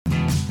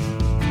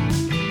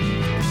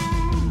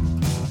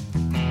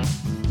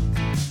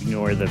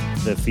ignore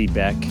the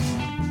feedback.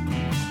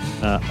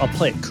 I'll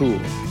play it cool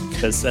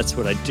because that's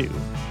what I do.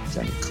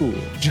 Johnny Cool.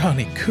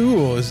 Johnny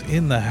Cool is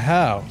in the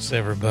house,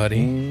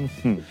 everybody.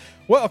 Mm-hmm.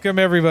 Welcome,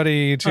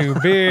 everybody, to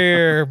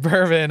Beer,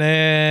 Bourbon,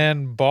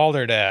 and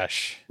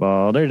Balderdash.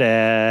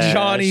 Balderdash.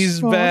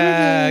 Johnny's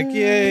back.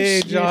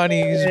 Yay,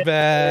 Johnny's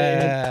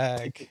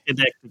back.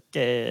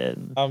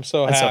 Again. I'm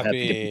so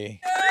happy.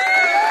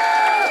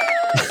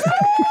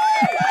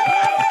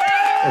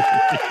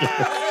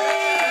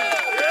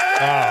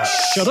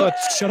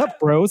 Shut up,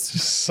 bros.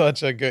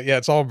 Such a good,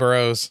 it's all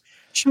bros.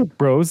 Shut up,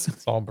 bros.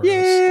 It's all bros.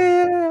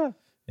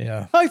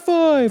 Yeah. High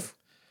five.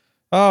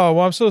 Oh,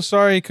 well, I'm so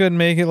sorry he couldn't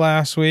make it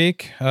last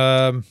week.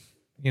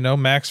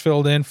 Max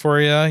filled in for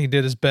you. He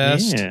did his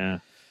best. Yeah.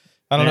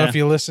 I don't know if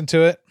you listened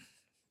to it.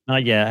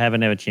 Not yet. I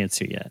haven't had a chance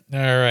to yet. All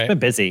right. I've been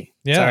busy.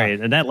 Yeah. Sorry.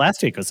 And that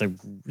last week was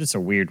just a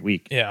weird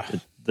week. Yeah.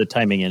 The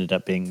timing ended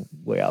up being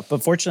way off.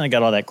 But fortunately, I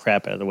got all that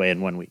crap out of the way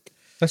in 1 week.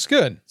 That's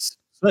good. So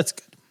that's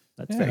good.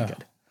 That's very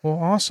good. Well,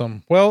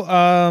 awesome.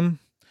 Well,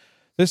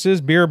 this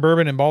is Beer,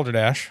 Bourbon, and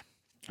Balderdash.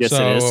 Yes,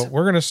 so it is.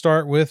 We're going to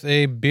start with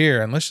a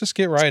beer, and let's just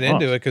get right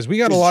into it because we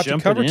got a lot to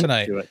cover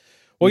tonight.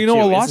 Well,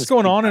 a lot's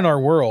going on in our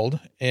world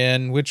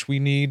in which we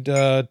need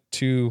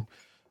to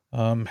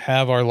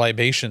have our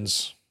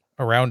libations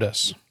around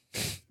us.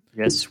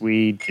 Yes,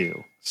 we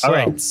do. All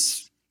right.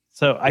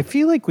 So I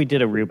feel like we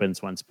did a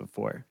Ruebens once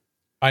before.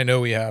 I know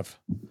we have.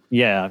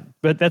 Yeah,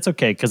 but that's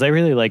okay because I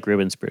really like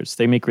Ruebens brews.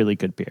 They make really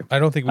good beer. I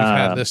don't think we've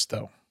had this,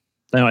 though.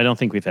 No, I don't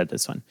think we've had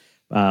this one.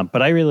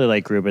 But I really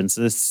like Ruebens.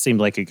 This seemed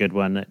like a good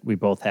one that we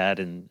both had,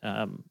 and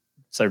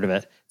it's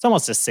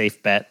almost a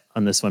safe bet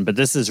on this one. But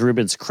this is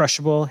Ruebens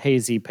Crushable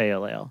Hazy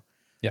Pale Ale.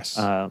 Yes.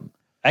 I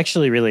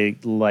actually really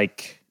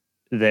like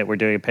that we're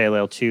doing a pale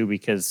ale too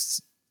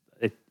because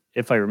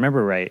if I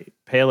remember right,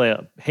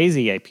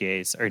 hazy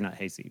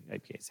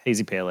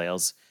pale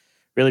ales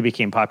really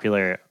became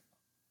popular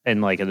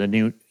in like the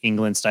New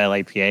England style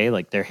IPA,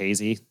 like they're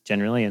hazy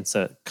generally, and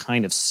so it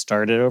kind of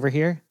started over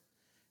here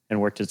and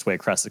worked its way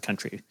across the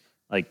country.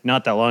 Like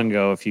not that long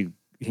ago, if you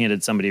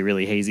handed somebody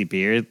really hazy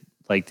beer,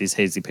 like these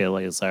hazy pale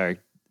ales are,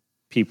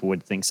 people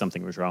would think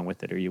something was wrong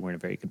with it or you weren't a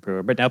very good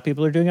brewer. But now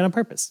people are doing it on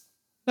purpose.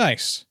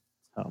 Nice.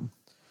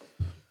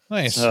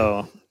 Nice.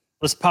 So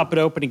let's pop it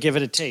open and give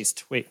it a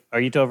taste. Wait, are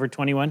you over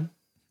 21?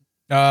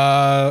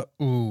 Yes.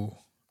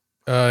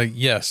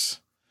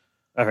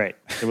 All right,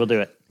 so we'll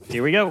do it.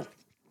 Here we go.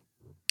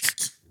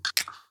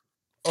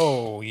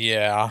 Oh,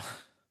 yeah.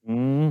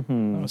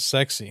 Mm-hmm. That was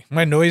sexy.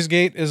 My noise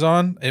gate is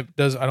on. It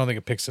does. I don't think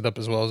it picks it up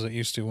as well as it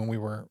used to when we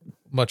were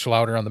much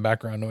louder on the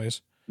background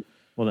noise.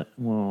 Well,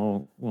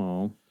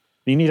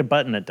 you need a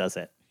button that does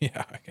it.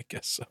 Yeah, I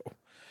guess so.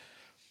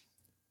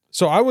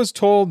 So I was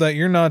told that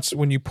you're not,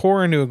 when you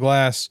pour into a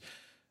glass,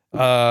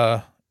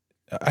 I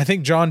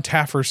think John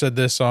Taffer said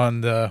this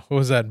on what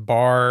was that,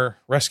 Bar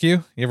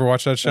Rescue? You ever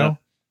watch that show?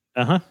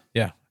 Uh-huh.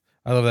 Yeah,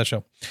 I love that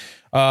show.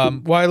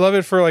 Well, I love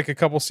it for like a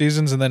couple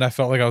seasons, and then I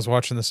felt like I was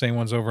watching the same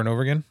ones over and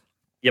over again.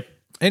 Yep.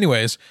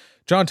 Anyways,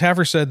 John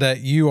Taffer said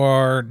that you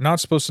are not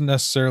supposed to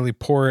necessarily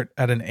pour it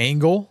at an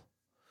angle,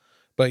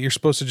 but you're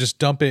supposed to just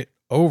dump it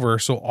over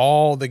so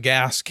all the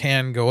gas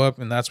can go up,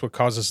 and that's what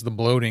causes the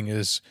bloating,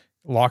 is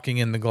locking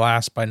in the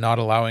glass by not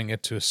allowing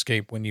it to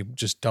escape when you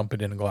just dump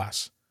it in a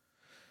glass.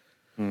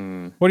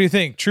 What do you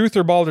think? Truth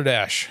or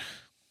balderdash?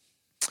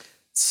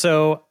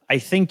 So I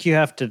think you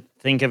have to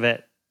think of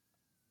it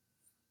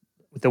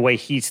the way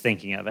he's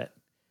thinking of it,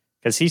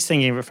 because he's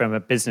thinking of it from a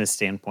business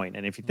standpoint.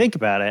 And if you think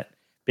about it,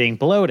 being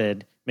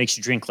bloated makes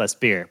you drink less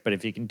beer. But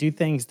if you can do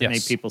things that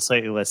make people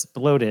slightly less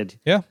bloated,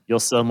 you'll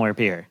sell more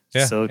beer.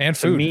 Yeah, so and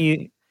to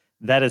me,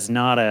 that is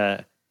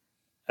not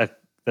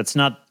that's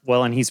not,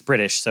 well, and he's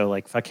British, so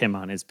like fuck him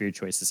on his beer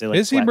choices. Like,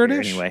 is he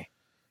British? Anyway.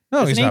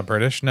 No, he's not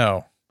British.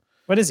 No.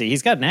 What is he?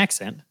 He's got an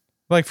accent.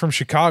 Like from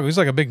Chicago. He's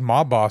like a big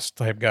mob boss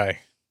type guy.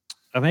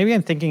 Oh, maybe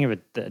I'm thinking of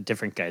a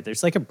different guy.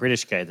 There's like a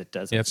British guy that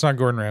does it. Yeah, it's not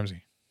Gordon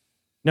Ramsay.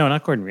 No,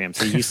 not Gordon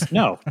Ramsay.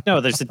 No,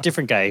 there's a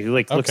different guy who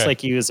looks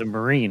like he was a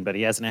Marine, but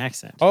he has an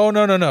accent. Oh,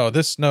 no. Not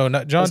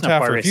John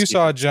Taffer. If you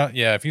saw John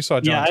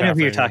Taffer. I know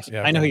who you're talking.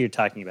 I know who you're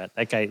talking about.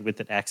 That guy with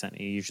an accent.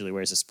 He usually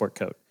wears a sport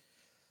coat.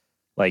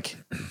 Like,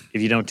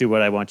 if you don't do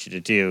what I want you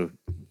to do,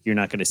 you're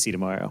not going to see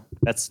tomorrow.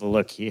 That's the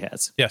look he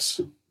has. Yes.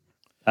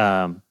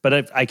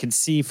 But I can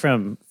see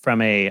from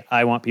a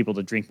I want people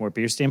to drink more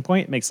beer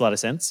standpoint, it makes a lot of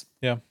sense.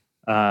 Yeah.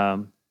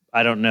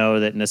 I don't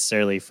know that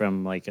necessarily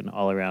from like an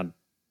all around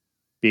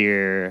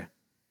beer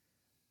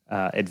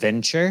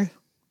adventure,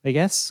 I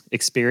guess,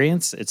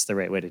 experience, it's the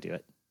right way to do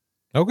it.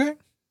 Okay.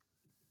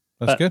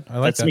 That's good. I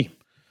like that. That's me.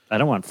 I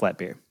don't want flat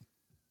beer.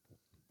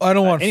 I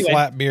don't want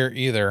flat beer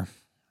either.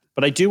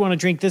 But I do want to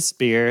drink this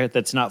beer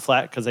that's not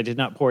flat because I did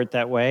not pour it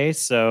that way.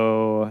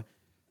 So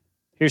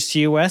here's to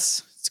you,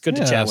 Wes. It's good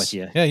to chat with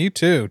you. Yeah, you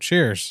too.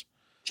 Cheers.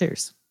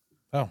 Cheers.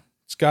 Oh,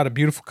 it's got a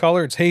beautiful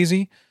color. It's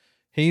hazy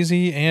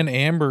and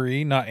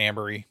ambery, not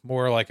ambery,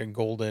 more like a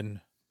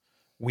golden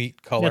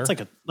wheat color.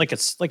 Yeah,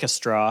 it's like a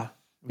straw.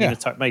 I mean,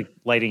 my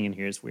lighting in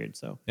here is weird.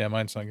 So yeah,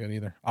 mine's not good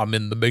either. I'm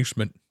in the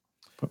basement.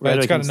 Right,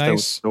 it's got a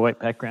nice the white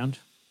background.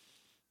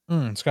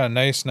 It's got a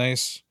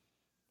nice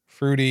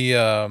fruity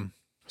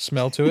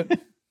smell to it.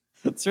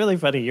 It's really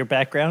funny. Your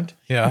background,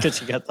 Yeah.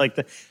 because you got like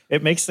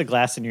it makes the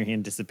glass in your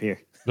hand disappear.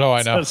 Oh,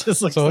 I know. So it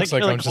just looks So it like looks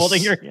you're like I'm like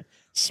holding just your hand.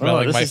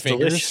 smelling this my is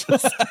fingers.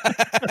 delicious.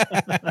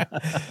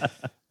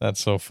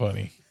 That's so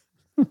funny.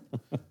 All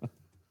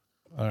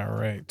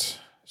right.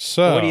 So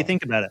So what do you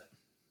think about it?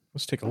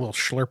 let's take a little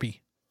Slurpee.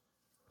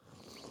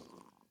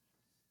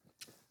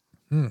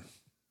 Oh,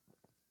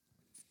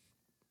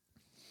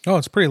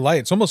 it's pretty light.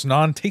 It's almost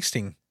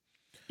non-tasting.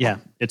 Yeah,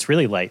 it's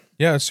really light.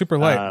 Yeah, it's super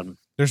light.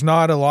 There's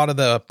not a lot of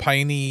the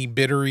piney,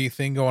 bittery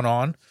thing going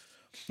on.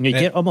 You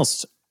get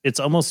it's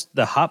almost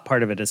the hop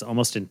part of it is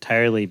almost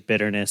entirely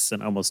bitterness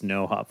and almost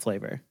no hop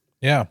flavor.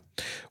 Yeah.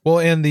 Well,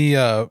 and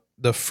the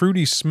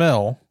fruity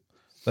smell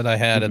that I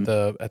had at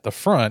the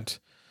front,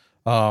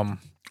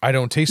 I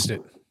don't taste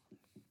it.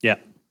 Yeah.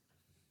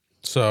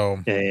 So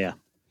Yeah.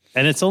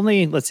 And it's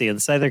only, let's see, on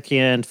the side of their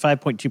can,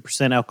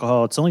 5.2%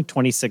 alcohol. It's only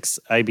 26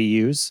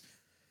 IBUs.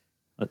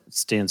 It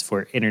stands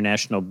for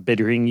International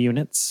Bittering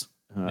Units.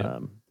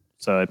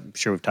 So I'm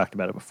sure we've talked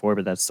about it before,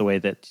 but that's the way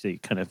that you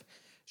kind of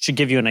should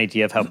give you an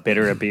idea of how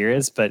bitter a beer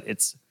is. But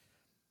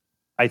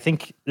I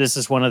think this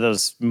is one of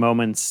those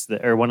moments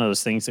or one of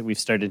those things that we've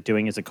started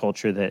doing as a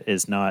culture that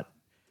is not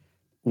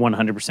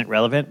 100%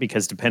 relevant,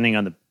 because depending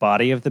on the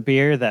body of the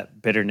beer,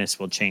 that bitterness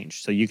will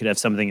change. So you could have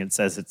something that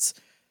says it's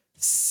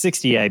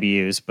 60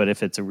 IBUs, but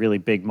if it's a really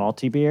big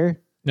malty beer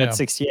at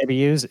 60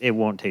 IBUs, it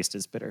won't taste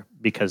as bitter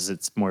because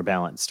it's more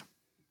balanced.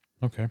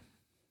 Okay.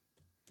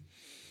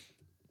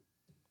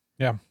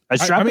 Yeah. I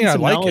was dropping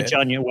some like knowledge it.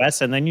 on you, Wes,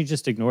 and then you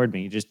just ignored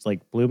me. You just like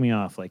blew me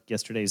off like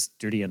yesterday's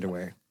dirty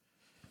underwear.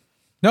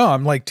 No,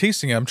 I'm like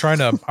tasting it.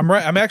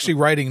 I'm actually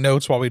writing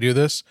notes while we do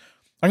this.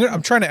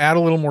 I'm trying to add a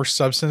little more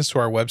substance to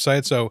our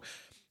website. So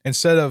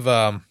instead of,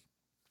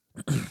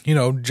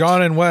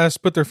 John and Wes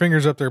put their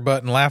fingers up their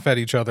butt and laugh at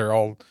each other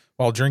all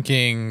while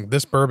drinking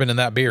this bourbon and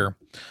that beer,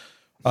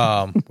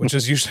 which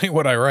is usually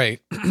what I write.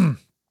 I'm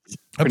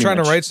trying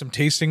to write some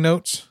tasting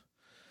notes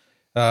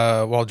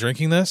while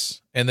drinking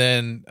this, and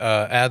then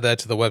add that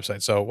to the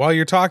website. So while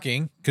you're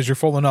talking, because you're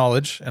full of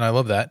knowledge, and I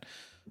love that.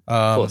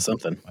 Full of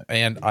something.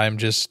 And I'm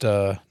just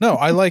no,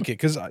 I like it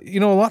because a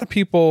lot of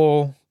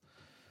people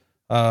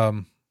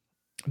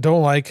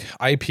don't like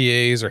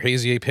IPAs or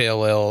hazy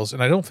pale ales,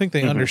 and I don't think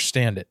they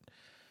understand it.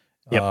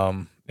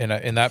 Yep.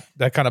 And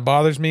that kind of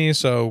bothers me.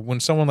 So when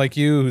someone like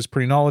you, who's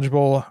pretty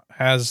knowledgeable,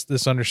 has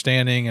this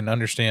understanding and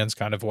understands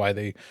kind of why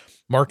they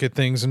market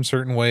things in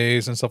certain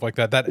ways and stuff like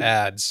that, that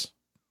adds.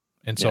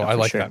 And so I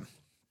like that.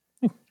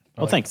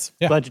 Well, thanks.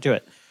 Yeah. Glad to do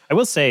it. I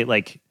will say,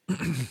 like,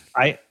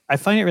 I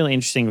find it really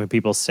interesting when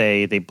people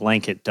say they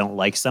blanket don't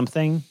like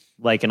something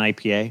like an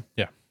IPA.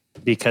 Yeah.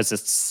 Because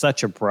it's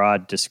such a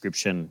broad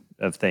description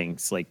of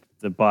things. Like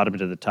the bottom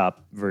to the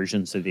top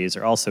versions of these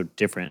are also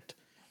different.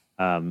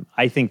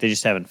 I think they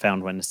just haven't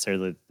found one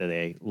necessarily that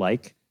they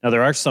like. Now,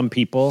 there are some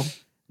people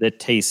that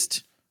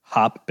taste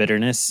hop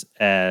bitterness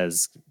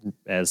as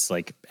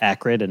like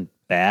acrid and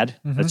bad.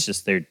 That's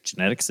just their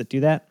genetics that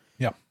do that.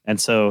 Yeah. And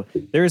so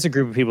there is a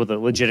group of people that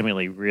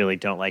legitimately really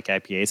don't like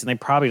IPAs, and they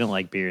probably don't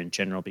like beer in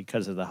general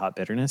because of the hop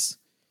bitterness.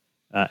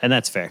 And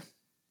that's fair.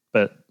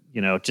 But,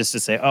 just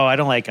to say, oh, I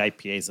don't like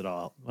IPAs at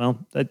all. Well,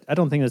 I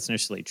don't think that's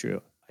necessarily true.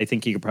 I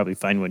think you could probably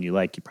find one you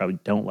like. You probably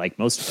don't like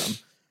most of them.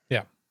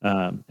 Yeah.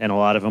 And a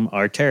lot of them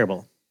are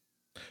terrible.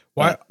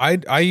 Well,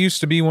 I used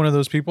to be one of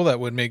those people that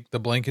would make the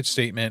blanket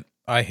statement,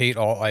 I hate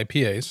all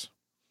IPAs.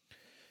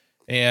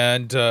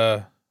 And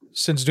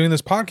since doing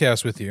this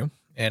podcast with you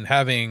and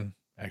having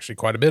actually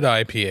quite a bit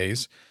of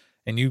IPAs,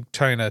 and you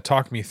trying to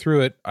talk me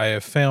through it, I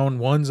have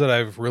found ones that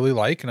I've really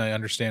like, and I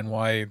understand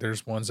why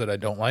there's ones that I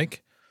don't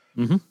like.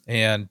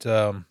 And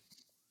so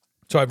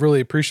I've really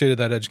appreciated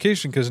that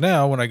education, because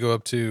now when I go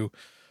up to,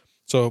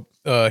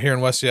 here in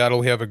West Seattle,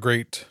 we have a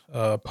great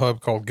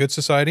pub called Good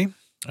Society,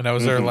 and I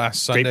was there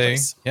last Sunday.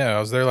 Yeah, I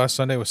was there last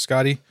Sunday with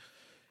Scotty,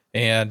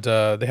 and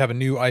they have a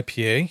new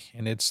IPA,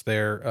 and it's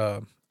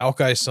their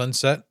Alki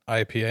Sunset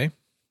IPA,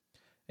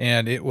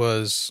 and it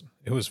was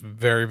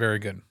very, very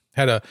good.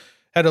 Had a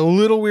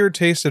little weird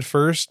taste at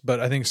first, but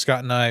I think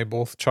Scott and I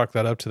both chalked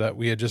that up to that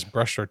we had just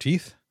brushed our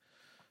teeth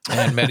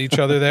and met each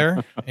other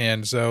there.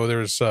 And so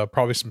there's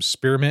probably some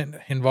spearmint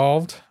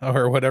involved,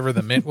 or whatever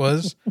the mint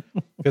was,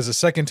 because the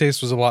second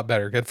taste was a lot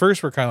better. At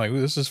first, we're kind of like,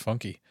 ooh, this is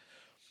funky.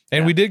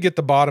 And we did get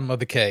the bottom of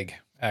the keg,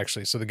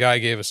 actually. So the guy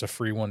gave us a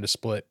free one to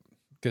split,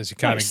 because he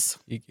kind of,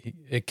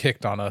 it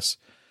kicked on us.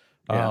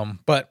 Yeah.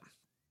 But,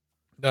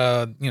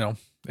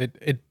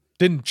 it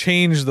didn't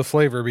change the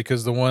flavor,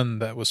 because the one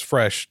that was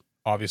fresh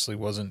obviously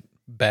wasn't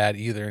bad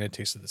either, and it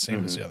tasted the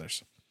same as the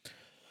others.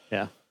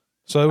 Yeah.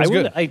 So it was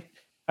good.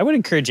 I would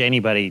encourage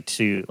anybody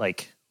to,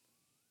 like,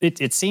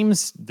 it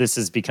seems this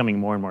is becoming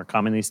more and more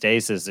common these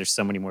days, as there's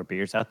so many more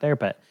beers out there.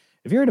 But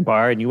if you're at a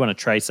bar and you want to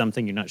try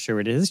something, you're not sure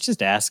what it is,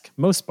 just ask.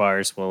 Most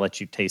bars will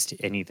let you taste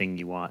anything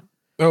you want.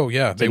 Oh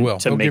yeah, they will.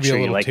 They'll give you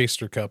a little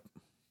taster cup.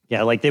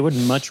 Yeah, like they would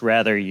much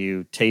rather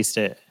you taste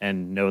it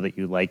and know that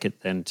you like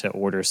it than to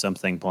order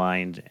something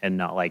blind and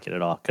not like it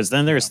at all. Because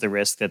then there's the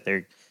risk that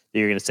they're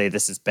You're going to say,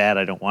 this is bad.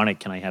 I don't want it.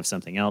 Can I have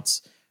something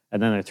else?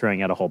 And then they're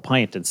throwing out a whole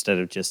pint instead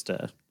of just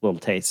a little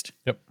taste.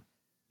 Yep.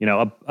 You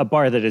know, a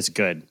bar that is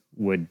good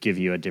would give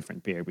you a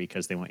different beer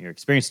because they want your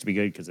experience to be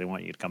good because they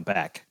want you to come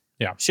back.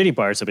 Yeah. Shitty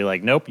bars will be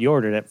like, nope, you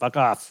ordered it. Fuck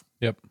off.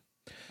 Yep.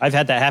 I've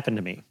had that happen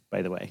to me,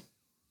 by the way.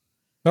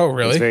 Oh,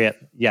 really? I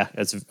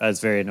was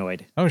very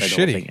annoyed. Oh,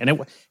 shitty. And it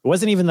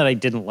wasn't even that I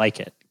didn't like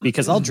it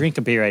because I'll drink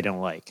a beer I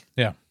don't like.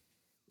 Yeah.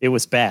 It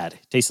was bad.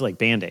 It tasted like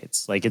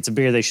Band-Aids. Like it's a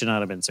beer they should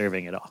not have been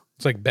serving at all.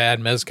 It's like bad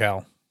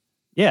mezcal.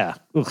 Yeah.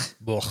 Ugh.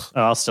 Ugh. Oh,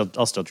 I'll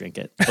still drink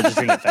it. I'll just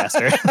drink it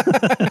faster.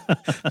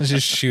 Let's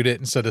just shoot it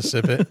instead of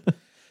sip it.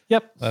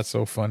 Yep. That's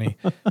so funny.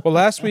 Well,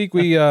 last week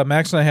we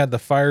Max and I had the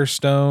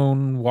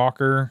Firestone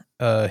Walker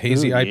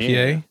hazy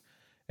IPA,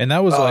 and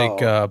that was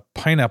like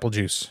pineapple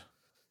juice.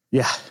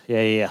 Yeah.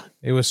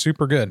 It was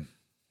super good.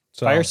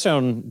 So,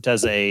 Firestone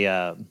does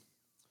a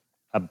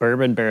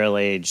bourbon barrel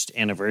aged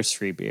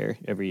anniversary beer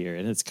every year,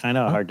 and it's kind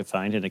of hard to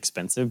find and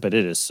expensive, but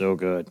it is so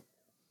good.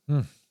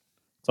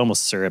 It's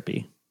almost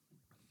syrupy.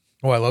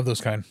 Oh, I love those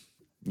kind.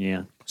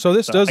 Yeah. So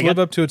this does live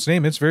up to its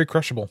name. It's very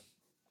crushable.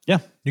 Yeah.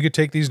 You could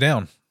take these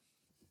down.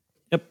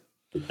 Yep.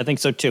 I think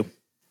so too.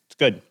 It's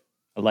good.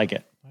 I like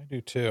it. I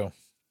do too.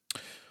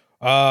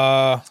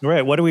 All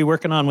right. What are we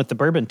working on with the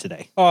bourbon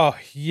today? Oh,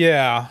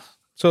 yeah.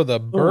 So the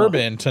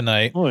bourbon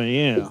tonight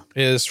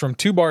is from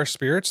 2 Bar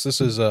Spirits.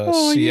 This is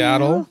Seattle.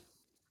 Yeah.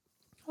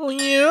 Oh,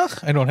 yeah.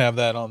 I don't have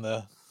that on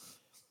the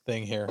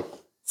thing here.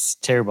 It's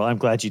terrible. I'm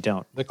glad you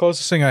don't. The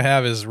closest thing I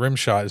have is Rim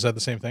Shot. Is that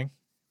the same thing?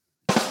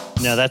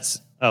 No, that's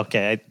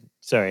okay.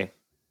 Sorry.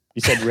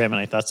 You said rim and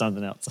I thought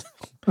something else.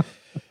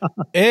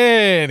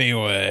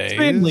 Anyway.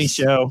 Family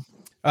show.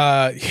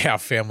 Yeah,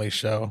 family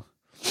show.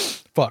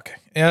 Fuck.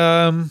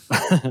 2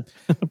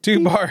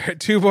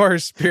 Bar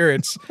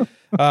Spirits.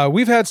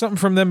 We've had something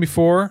from them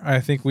before. I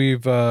think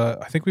we've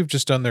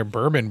just done their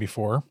bourbon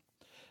before.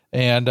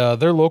 And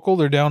they're local.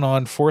 They're down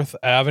on 4th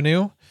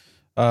Avenue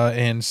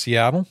in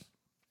Seattle.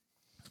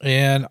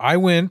 And I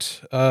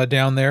went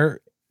down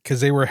there because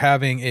they were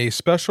having a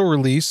special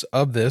release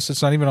of this.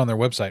 It's not even on their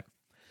website.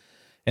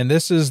 And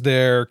this is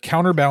their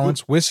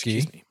Counterbalance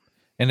whiskey.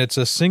 And it's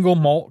a single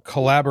malt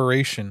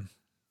collaboration.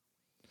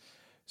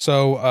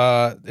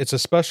 So it's a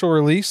special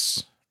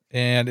release.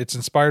 And it's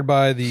inspired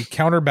by the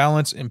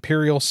Counterbalance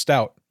Imperial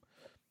Stout.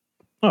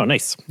 Oh,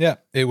 nice. Yeah.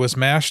 It was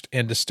mashed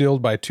and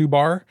distilled by 2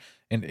 Bar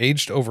and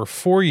aged over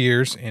 4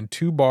 years in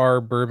 2 Bar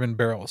bourbon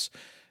barrels.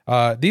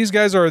 These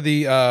guys are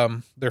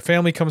their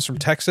family comes from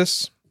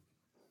Texas.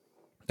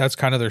 That's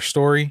kind of their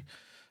story.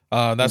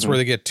 That's where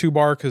they get 2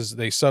 Bar because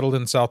they settled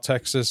in South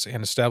Texas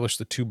and established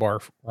the 2 Bar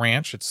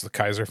Ranch. It's the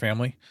Kaiser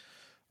family.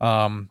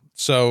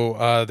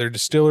 So their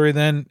distillery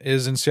then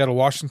is in Seattle,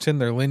 Washington.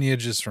 Their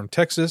lineage is from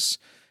Texas.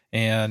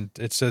 And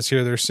it says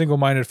here their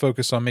single-minded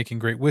focus on making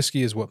great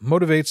whiskey is what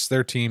motivates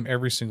their team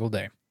every single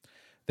day.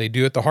 They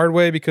do it the hard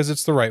way because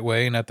it's the right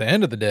way. And at the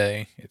end of the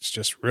day, it's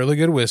just really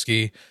good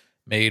whiskey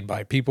made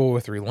by people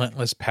with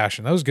relentless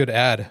passion. That was good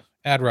ad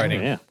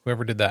writing.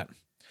 Whoever did that.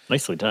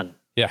 Nicely done.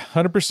 Yeah,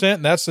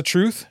 100%. That's the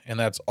truth. And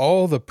that's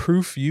all the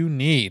proof you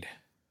need.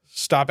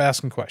 Stop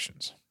asking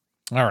questions.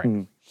 All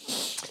right.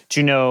 Do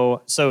you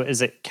know, so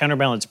is it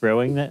Counterbalance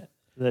Brewing that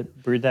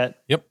brewed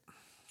that? Yep.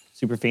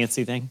 Super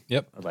fancy thing?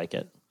 Yep. I like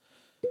it.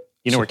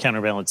 You know where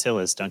Counterbalance Hill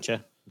is, don't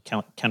you?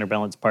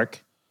 Counterbalance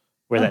Park,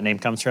 where that name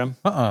comes from?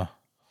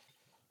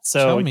 So,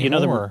 Tell me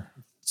more.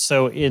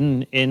 So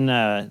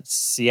in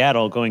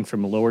Seattle, going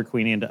from Lower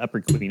Queen Anne to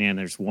Upper Queen Anne,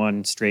 there's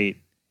one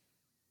straight,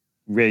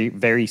 very,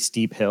 very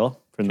steep hill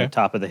from the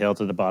top of the hill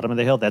to the bottom of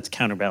the hill. That's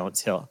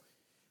Counterbalance Hill.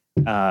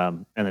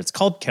 And it's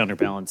called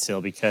Counterbalance Hill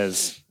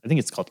because there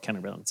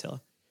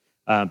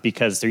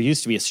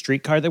used to be a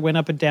streetcar that went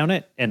up and down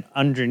it, and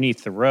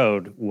underneath the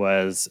road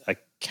was a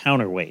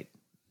counterweight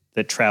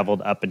that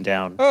traveled up and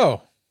down.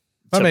 Oh,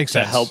 that makes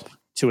sense. To help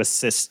to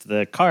assist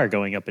the car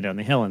going up and down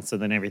the hill. And so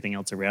then everything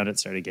else around it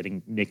started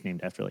getting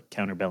nicknamed after like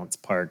Counterbalance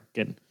Park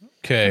and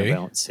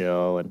Counterbalance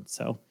Hill. And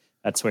so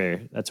that's where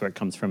it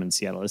comes from in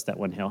Seattle, is that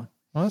one hill.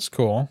 Well, that's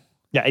cool.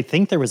 Yeah, I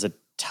think there was a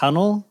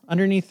tunnel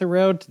underneath the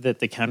road that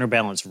the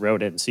Counterbalance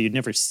rode in, so you'd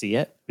never see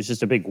it. It was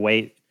just a big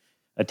weight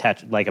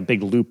attached, like a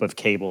big loop of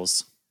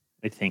cables,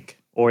 I think.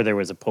 Or there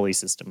was a pulley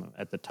system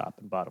at the top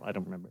and bottom. I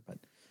don't remember, but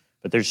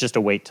there's just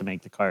a weight to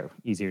make the car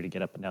easier to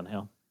get up and down the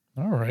hill.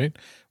 All right.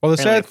 Well,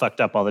 Apparently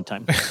fucked up all the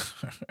time.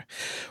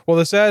 Well,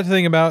 the sad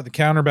thing about the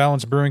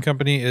Counterbalance Brewing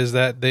Company is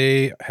that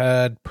they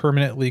had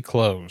permanently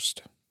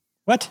closed.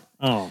 What?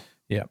 Oh.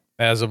 Yeah.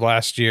 As of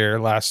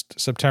last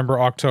September,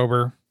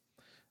 October.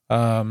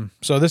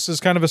 So this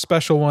is kind of a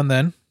special one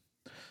then.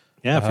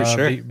 Yeah, for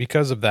sure.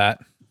 Because of that.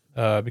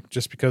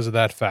 Just because of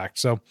that fact.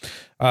 So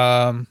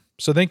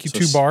thank you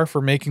 2 Bar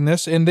for making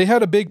this. And they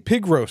had a big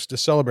pig roast to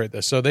celebrate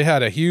this. So they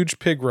had a huge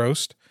pig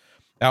roast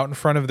out in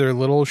front of their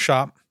little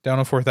shop down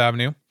on 4th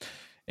Avenue.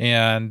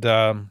 And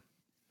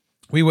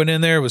we went in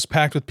there. It was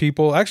packed with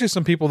people. Actually,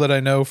 some people that I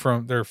know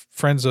from, they're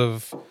friends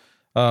of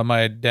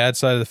my dad's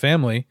side of the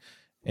family.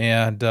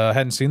 And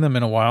hadn't seen them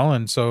in a while.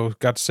 And so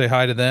got to say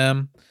hi to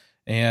them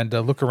and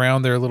look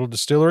around their little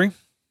distillery.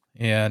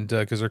 and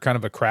because they're kind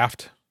of a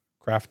craft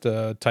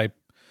type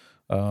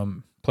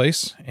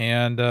place.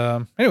 And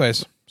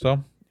anyways,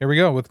 so here we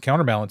go with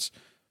Counterbalance.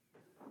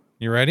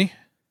 You ready?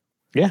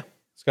 Yeah.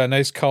 It's got a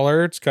nice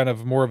color. It's kind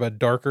of more of a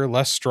darker,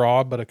 less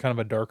straw, but a kind of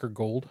a darker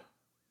gold.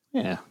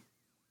 Yeah.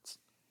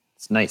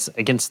 It's nice.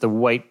 Against the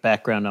white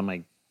background on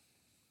my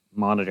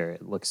monitor,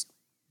 it looks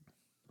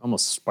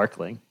almost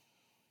sparkling.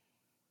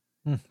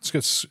 It's good.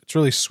 It's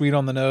really sweet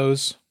on the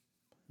nose.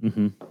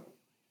 Mm-hmm.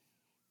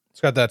 It's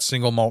got that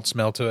single malt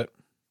smell to it.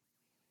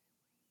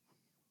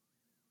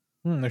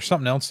 There's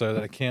something else there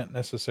that I can't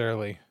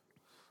necessarily.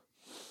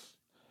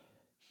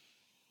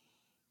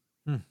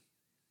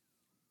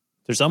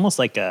 There's almost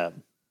like a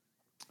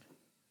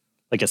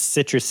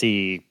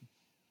citrusy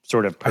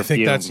sort of perfume. I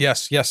think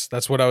that's yes.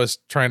 That's what I was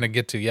trying to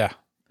get to. Yeah.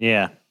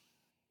 Yeah.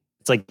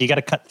 It's like you got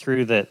to cut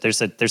through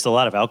there's a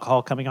lot of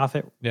alcohol coming off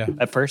it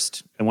at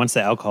first. And once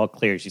the alcohol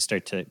clears, you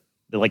start to,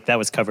 like, that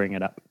was covering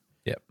it up.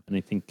 Yep. And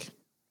I think,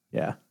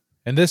 yeah.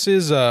 And this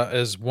is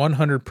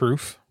 100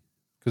 proof,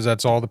 because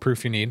that's all the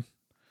proof you need.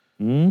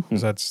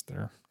 Because that's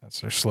their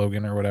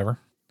slogan or whatever.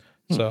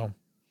 So,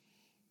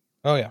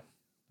 oh yeah,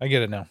 I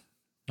get it now.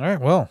 All right.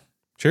 Well,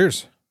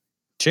 cheers.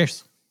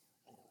 Cheers.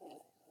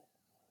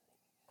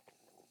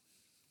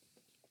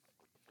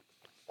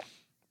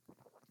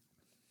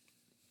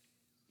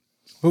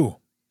 Ooh,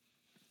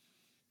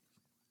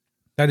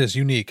 that is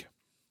unique.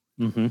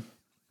 Mm-hmm.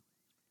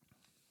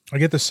 I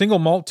get the single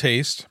malt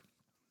taste.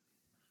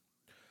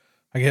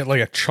 I get like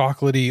a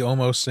chocolatey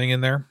almost thing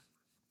in there.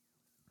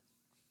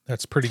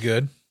 That's pretty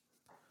good.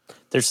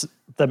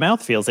 The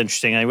mouth feels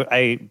interesting.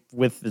 I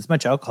with as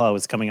much alcohol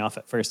was coming off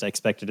at first, I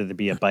expected it to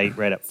be a bite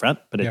right up front,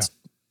 but it's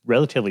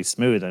relatively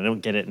smooth. I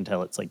don't get it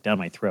until it's like down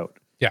my throat.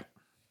 Yeah,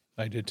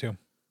 I did too.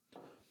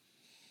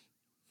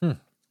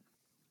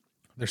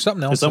 There's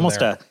something else.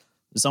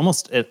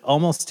 It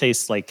almost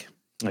tastes like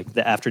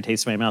the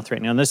aftertaste in my mouth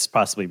right now. And this is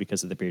possibly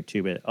because of the beer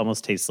too, but it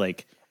almost tastes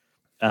like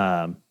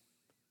an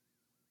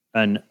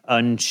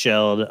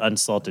unshelled,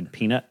 unsalted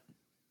peanut.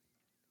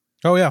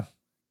 Oh yeah.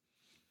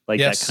 Like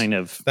that kind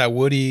of that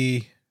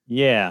woody.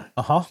 Yeah.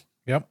 Uh-huh.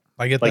 Yep.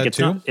 I get like that it's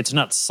too. It's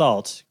not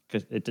salt,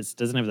 because it just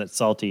doesn't have that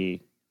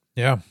salty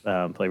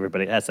flavor,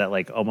 but it has that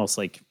like almost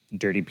like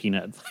dirty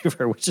peanut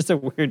flavor, which is a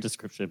weird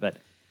description, but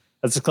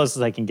that's as close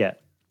as I can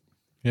get.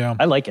 Yeah.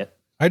 I like it.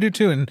 I do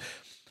too. And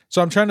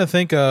so I'm trying to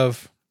think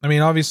of, I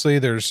mean, obviously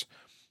there's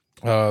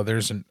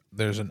an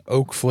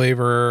oak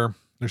flavor.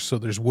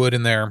 There's wood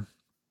in there.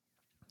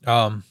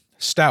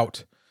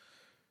 Stout.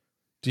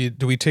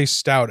 Do we taste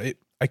stout? It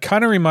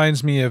kind of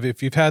reminds me of,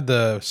 if you've had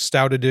the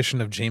stout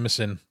edition of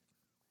Jameson.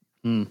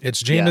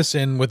 It's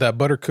Jameson with that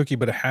butter cookie,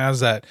 but it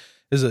has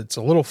it's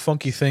a little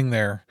funky thing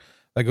there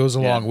that goes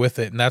along with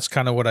it. And that's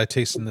kind of what I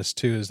taste in this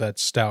too, is that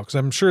stout. Cause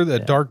I'm sure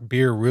that dark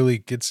beer really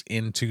gets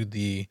into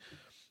the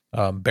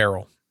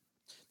barrel.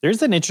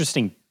 There's an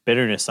interesting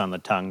bitterness on the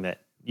tongue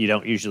that you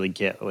don't usually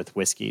get with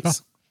whiskeys. Huh.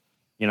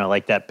 You know,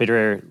 like that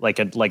bitter, like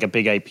a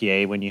big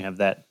IPA, when you have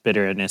that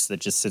bitterness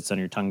that just sits on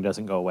your tongue,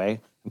 doesn't go away.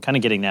 I'm kind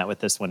of getting that with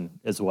this one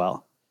as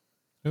well.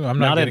 Ooh, I'm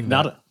not getting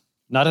that.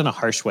 Not in a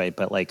harsh way,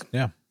 but like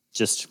it's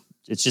just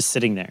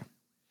sitting there.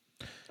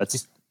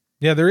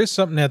 There is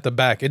something at the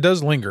back. It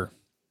does linger.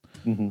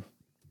 Should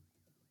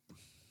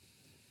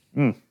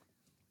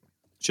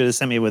have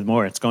sent me with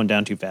more. It's going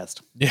down too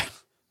fast. Yeah,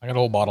 I got a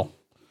whole bottle.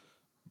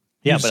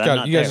 You guys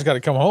just got to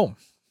come home.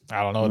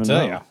 I don't know what to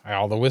tell you.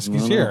 All the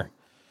whiskey's here.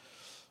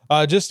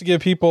 Just to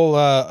give people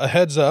a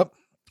heads up,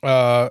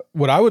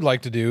 what I would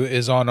like to do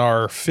is on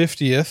our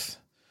 50th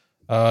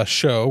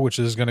show, which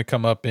is going to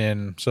come up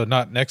so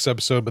not next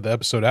episode, but the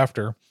episode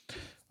after.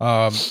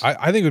 I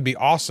think it would be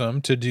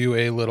awesome to do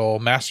a little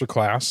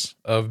masterclass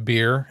of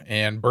beer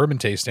and bourbon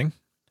tasting,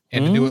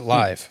 and to do it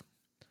live.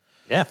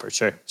 Yeah, for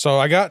sure. So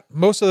I got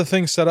most of the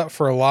things set up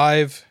for a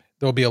live.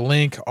 There'll be a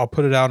link. I'll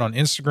put it out on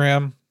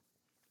Instagram.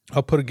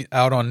 I'll put it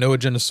out on No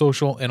Agenda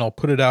Social, and I'll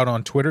put it out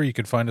on Twitter. You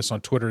can find us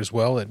on Twitter as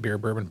well at Beer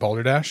Bourbon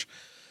Balderdash.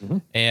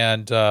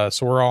 And so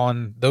we're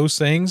on those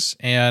things,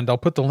 and I'll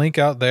put the link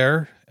out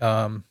there.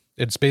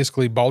 It's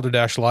basically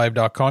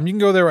balderdashlive.com. You can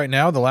go there right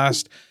now. The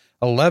last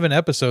 11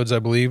 episodes, I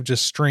believe,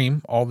 just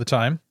stream all the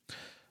time.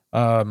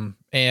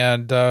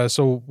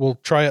 So we'll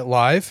try it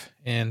live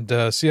and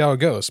see how it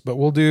goes. But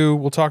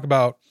we'll talk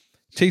about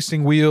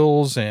tasting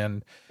wheels,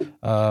 and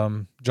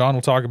John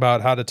will talk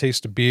about how to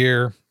taste a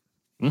beer.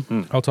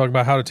 I'll talk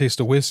about how to taste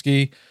a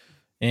whiskey,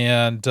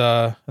 and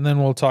then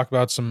we'll talk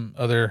about some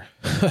other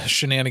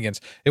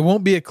shenanigans. It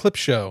won't be a clip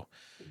show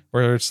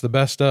where it's the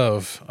best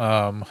of.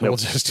 We'll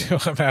just do a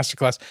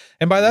masterclass,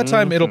 and by that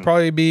time it'll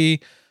probably be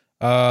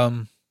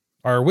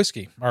our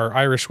whiskey, our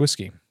Irish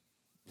whiskey.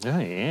 Oh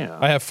yeah!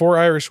 I have 4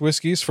 Irish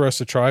whiskeys for us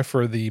to try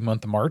for the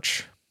month of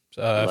March.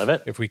 Love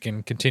it. If we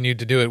can continue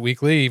to do it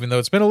weekly, even though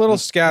it's been a little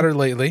scattered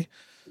lately.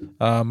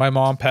 My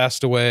mom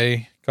passed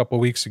away a couple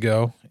of weeks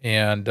ago,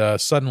 and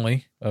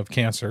suddenly, of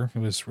cancer. It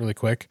was really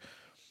quick.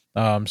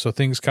 So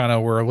things kind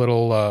of were a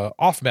little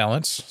off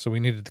balance. So we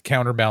needed the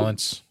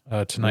counterbalance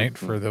tonight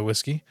for the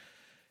whiskey.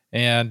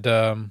 And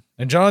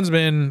And John's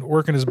been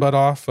working his butt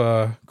off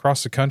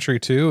across the country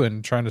too,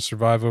 and trying to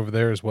survive over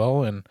there as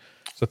well. And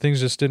so things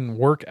just didn't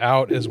work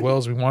out as well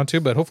as we want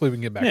to, but hopefully we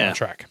can get back on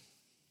track.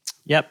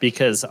 Yep,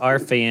 because our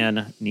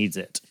fan needs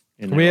it.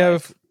 We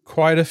have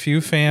quite a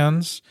few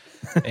fans,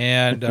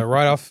 and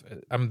right off,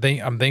 I'm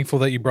thankful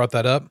that you brought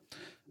that up.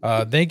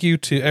 Thank you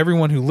to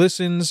everyone who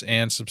listens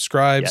and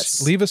subscribes.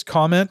 Yes. Leave us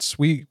comments.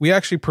 We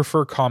actually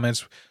prefer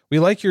comments. We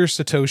like your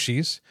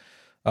Satoshis.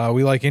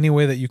 We like any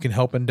way that you can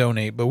help and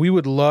donate, but we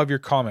would love your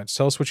comments.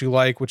 Tell us what you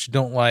like, what you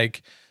don't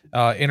like.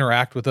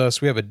 Interact with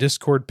us. We have a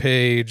Discord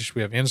page.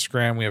 We have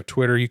Instagram. We have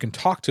Twitter. You can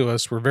talk to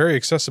us. We're very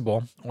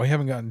accessible. We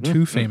haven't gotten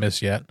too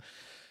famous yet.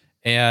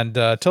 And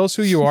tell us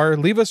who you are.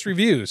 Leave us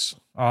reviews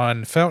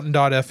on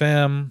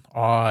fountain.fm,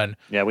 on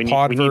we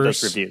need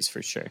those reviews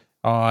for sure.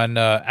 On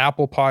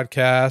Apple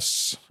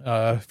Podcasts,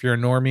 if you're a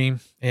normie.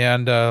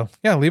 And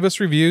leave us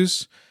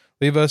reviews.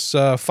 Leave us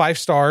 5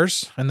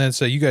 stars and then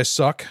say you guys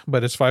suck,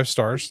 but it's 5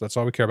 stars. That's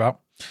all we care about.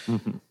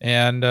 Mm-hmm.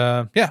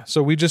 And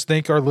so we just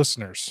thank our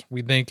listeners.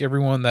 We thank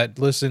everyone that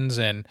listens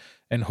and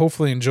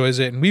hopefully enjoys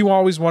it. And we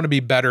always want to be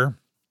better.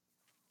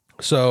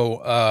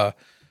 So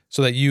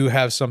that you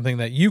have something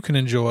that you can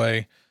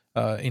enjoy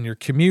in your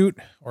commute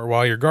or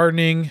while you're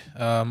gardening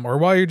or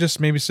while you're just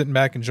maybe sitting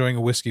back enjoying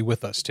a whiskey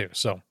with us too.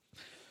 So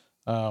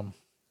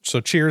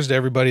cheers to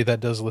everybody that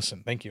does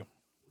listen. Thank you.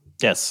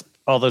 Yes.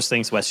 All those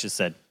things Wes just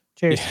said.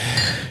 Cheers.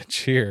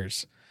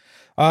 Cheers.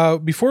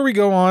 Before we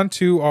go on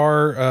to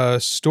our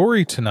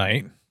story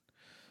tonight,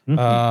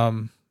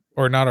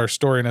 or not our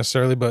story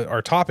necessarily, but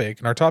our topic,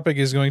 and our topic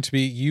is going to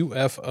be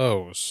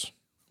UFOs.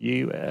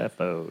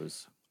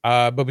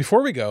 But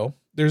before we go,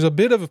 there's a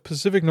bit of a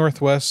Pacific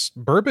Northwest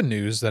bourbon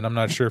news that I'm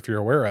not sure if you're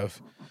aware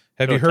of.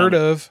 Have you heard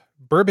of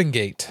Bourbon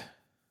Gate?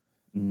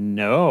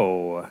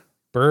 No.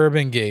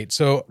 Bourbon Gate.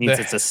 So means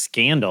it's a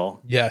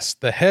scandal. Yes,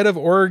 the head of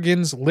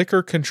Oregon's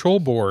Liquor Control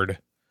Board.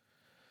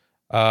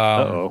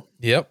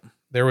 Yep.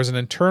 There was an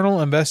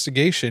internal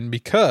investigation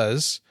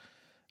because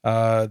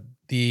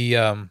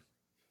the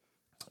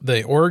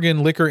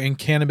Oregon Liquor and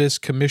Cannabis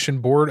Commission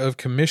Board of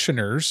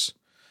Commissioners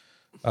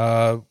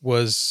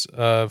was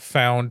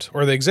found,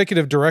 or the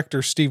executive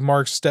director, Steve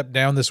Marks, stepped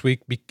down this week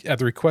at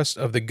the request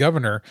of the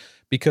governor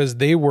because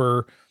they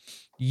were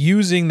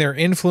using their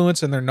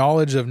influence and their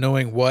knowledge of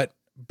knowing what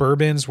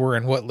bourbons were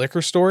in what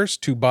liquor stores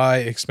to buy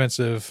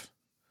expensive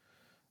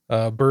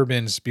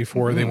bourbons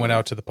before they went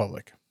out to the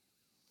public.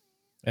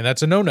 And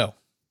that's a no-no.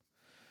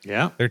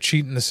 Yeah. They're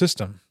cheating the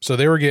system. So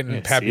they were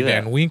getting Pappy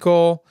Van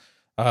Winkle.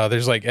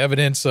 There's like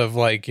evidence of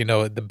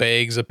the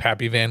bags of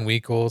Pappy Van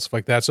Winkle, stuff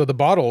like that. So the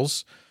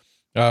bottles,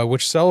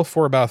 which sell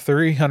for about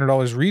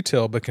 $300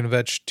 retail, but can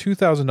fetch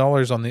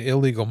 $2,000 on the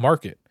illegal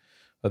market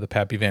of the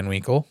Pappy Van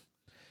Winkle.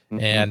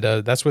 And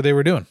that's what they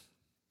were doing.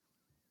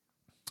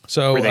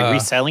 So were they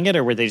reselling it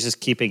or were they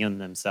just keeping them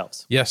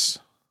themselves? Yes.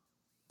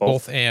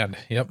 Both and.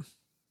 Yep.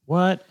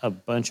 What a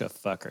bunch of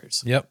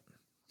fuckers. Yep.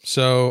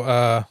 So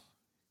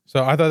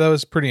I thought that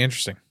was pretty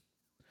interesting.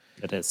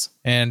 It is.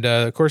 And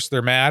of course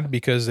they're mad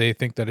because they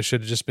think that it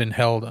should have just been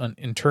held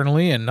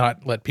internally and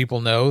not let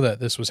people know that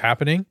this was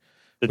happening.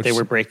 That they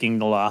were breaking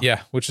the law.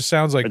 Yeah, which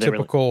sounds like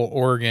typical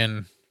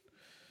Oregon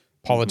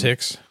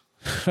politics.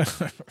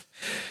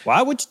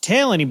 Why would you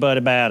tell anybody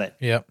about it?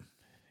 Yep.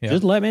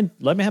 Just let me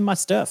have my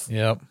stuff.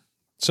 Yep.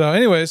 So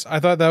anyways, I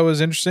thought that was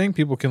interesting.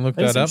 People can look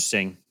that up.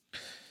 Interesting.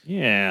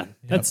 Yeah,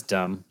 that's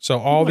dumb. So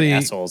all the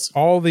assholes.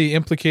 All the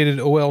implicated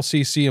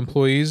OLCC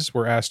employees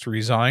were asked to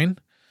resign.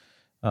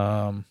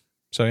 So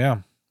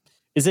yeah.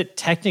 Is it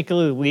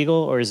technically illegal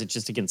or is it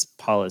just against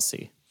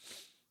policy?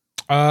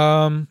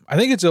 I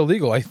think it's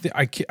illegal. I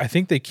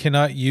think they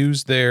cannot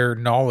use their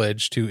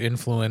knowledge to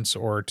influence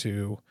or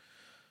to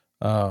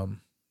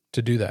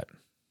do that.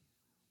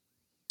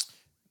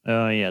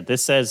 Oh, yeah.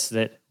 This says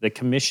that the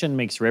commission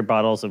makes rare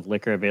bottles of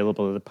liquor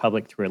available to the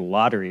public through a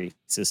lottery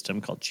system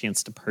called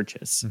Chance to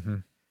Purchase.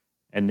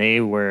 And they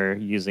were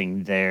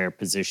using their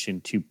position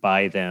to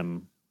buy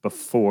them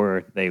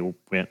before they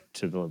went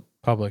to the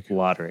public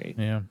lottery.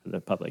 Yeah.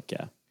 The public,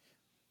 yeah.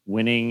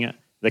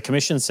 The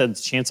commission said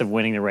the chance of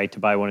winning the right to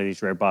buy one of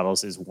these rare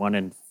bottles is 1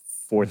 in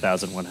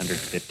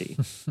 4,150.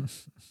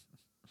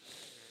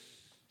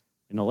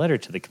 In a letter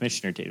to the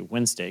commissioner dated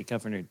Wednesday,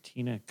 Governor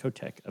Tina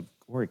Kotek of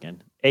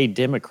Oregon, a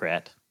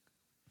Democrat,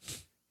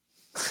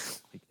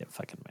 like that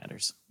fucking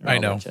matters. I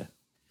know.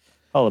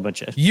 All a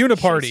bunch of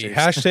Uniparty.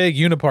 Shasters.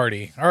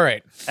 #Uniparty. All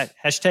right.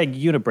 Hashtag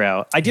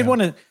Unibrow. I did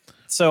want to.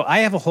 So I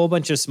have a whole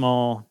bunch of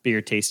small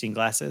beer tasting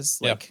glasses.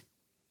 Like,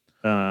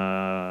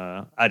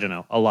 I don't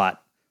know, a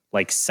lot,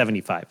 like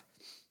 75.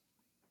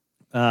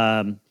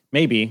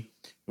 Maybe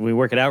if we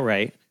work it out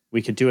right,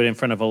 we could do it in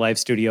front of a live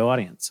studio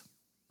audience.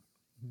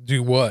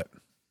 Do what?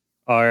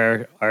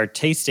 Our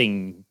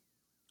tasting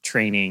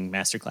training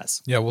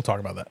masterclass. Yeah, we'll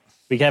talk about that.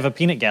 We can have a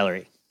peanut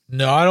gallery.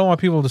 No, I don't want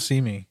people to see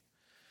me.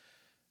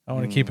 I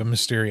want to keep it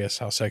mysterious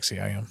how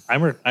sexy I am.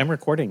 I'm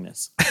recording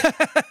this.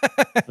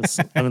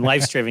 I'm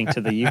live streaming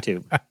to the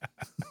YouTube.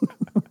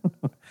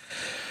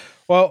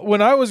 Well,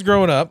 when I was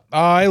growing up,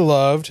 I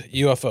loved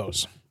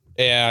UFOs.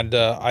 And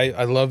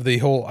I love the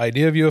whole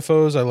idea of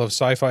UFOs. I love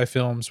sci-fi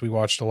films. We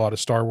watched a lot of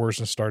Star Wars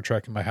and Star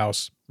Trek in my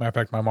house. Matter of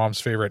fact, my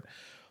mom's favorite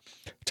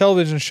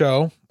television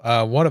show,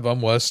 one of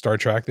them was Star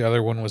Trek. The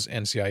other one was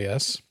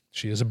NCIS.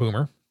 She is a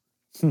boomer.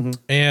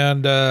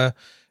 And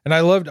I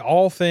loved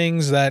all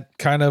things that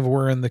kind of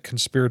were in the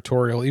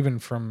conspiratorial, even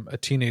from a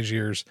teenage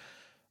years,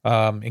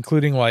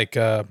 including like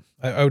I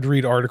would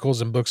read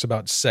articles and books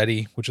about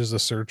SETI, which is the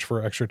search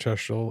for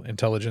extraterrestrial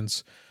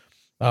intelligence.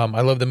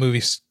 I love the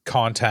movie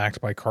Contact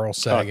by Carl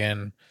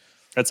Sagan.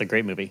 That's a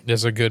great movie.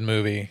 It's a good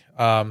movie.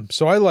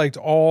 So I liked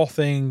all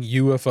thing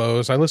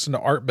UFOs. I listened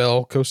to Art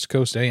Bell, Coast to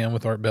Coast AM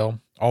with Art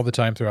Bell all the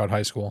time throughout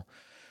high school.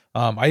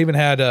 I even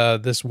had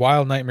this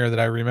wild nightmare that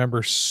I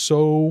remember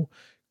so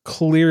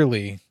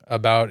clearly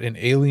about an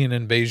alien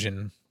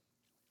invasion,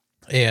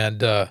 and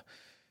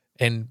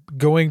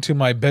going to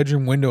my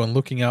bedroom window and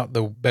looking out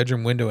the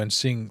bedroom window and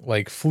seeing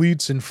like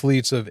fleets and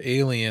fleets of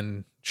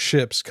alien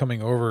ships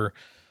coming over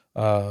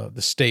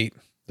the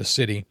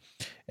city.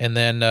 And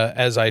then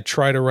as I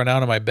try to run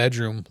out of my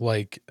bedroom,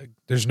 like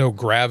there's no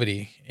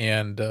gravity,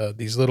 and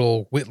these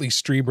little Whitley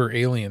Strieber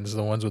aliens,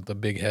 the ones with the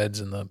big heads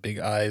and the big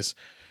eyes,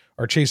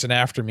 are chasing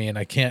after me, and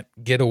I can't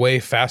get away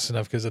fast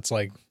enough because it's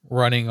like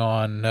running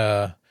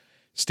on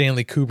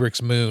Stanley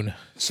Kubrick's Moon.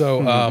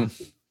 So I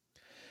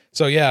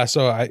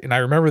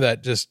remember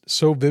that just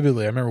so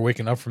vividly. I remember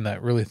waking up from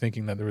that really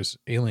thinking that there was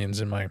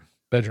aliens in my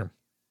bedroom.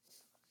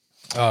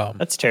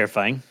 That's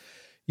terrifying.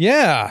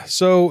 Yeah.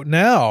 So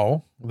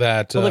now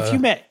that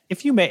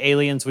if you met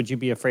aliens, would you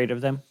be afraid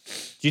of them?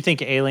 Do you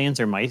think aliens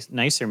are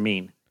nice or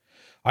mean?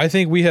 I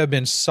think we have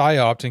been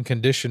psyoped and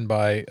conditioned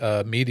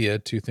by media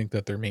to think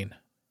that they're mean,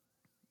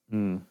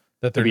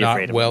 that they're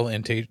not well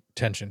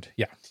intentioned.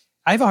 Yeah.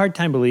 I have a hard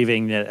time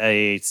believing that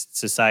a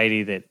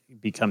society that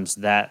becomes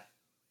that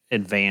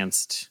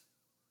advanced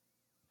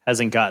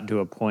hasn't gotten to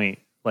a point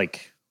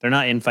like they're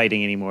not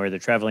infighting anymore. They're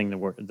traveling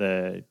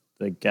the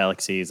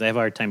galaxies. I have a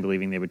hard time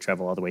believing they would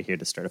travel all the way here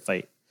to start a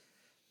fight,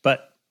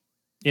 but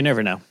you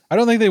never know. I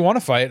don't think they want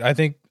to fight. I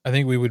think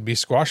we would be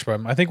squashed by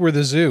them. I think we're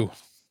the zoo.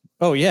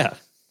 Oh yeah,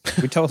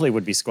 we totally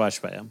would be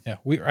squashed by them. Yeah,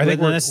 I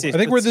think we're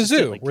the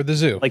zoo. We're the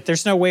zoo. Like,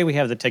 there's no way we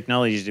have the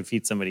technology to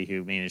defeat somebody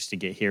who managed to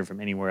get here from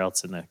anywhere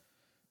else in the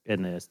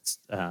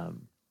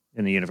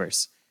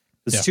universe.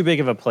 It's too big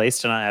of a place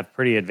to not have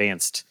pretty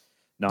advanced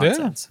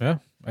nonsense. Yeah,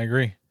 I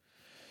agree.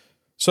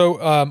 So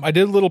I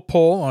did a little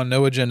poll on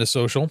No Agenda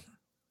Social.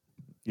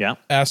 Yeah.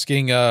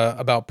 Asking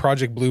about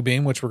Project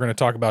Bluebeam, which we're going to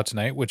talk about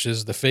tonight, which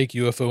is the fake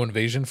UFO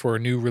invasion for a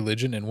new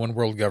religion and one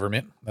world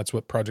government. That's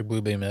what Project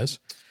Bluebeam is.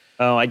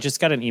 Oh, I just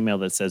got an email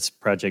that says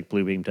Project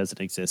Bluebeam doesn't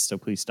exist, so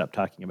please stop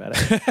talking about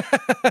it.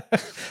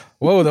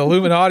 Whoa, the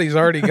Illuminati's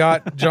already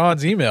got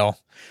John's email.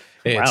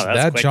 It's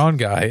that quick. John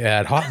guy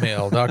at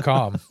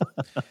hotmail.com.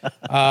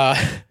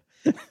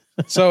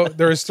 So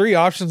there's 3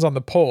 options on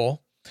the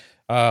poll.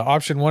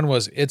 Option 1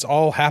 was it's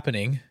all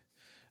happening.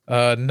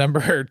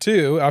 Number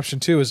 2, option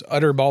 2 is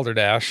utter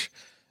balderdash.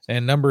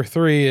 And number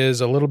 3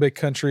 is a little bit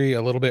country,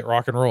 a little bit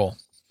rock and roll.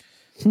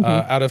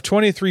 Out of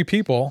 23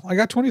 people, I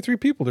got 23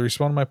 people to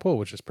respond to my poll,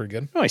 which is pretty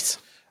good. Nice.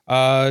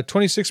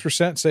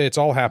 26% say it's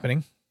all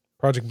happening.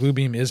 Project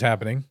Bluebeam is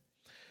happening.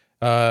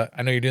 I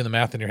know you're doing the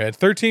math in your head.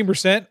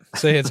 13%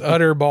 say it's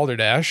utter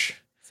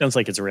balderdash. Sounds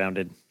like it's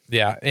rounded.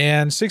 Yeah.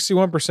 And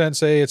 61%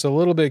 say it's a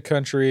little bit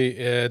country,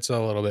 it's a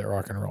little bit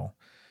rock and roll.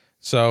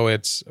 So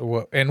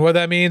and what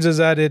that means is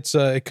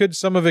that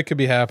some of it could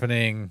be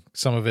happening,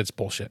 some of it's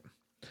bullshit.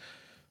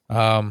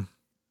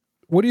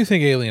 What do you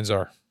think aliens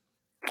are?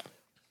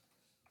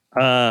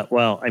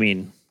 Well, I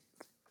mean,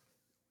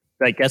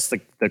 I guess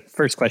the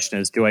first question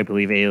is, do I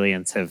believe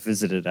aliens have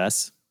visited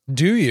us?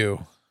 Do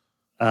you?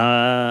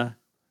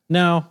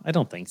 No, I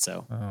don't think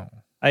so. Oh.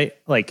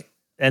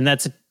 And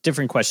that's a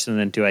different question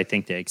than do I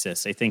think they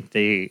exist? I think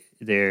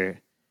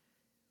they're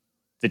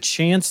the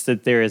chance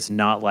that there is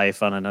not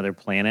life on another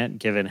planet,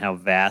 given how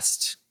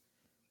vast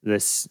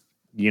this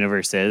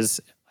universe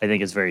is, I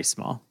think is very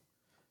small.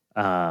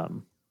 What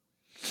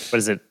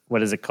is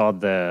it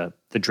called? The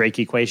Drake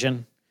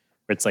equation,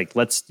 where it's like,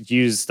 let's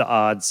use the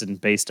odds and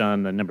based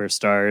on the number of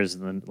stars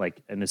and then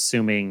and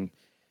assuming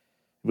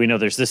we know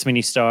there's this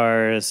many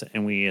stars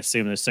and we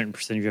assume there's a certain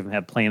percentage of them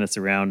have planets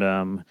around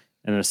them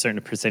and a certain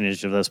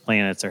percentage of those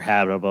planets are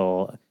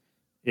habitable.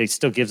 It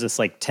still gives us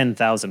like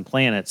 10,000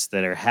 planets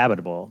that are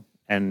habitable.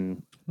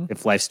 And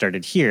if life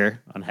started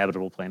here on a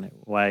habitable planet,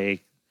 why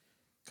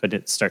could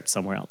it start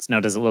somewhere else? Now,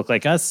 does it look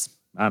like us?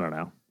 I don't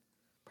know.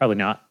 Probably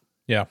not.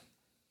 Yeah.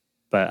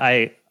 But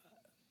I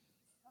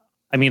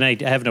mean, I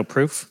have no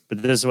proof,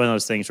 but this is one of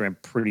those things where I'm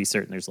pretty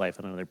certain there's life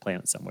on another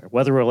planet somewhere.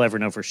 Whether we'll ever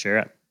know for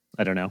sure,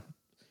 I don't know.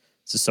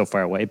 It's just so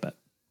far away, but.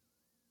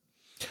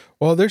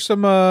 Well, there's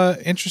some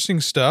interesting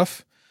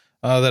stuff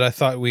that I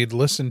thought we'd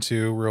listen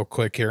to real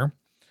quick here.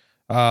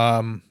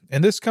 And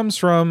this comes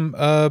from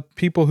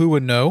people who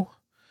would know,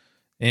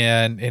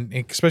 and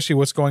especially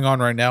what's going on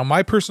right now.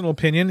 My personal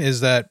opinion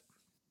is that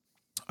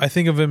I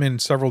think of them in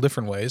several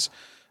different ways.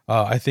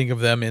 I think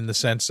of them in the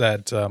sense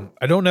that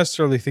I don't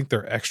necessarily think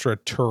they're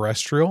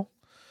extraterrestrial.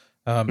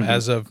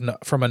 as of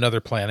from another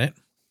planet.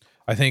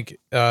 I think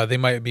they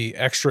might be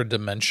extra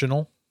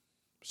dimensional,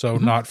 so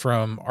not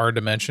from our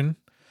dimension.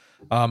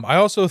 I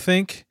also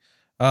think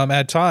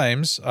at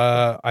times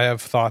I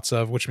have thoughts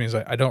of, which means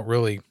I don't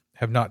really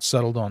have not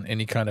settled on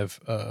any kind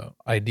of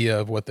idea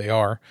of what they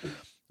are,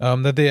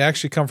 that they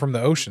actually come from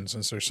the ocean,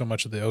 since there's so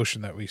much of the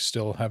ocean that we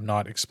still have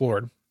not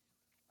explored.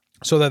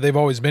 So that they've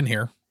always been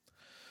here,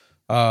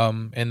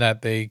 and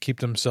that they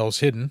keep themselves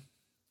hidden.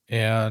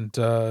 And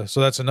so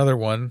that's another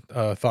one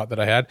thought that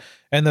I had.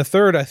 And the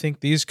third, I think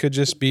these could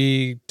just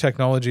be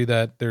technology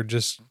that they're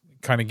just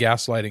kind of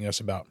gaslighting us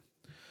about,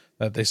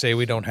 that they say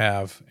we don't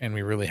have and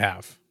we really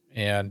have.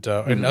 And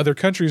and other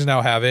countries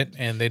now have it,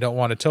 and they don't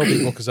want to tell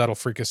people because that'll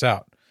freak us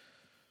out.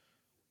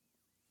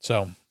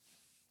 So,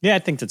 yeah, I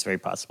think that's very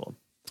possible.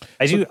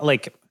 I do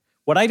like,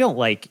 what I don't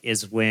like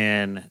is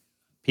when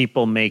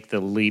people make the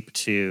leap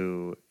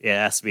to it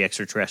has to be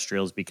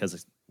extraterrestrials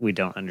because we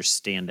don't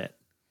understand it.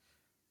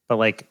 But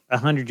like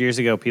 100 years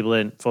ago, people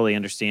didn't fully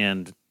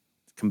understand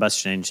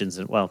combustion engines,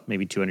 and well,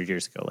 maybe 200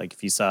 years ago. Like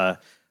if you saw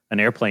an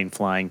airplane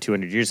flying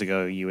 200 years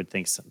ago, you would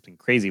think something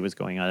crazy was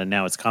going on, and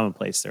now it's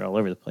commonplace. They're all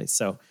over the place.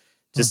 So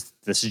just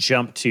this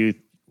jump to,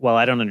 well,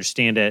 I don't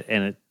understand it,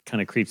 and it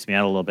kind of creeps me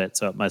out a little bit.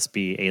 So it must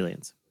be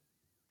aliens.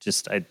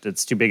 Just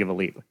it's too big of a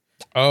leap.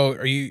 Oh,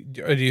 do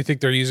you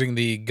think they're using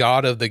the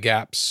God of the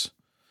Gaps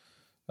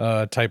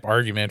type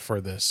argument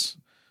for this?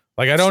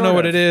 Like, I don't know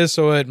what it is,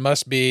 so it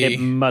must be. It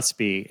must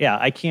be. Yeah,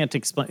 I can't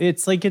explain.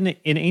 It's like in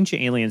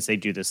Ancient Aliens, they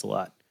do this a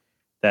lot.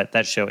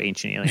 That show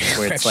Ancient Aliens,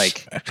 where it's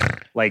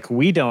like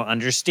we don't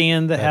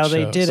understand how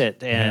they did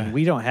it, and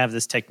we don't have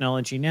this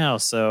technology now.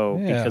 So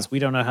because we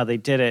don't know how they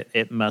did it,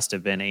 it must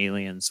have been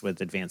aliens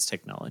with advanced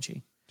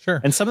technology. Sure.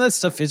 And some of that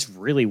stuff is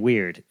really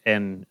weird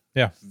and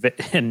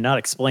not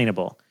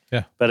explainable.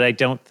 Yeah. But I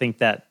don't think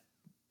that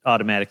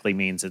automatically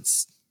means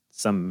it's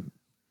some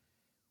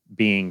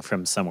being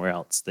from somewhere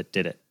else that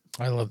did it.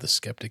 I love the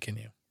skeptic in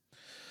you.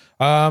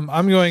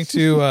 I'm going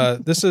to,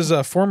 this is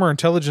a former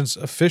intelligence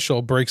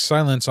official breaks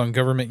silence on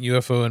government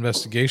UFO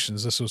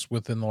investigations. This was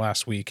within the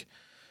last week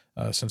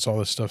since all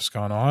this stuff's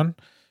gone on.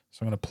 So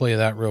I'm going to play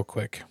that real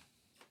quick.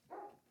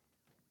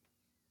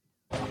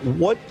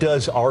 What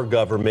does our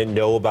government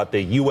know about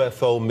the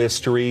UFO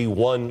mystery?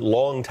 One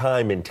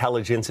longtime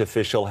intelligence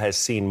official has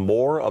seen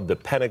more of the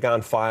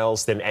Pentagon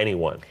files than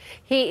anyone.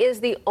 He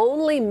is the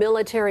only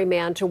military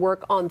man to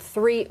work on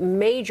 3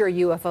 major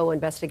UFO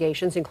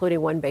investigations, including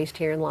one based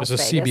here in Las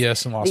Vegas. There's a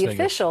CBS in Las Vegas.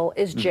 The official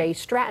is Jay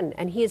Stratton,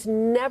 and he has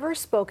never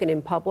spoken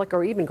in public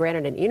or even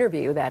granted an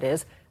interview, that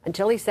is,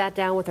 until he sat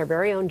down with our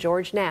very own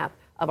George Knapp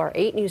of our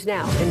 8 News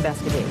Now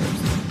investigators.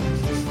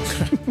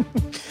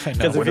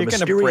 When a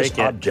mysterious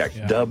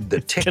object dubbed the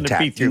Tic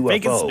Tac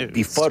UFO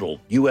befuddled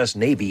U.S.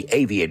 Navy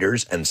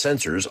aviators and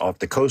sensors off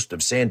the coast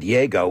of San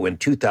Diego in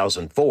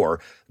 2004,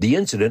 the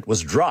incident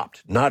was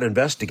dropped, not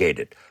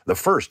investigated. The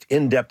first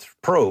in-depth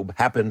probe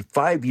happened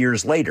 5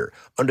 years later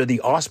under the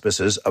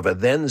auspices of a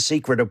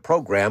then-secretive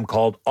program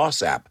called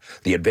OSAP,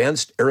 the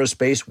Advanced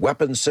Aerospace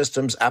Weapons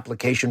Systems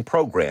Application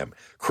Program,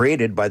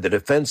 created by the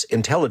Defense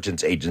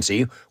Intelligence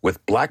Agency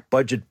with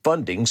black-budget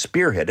funding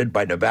spearheaded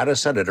by Nevada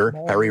Senator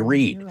Harry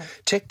Reid.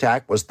 Tic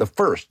Tac was the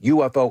first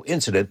UFO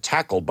incident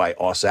tackled by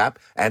OSAP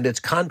and its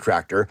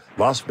contractor,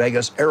 Las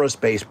Vegas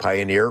aerospace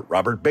pioneer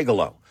Robert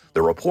Bigelow.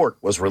 The report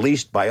was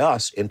released by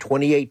us in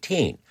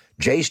 2018.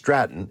 Jay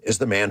Stratton is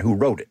the man who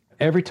wrote it.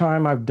 Every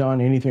time I've done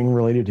anything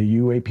related to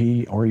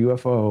UAP or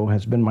UFO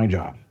has been my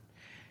job.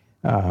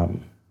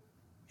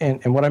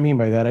 And what I mean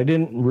by that, I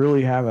didn't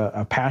really have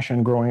a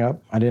passion growing up.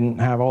 I didn't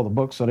have all the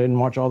books. I didn't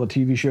watch all the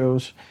TV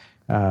shows.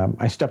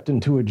 I stepped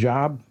into a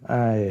job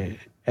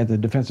at the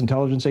Defense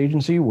Intelligence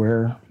Agency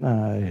where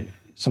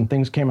some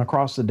things came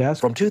across the desk.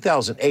 From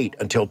 2008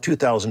 until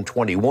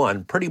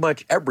 2021, pretty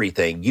much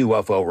everything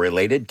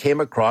UFO-related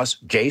came across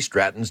Jay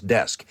Stratton's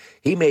desk.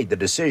 He made the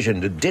decision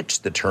to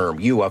ditch the term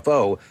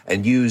UFO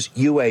and use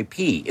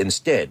UAP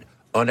instead,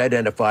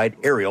 unidentified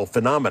aerial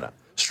phenomena.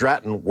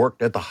 Stratton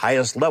worked at the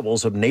highest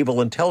levels of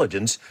naval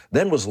intelligence,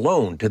 then was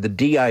loaned to the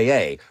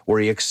DIA, where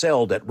he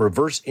excelled at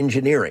reverse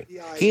engineering.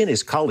 He and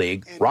his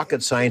colleague,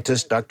 rocket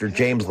scientist Dr.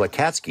 James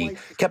Lakatsky,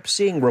 kept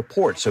seeing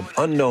reports of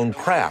unknown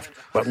craft,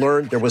 but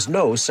learned there was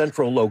no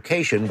central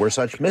location where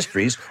such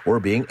mysteries were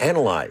being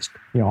analyzed.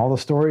 You know, all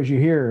the stories you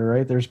hear,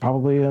 right? There's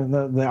probably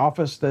the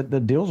office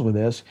that deals with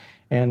this.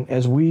 And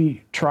as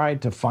we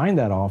tried to find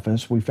that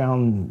office, we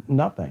found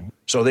nothing.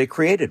 So they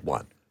created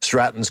one.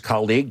 Stratton's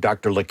colleague,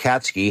 Dr.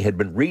 Lakatsky, had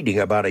been reading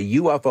about a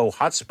UFO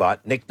hotspot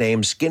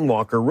nicknamed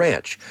Skinwalker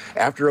Ranch.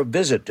 After a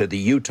visit to the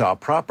Utah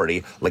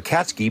property,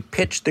 Lakatsky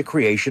pitched the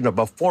creation of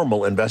a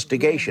formal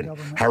investigation.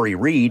 Harry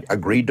Reid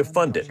agreed to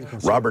fund it.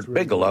 Robert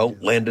Bigelow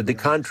landed the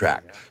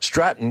contract.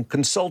 Stratton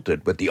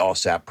consulted with the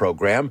OSAP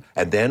program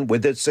and then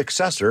with its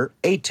successor,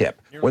 ATIP.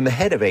 When the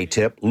head of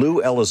ATIP,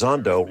 Lou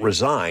Elizondo,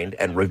 resigned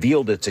and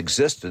revealed its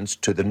existence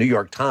to the New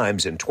York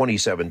Times in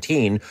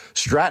 2017,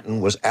 Stratton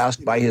was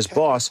asked by his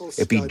boss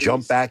if he'd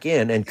jump back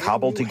in and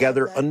cobble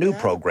together a new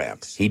program.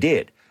 He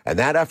did. and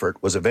that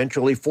effort was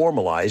eventually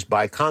formalized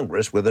by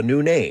Congress with a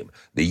new name,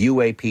 the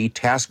UAP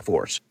Task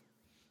Force.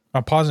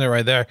 I'm pausing it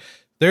right there.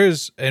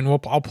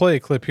 I'll play a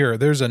clip here.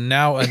 There's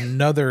now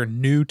another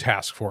new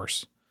task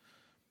force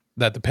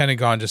that the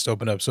Pentagon just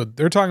opened up. So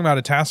they're talking about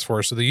a task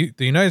force. So the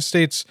United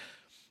States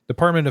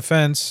Department of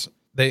Defense,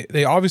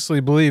 they obviously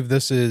believe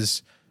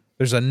there's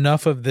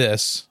enough of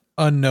this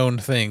unknown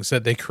things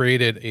that they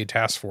created a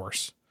task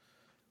force.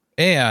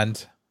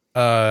 And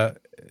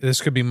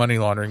this could be money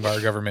laundering by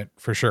our government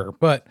for sure.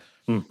 But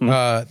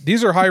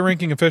these are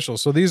high-ranking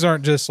officials. So these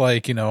aren't just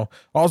like, I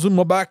was in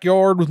my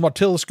backyard with my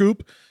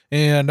telescope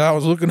and I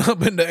was looking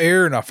up in the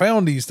air and I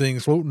found these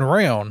things floating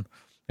around.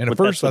 And at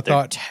first I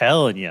thought...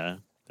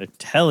 They're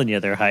telling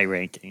you they're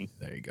high-ranking.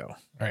 There you go. All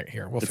right,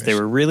 here. If they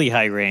were really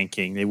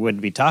high-ranking, they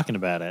wouldn't be talking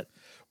about it.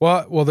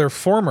 Well, they're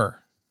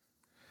former.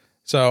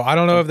 So I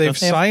don't know if they've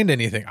signed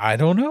anything. I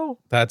don't know.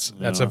 That's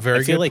a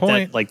very good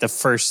point. That, the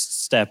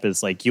first step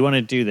is you want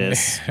to do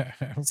this,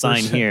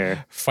 sign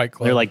here. Fight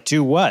Club. They're like,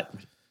 do what?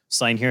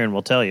 Sign here and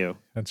we'll tell you.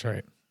 That's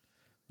right.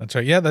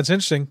 Yeah, that's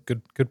interesting.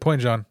 Good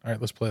point, John. All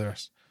right, let's play the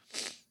rest.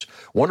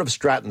 One of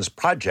Stratton's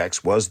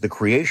projects was the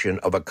creation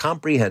of a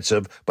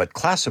comprehensive but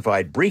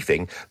classified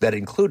briefing that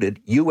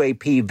included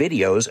UAP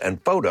videos and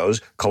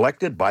photos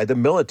collected by the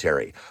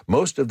military.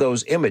 Most of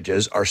those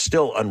images are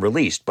still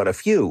unreleased, but a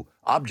few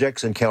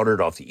objects encountered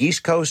off the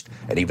East Coast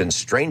and even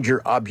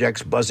stranger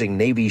objects buzzing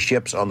Navy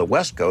ships on the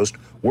West Coast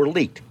were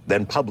leaked,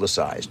 then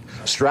publicized.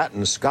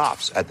 Stratton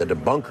scoffs at the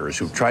debunkers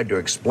who tried to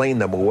explain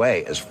them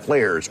away as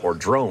flares or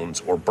drones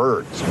or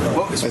birds.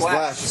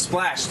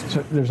 Splashed.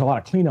 So there's a lot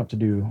of cleanup to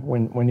do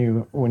when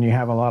you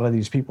have a lot of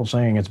these people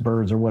saying it's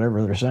birds or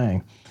whatever they're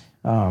saying.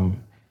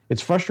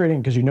 It's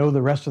frustrating because you know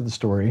the rest of the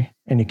story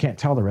and you can't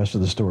tell the rest of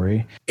the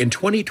story. In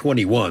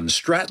 2021,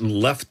 Stratton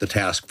left the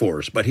task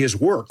force, but his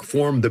work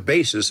formed the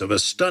basis of a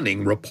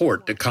stunning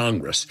report to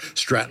Congress.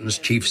 Stratton's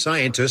chief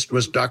scientist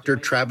was Dr.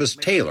 Travis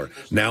Taylor,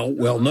 now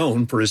well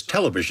known for his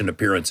television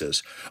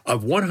appearances.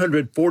 Of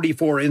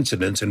 144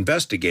 incidents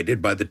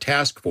investigated by the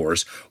task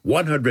force,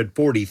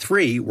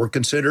 143 were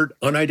considered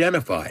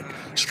unidentified.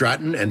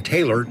 Stratton and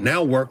Taylor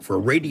now work for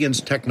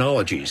Radiance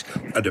Technologies,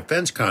 a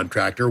defense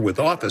contractor with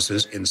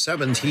offices in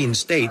 17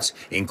 states,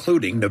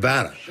 including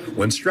Nevada.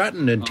 When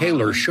Stratton and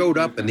Taylor showed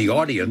up in the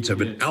audience of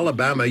an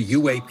Alabama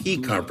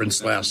UAP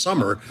conference last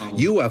summer,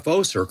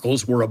 UFO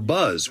circles were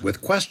abuzz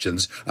with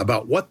questions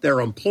about what their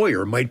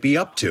employer might be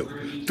up to.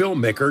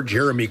 Filmmaker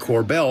Jeremy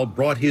Corbell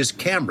brought his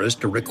cameras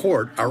to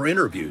record our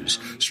interviews.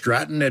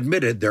 Stratton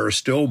admitted there are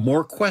still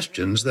more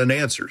questions than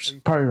answers.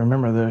 You probably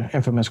remember the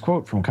infamous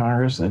quote from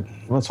Congress that,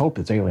 let's hope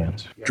it's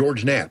aliens.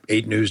 George Knapp,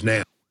 8 News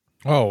Now.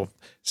 Oh,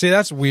 see,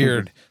 that's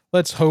weird.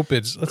 Let's hope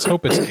it's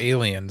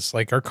aliens.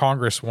 Like our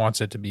Congress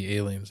wants it to be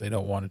aliens. They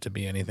don't want it to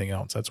be anything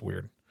else. That's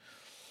weird.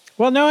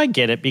 Well, no, I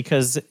get it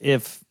because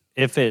if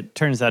it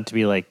turns out to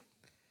be like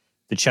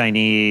the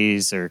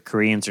Chinese or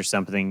Koreans or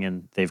something,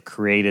 and they've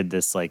created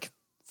this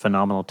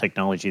phenomenal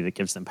technology that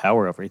gives them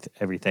power over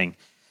everything,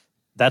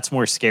 that's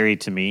more scary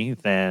to me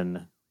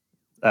than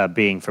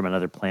being from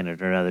another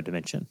planet or another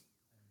dimension.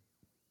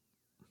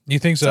 You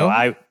think so?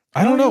 I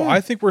don't know. Yeah. I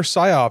think we're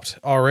psyoped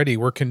already.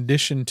 We're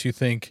conditioned to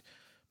think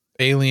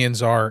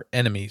aliens are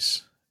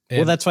enemies.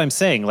 Well, that's what I'm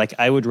saying.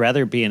 I would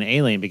rather be an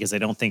alien because I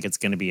don't think it's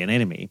going to be an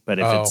enemy. But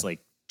if it's like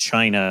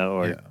China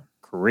or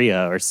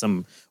Korea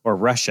or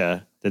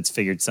Russia that's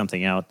figured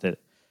something out that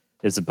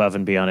is above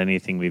and beyond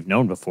anything we've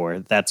known before,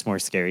 that's more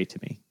scary to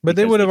me. But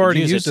they would have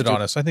already used it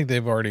on us. I think they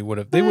would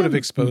have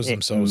exposed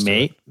themselves to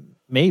it.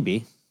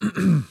 Maybe.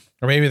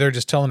 Or maybe they're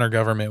just telling our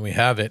government we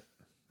have it.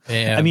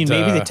 And,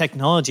 maybe the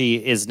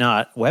technology is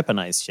not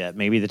weaponized yet.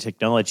 Maybe the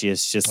technology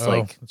is just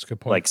that's a good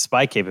point. Like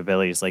spy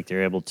capabilities, like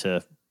they're able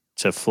to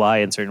fly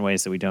in certain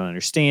ways that we don't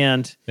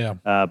understand. Yeah.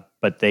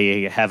 But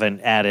they haven't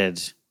added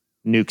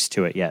nukes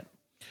to it yet.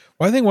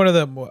 Well, I think one of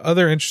the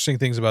other interesting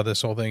things about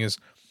this whole thing is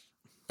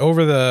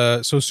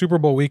so Super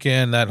Bowl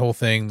weekend, that whole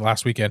thing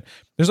last weekend,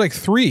 there's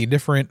 3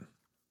 different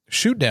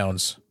shoot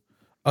downs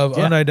of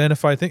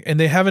unidentified things, and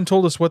they haven't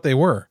told us what they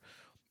were.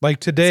 Like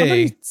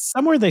today,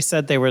 somewhere they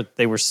said they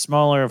were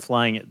smaller,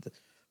 flying at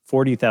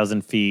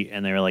 40,000 feet,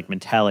 and they were like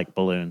metallic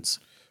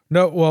balloons.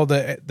 No, well,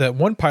 the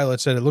one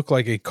pilot said it looked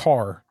like a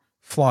car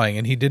flying,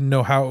 and he didn't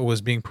know how it was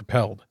being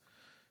propelled.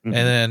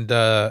 Mm-hmm.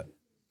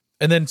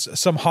 And then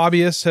some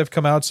hobbyists have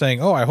come out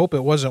saying, "Oh, I hope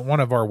it wasn't one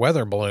of our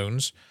weather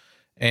balloons."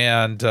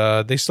 And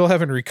they still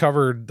haven't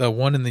recovered the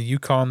one in the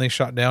Yukon they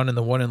shot down and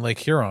the one in Lake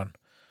Huron,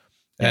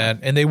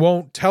 and they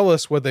won't tell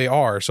us what they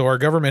are. So our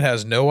government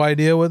has no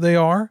idea what they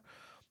are.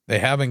 They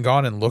haven't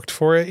gone and looked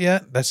for it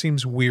yet. That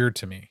seems weird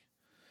to me.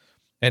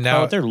 And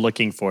now they're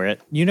looking for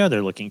it.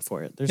 They're looking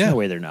for it. There's no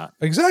way they're not.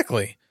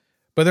 Exactly.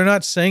 But they're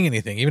not saying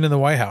anything. Even in the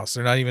White House,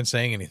 they're not even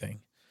saying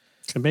anything.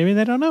 So maybe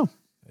they don't know.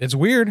 It's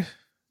weird.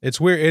 It's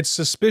weird. It's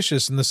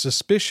suspicious. And the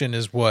suspicion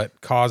is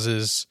what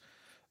causes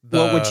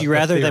Well, would you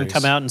rather them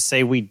come out and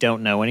say we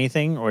don't know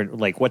anything? Or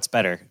what's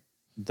better?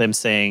 Them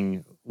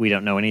saying we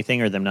don't know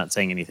anything or them not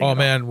saying anything? Oh,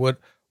 man. What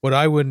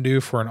I wouldn't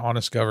do for an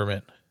honest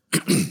government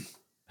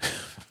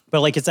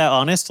But like, is that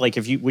honest? Like,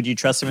 would you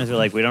trust them if they're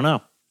like, we don't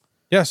know?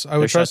 Yes, I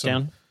would trust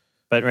them.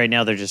 But right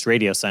now they're just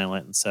radio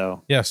silent.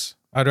 So yes,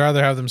 I'd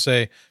rather have them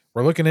say,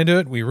 we're looking into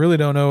it. We really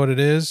don't know what it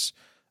is.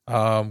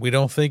 We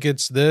don't think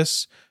it's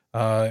this,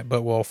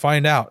 but we'll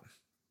find out.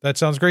 That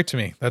sounds great to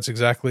me. That's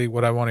exactly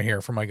what I want to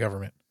hear from my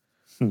government.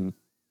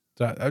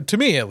 To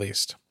me, at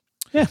least.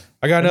 Yeah.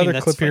 I got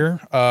another clip here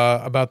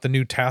about the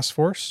new task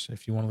force.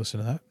 If you want to listen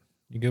to that,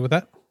 you good with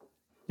that?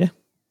 Yeah.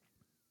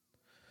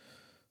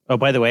 Oh,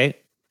 by the way,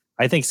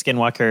 I think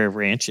Skinwalker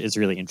Ranch is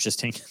really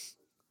interesting.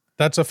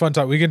 That's a fun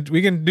talk. We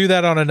can do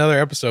that on another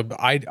episode. But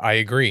I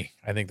agree.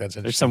 I think that's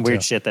interesting. There's some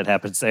weird shit that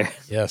happens there.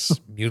 Yes,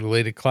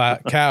 mutilated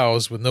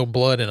cows with no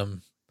blood in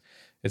them.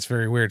 It's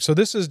very weird. So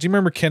this is. Do you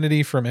remember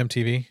Kennedy from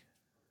MTV?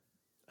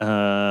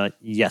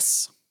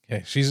 Yes.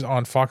 Okay, she's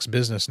on Fox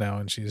Business now,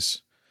 and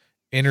she's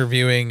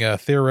interviewing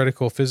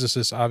theoretical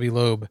physicist Avi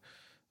Loeb,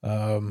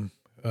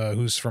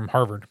 who's from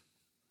Harvard.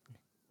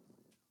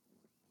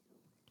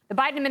 The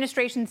Biden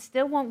administration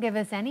still won't give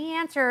us any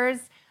answers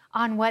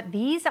on what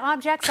these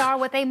objects are,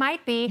 what they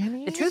might be.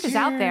 The truth is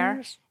out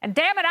there. And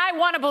damn it, I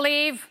want to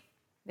believe.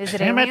 Is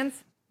it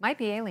aliens? Might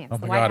be aliens. Oh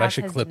The my White God, I House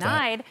should has clip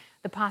denied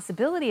the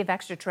possibility of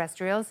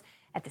extraterrestrials,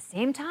 at the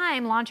same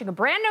time launching a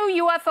brand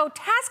new UFO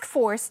task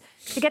force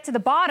to get to the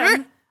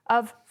bottom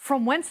of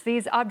from whence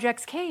these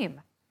objects came.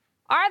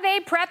 Are they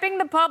prepping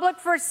the public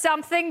for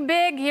something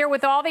big here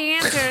with all the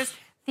answers?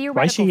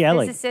 Theoretical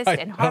physicist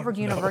and Harvard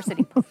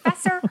University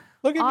professor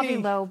Avi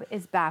Loeb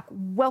is back.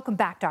 Welcome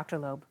back, Dr.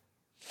 Loeb.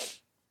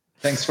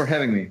 Thanks for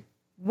having me.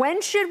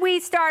 When should we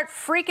start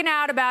freaking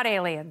out about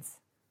aliens?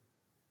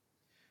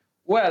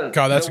 Well,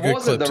 God, that's there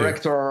was a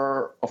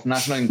director of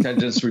National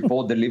Intelligence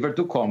report delivered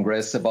to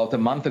Congress about a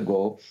month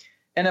ago,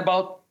 and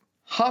about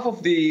half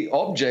of the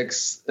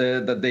objects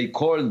that they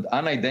called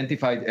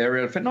unidentified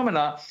aerial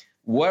phenomena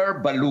were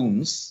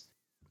balloons.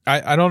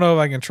 I don't know if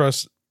I can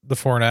trust the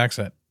foreign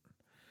accent.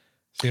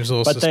 Seems a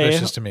little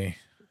suspicious to me.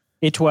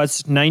 It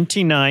was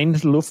 99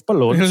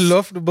 Luftballons.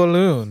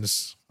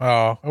 Luftballons.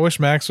 Oh, I wish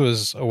Max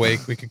was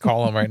awake. We could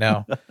call him right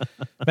now.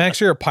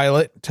 Max, you're a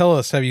pilot. Tell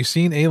us, have you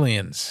seen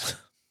aliens?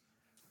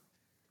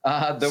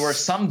 There were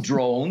some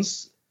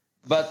drones,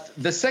 but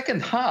the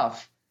second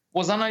half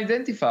was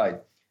unidentified.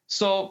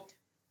 So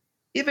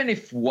even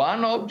if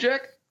one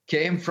object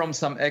came from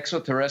some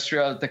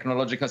extraterrestrial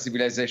technological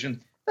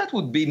civilization, that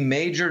would be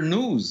major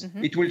news.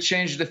 Mm-hmm. It will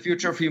change the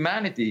future of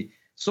humanity.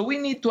 So we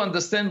need to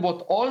understand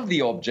what all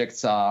the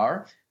objects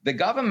are. The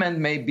government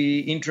may be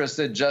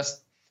interested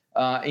just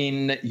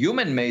in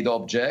human-made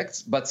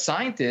objects, but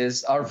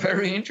scientists are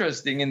very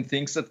interested in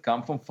things that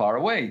come from far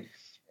away.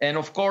 And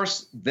of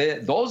course,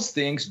 those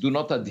things do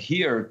not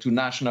adhere to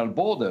national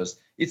borders.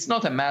 It's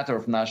not a matter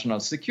of national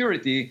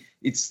security.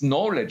 It's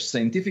knowledge,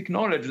 scientific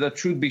knowledge that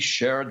should be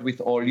shared with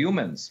all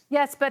humans.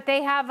 Yes, but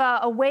they have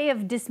a way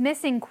of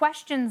dismissing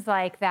questions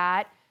like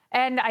that.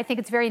 And I think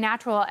it's very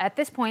natural at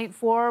this point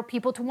for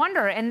people to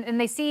wonder. And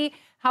they see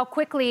how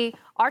quickly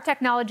our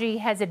technology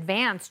has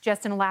advanced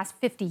just in the last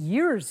 50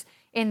 years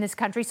in this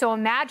country. So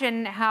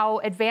imagine how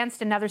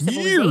advanced another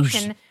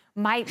civilization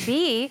might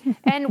be.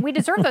 And we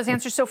deserve those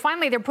answers. So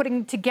finally, they're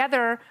putting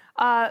together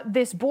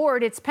this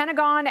board. It's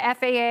Pentagon,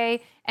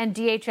 FAA, and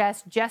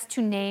DHS, just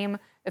to name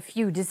a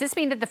few. Does this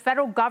mean that the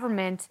federal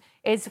government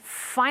is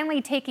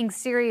finally taking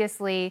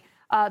seriously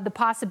the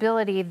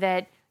possibility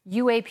that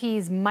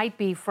UAPs might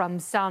be from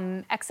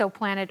some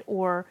exoplanet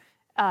or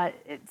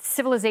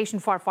civilization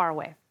far, far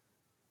away?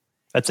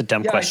 That's a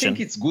dumb question. I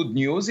think it's good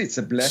news. It's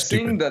a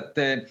blessing that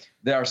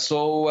they are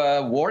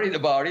so worried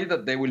about it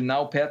that they will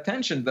now pay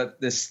attention, that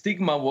the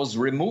stigma was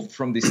removed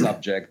from this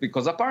subject,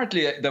 because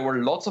apparently there were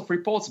lots of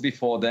reports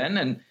before then,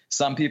 and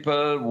some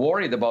people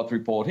worried about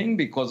reporting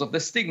because of the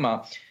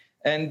stigma.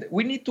 And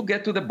we need to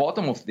get to the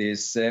bottom of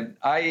this.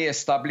 I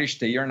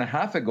established a year and a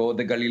half ago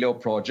the Galileo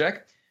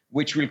project,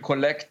 which will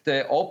collect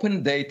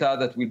open data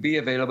that will be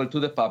available to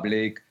the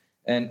public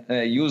and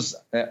use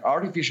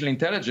artificial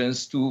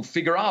intelligence to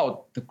figure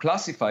out, to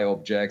classify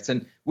objects.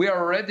 And we are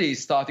already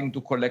starting to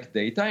collect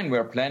data, and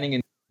we're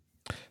planning.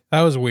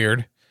 That was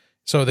weird.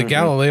 So the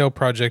Galileo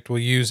project will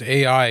use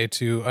AI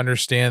to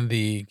understand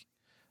the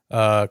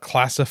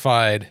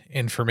classified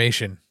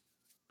information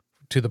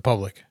to the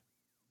public.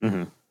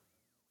 In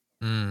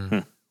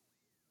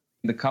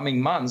the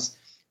coming months,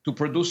 to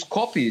produce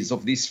copies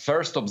of this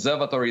first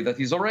observatory that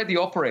is already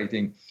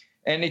operating.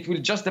 And it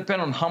will just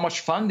depend on how much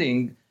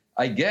funding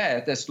I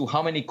get as to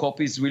how many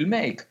copies we'll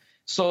make.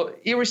 So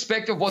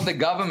irrespective of what the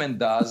government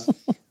does,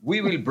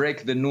 we will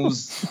break the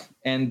news.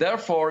 And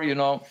therefore,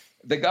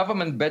 the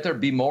government better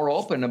be more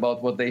open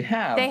about what they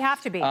have. They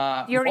have to be.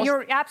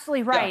 You're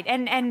absolutely right. Yeah.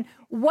 And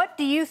what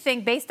do you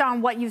think, based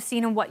on what you've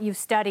seen and what you've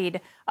studied,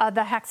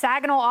 the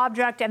hexagonal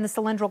object and the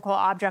cylindrical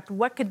object,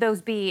 what could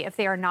those be if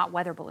they are not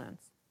weather balloons?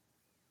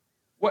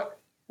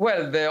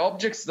 Well, the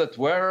objects that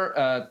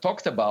were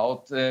talked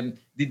about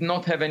did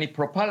not have any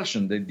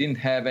propulsion. They didn't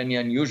have any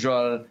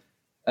unusual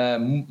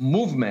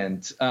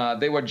movement.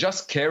 They were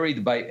just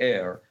carried by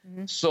air.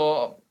 Mm-hmm.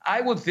 So I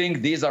would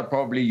think these are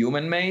probably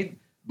human-made.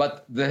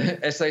 But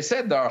as I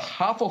said, there are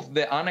half of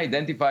the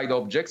unidentified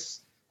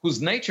objects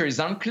whose nature is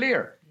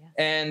unclear. Yes.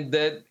 And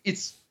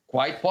it's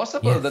quite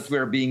possible that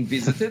we're being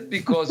visited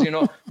because,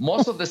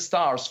 most of the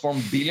stars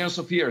formed billions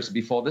of years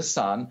before the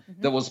sun.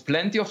 Mm-hmm. There was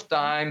plenty of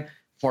time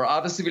for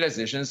other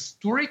civilizations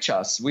to reach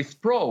us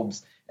with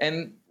probes.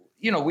 And,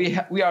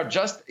 we are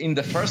just in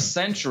the first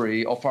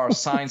century of our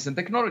science and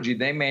technology.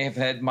 They may have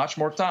had much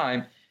more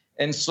time.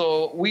 And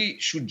so we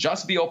should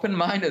just be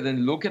open-minded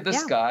and look at the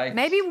sky.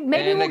 Maybe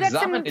we'll get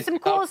some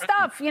cool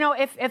stuff.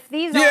 If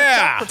these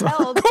are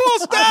propelled, cool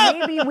stuff.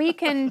 Maybe we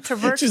can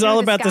traverse. She's all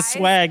about the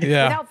swag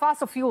without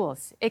fossil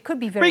fuels. It could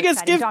be very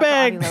exciting.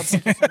 Bring us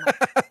gift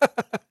bags.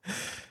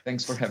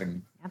 Thanks for having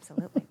me.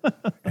 Absolutely.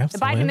 The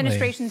Biden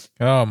administration.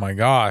 Oh my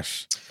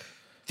gosh.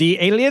 The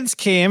aliens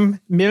came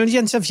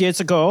millions of years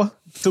ago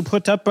to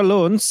put up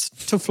balloons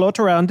to float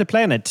around the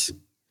planet.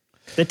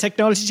 The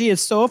technology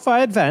is so far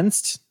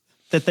advanced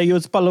that they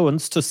use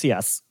balloons to see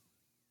us.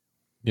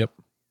 Yep.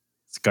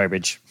 It's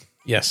garbage.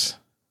 Yes.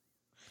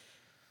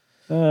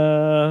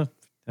 I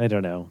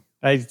don't know.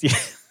 I've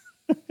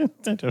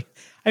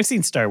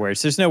seen Star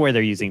Wars. There's nowhere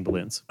they're using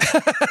balloons.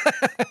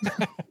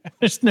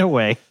 There's no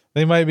way.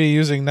 They might be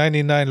using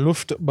 99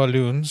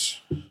 Luftballons.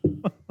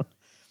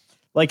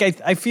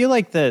 I feel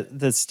like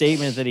the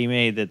statement that he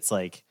made that's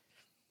like,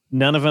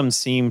 none of them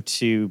seem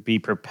to be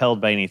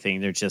propelled by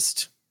anything. They're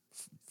just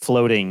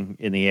floating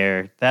in the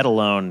air. That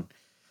alone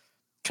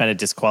kind of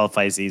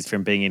disqualifies these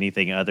from being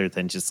anything other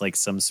than just like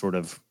some sort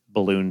of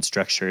balloon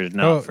structure,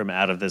 not from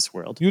out of this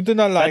world. You did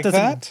not like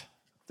that?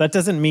 That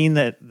doesn't mean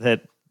that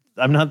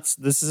I'm not,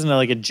 this isn't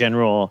like a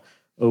general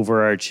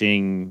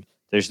overarching,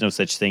 there's no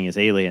such thing as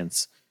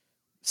aliens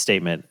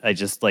statement. I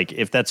just like,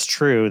 if that's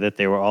true that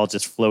they were all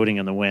just floating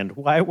on the wind,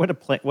 why would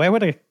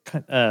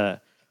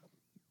a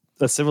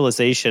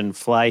civilization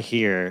fly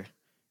here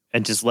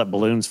and just let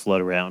balloons float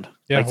around?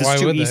 Yeah, like, this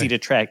is too easy to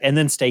track and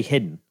then stay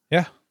hidden.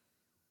 Yeah.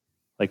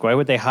 Like, why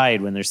would they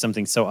hide when there's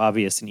something so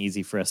obvious and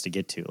easy for us to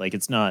get to? Like,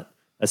 it's not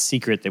a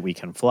secret that we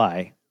can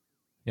fly.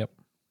 Yep.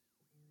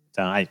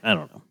 So I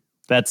don't know.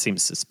 That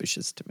seems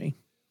suspicious to me.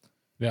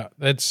 Yeah,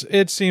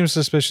 it seems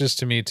suspicious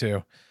to me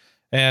too.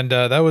 And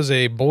that was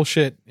a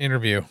bullshit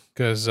interview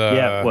because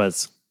it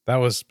was. It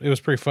was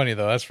pretty funny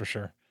though, that's for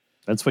sure.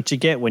 That's what you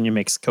get when you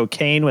mix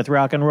cocaine with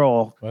rock and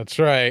roll. That's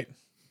right.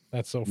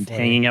 That's so funny.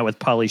 Hanging out with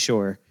Pauly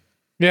Shore.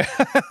 Yeah.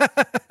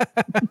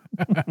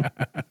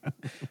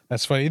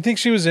 That's funny. You think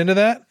she was into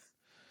that?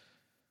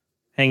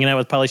 Hanging out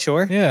with Pauly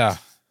Shore? Yeah.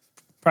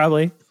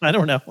 Probably. I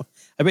don't know.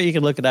 I bet you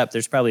can look it up.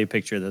 There's probably a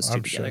picture of those two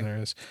together. Sure there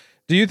is.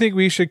 Do you think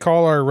we should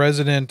call our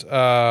resident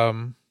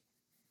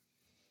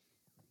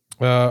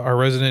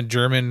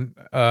German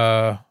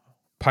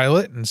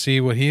pilot and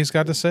see what he's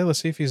got to say? Let's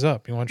see if he's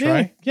up. You want to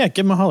try? Yeah,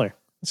 give him a holler.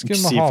 Let's give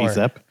him a holler. See if he's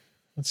up.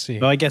 Let's see.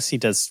 Well, I guess he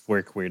does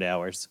work weird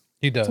hours.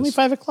 He does. It's only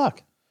 5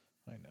 o'clock.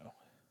 I know.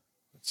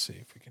 Let's see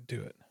if we can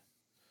do it.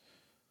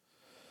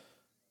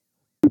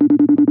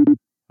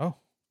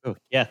 Oh,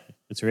 yeah.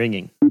 It's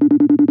ringing.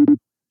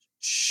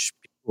 Shh.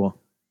 Cool.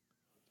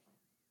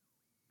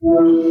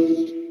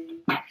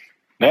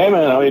 Hey,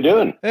 man. How you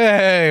doing?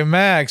 Hey,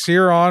 Max.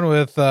 You're on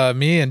with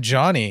me and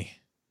Johnny.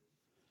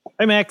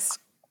 Hey, Max.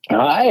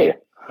 Hi.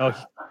 Oh,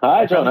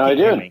 hi, John. How you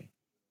doing?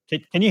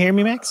 Can you hear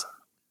me, Max?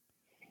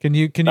 Can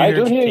you? I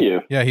do hear you.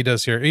 Yeah, he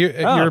does hear.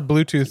 You're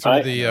Bluetooth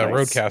through the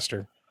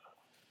Roadcaster.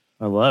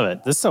 I love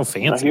it. This is so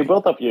fancy. I hear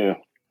both of you.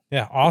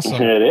 Yeah,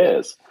 awesome. It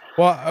is.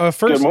 Well,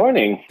 first, good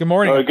morning. Good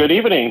morning. Or good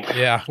evening.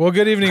 Yeah. Well,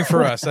 good evening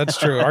for us. That's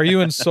true. Are you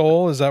in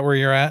Seoul? Is that where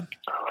you're at?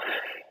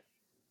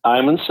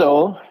 I'm in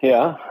Seoul.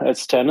 Yeah.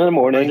 It's 10 in the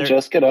morning.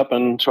 Just get up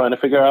and trying to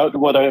figure out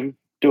what I'm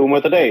doing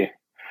with the day.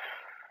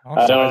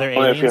 Awesome. I don't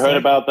know if you heard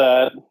about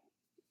that.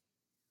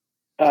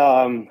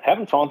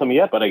 Haven't found them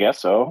yet, but I guess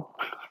so.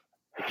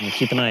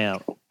 Keep an eye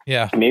out.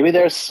 Yeah. Maybe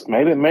there's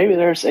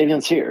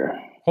aliens here.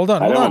 Hold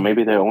on. I don't know.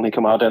 Maybe they only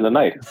come out in the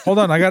night. Hold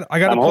on. I got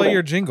to play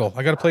your jingle.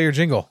 I got to play your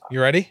jingle.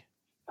 You ready?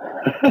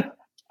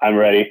 I'm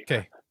ready.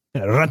 Okay.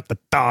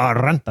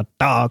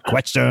 Run-ta-ta,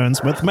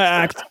 questions with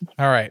Max.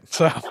 All right.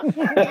 So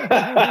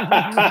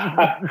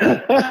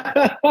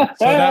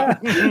now,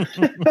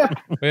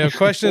 we have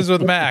questions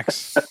with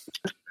Max.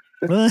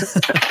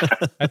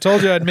 I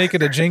told you I'd make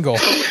it a jingle.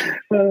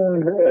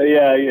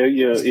 Yeah.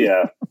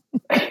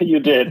 You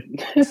did.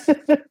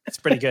 It's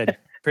pretty good.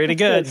 Pretty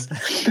good.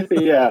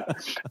 Yeah.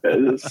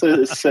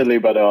 It's silly,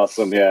 but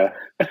awesome. Yeah.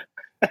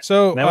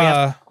 So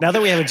now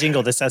that we have a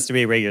jingle, this has to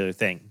be a regular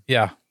thing.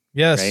 Yeah.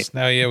 Yes. Right?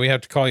 Now, we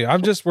have to call you.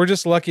 We're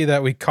just lucky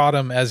that we caught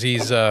him as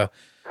he's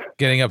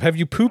getting up. Have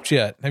you pooped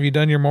yet? Have you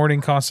done your morning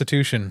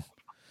constitution?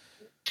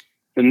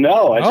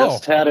 No, I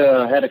just had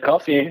a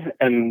coffee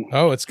and.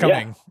 Oh, it's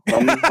coming.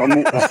 Yeah,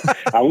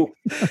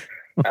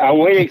 I'm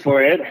waiting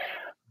for it.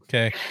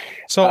 Okay.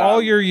 So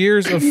all your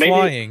years of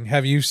flying,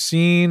 have you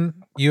seen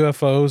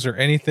UFOs or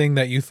anything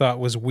that you thought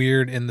was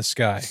weird in the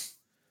sky?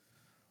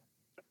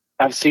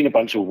 I've seen a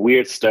bunch of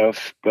weird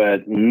stuff,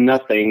 but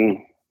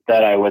nothing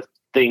that I would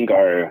think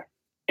are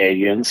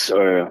aliens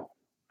or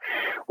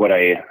what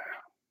I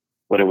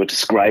what I would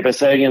describe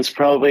as aliens,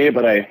 probably,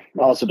 but I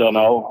also don't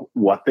know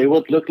what they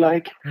would look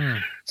like.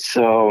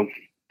 So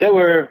there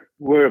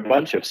were a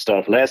bunch of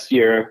stuff last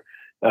year.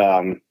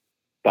 By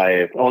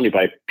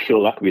pure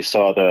luck, we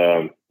saw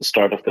the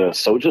start of the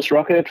Sojus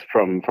rocket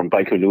from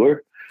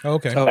Baikonur.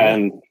 Okay.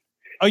 And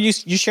you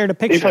shared a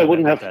picture. If I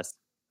wouldn't have,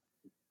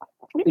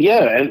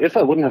 and if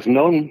I wouldn't have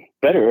known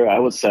better, I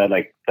would say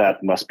like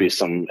that must be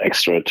some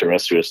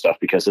extraterrestrial stuff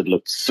because it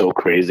looked so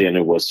crazy and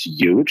it was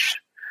huge.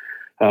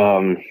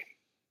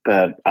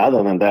 But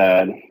other than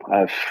that,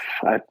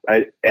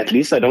 I at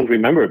least I don't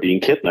remember being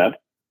kidnapped.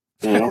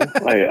 You know,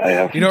 I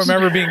have. You don't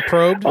remember being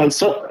probed?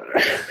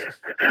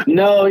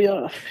 No,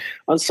 yeah.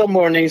 On some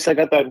mornings, I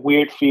got that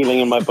weird feeling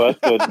in my butt,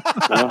 but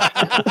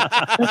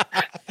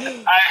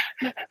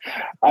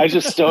I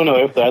just don't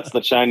know if that's the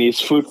Chinese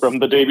food from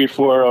the day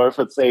before or if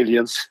it's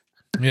aliens.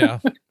 Yeah,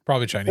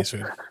 probably Chinese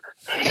food.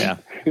 Yeah,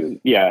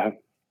 yeah.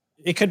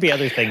 It could be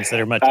other things that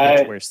are much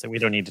worse that we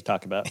don't need to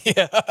talk about.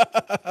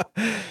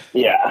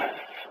 Yeah.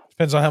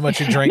 Depends on how much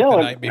you drank the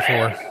night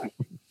before.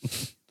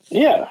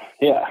 Yeah.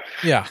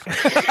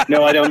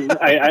 No, I don't.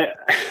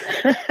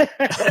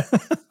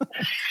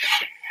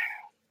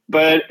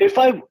 But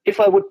if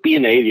I would be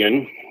an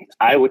alien,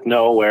 I would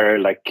know where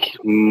like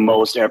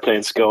most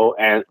airplanes go,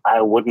 and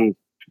I wouldn't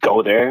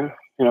go there.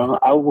 You know,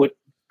 I would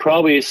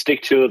probably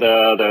stick to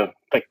the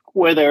like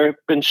where they're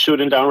been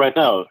shooting down right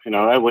now. You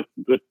know, I would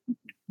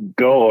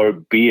go or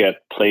be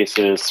at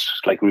places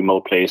like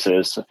remote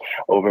places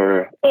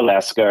over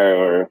Alaska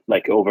or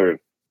like over,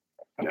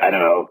 I don't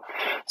know,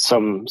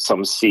 some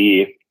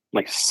sea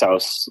like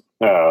South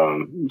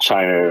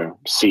China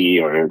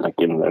Sea or like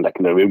in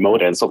the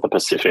remote ends of the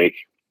Pacific.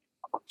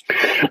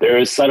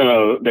 There's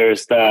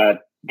that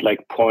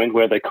like point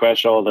where they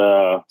crash all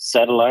the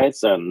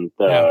satellites and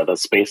the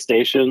space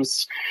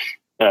stations.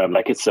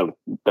 Like it's the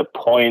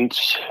point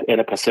in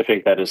the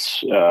Pacific that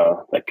is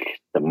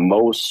like the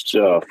most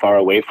far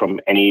away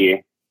from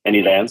any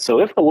land. So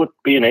if I would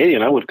be an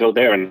alien, I would go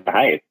there and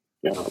hide.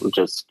 You know,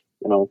 just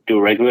do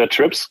regular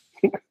trips.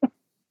 Well,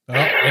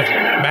 if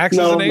Max is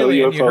an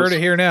alien, you heard it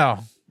here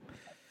now.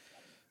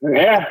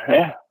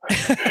 Yeah.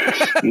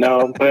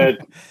 No, but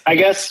I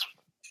guess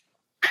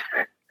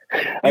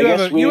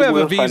you have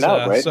a visa,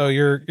 out, right? so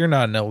you're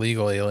not an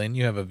illegal alien.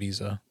 You have a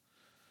visa.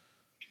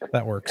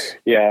 That works.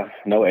 Yeah,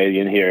 no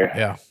alien here.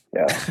 Yeah.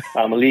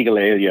 I'm a legal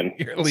alien,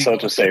 so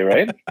to say,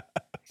 right?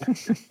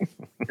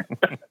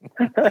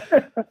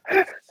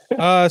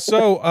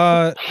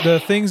 So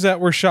the things that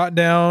were shot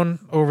down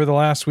over the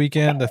last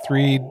weekend, the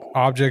 3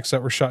 objects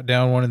that were shot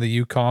down, one in the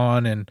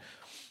Yukon and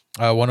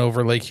one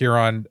over Lake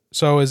Huron.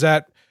 So is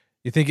that,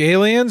 you think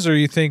aliens or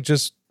you think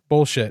just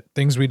bullshit,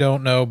 things we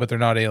don't know, but they're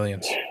not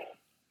aliens?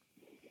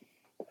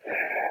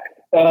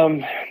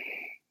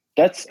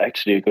 That's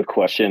actually a good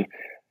question.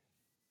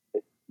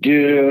 Do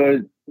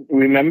you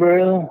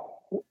remember,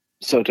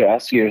 so to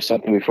ask you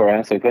something before I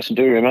answer the question,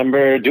 do you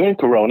remember during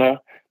Corona,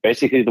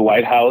 basically the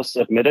White House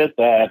admitted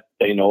that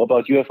they know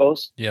about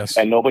UFOs? Yes.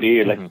 And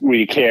nobody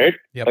really cared.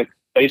 Yep. Like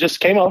they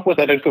just came up with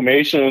that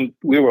information.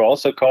 We were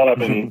also caught up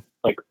in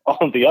like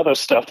all the other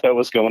stuff that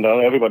was going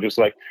on. Everybody was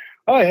like,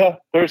 oh yeah,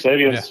 there's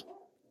aliens.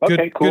 Yeah.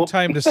 Okay, cool. Good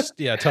time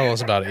to tell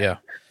us about it. Yeah.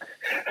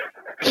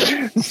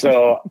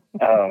 So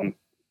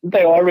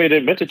they already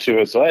admitted to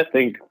it, so I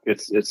think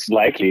it's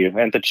likely.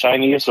 And the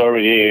Chinese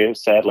already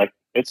said like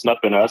it's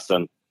not been us,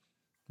 and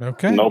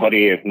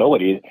nobody.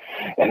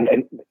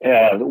 And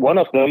one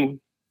of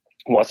them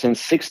was in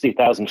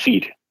 60,000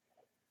 feet.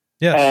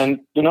 Yes.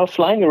 And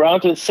flying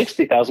around at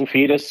 60,000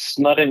 feet is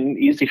not an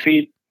easy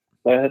feat.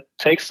 It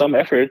takes some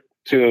effort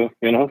to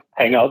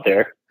hang out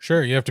there.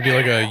 Sure, you have to be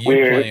like a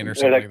U-plane or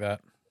something like that.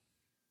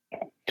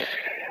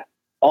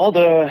 All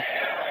the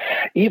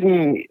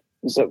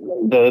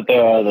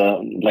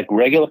like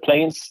regular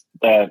planes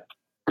that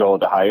go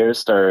the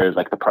highest are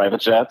like the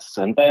private jets,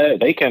 and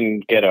they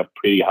can get up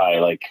pretty high,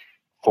 like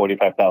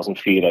 45,000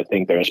 feet. I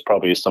think there's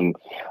probably some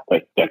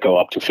like that go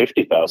up to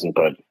 50,000,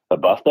 but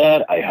above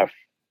that, I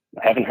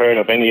haven't heard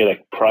of any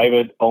like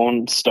private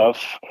owned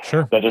stuff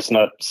that is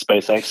not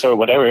SpaceX or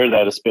whatever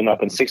that has been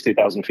up in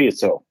 60,000 feet.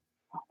 So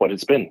what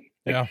it's been,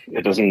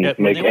 it doesn't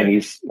make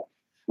any.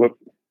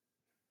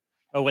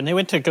 When they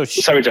went to go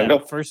shoot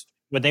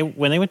when they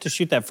went to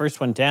shoot that first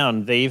one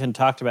down, they even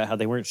talked about how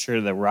they weren't sure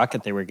the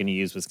rocket they were going to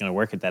use was going to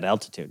work at that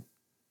altitude.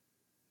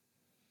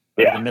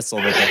 The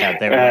missile that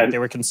they had, they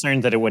were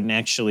concerned that it wouldn't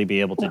actually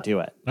be able to do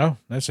it. Oh,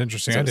 that's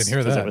interesting. I didn't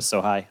hear that because it was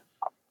so high.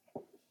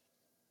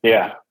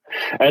 Yeah,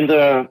 and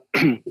the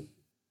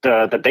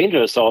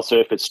danger is also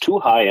if it's too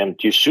high and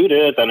you shoot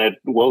it, then it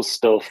will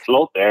still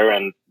float there,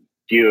 and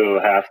you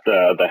have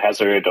the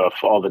hazard of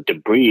all the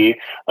debris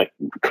like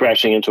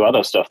crashing into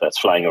other stuff that's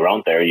flying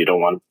around there. You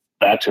don't want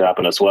that to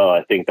happen as well.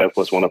 I think that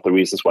was one of the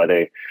reasons why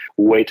they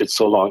waited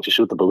so long to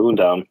shoot the balloon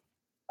down,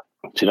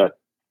 to not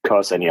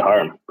cause any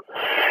harm.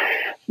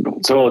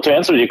 So to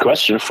answer your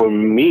question, for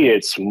me,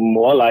 it's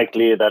more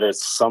likely that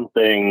it's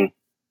something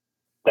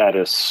that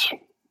is,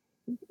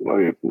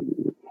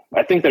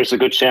 I think there's a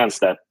good chance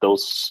that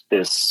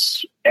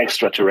this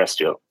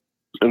extraterrestrial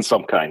in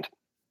some kind.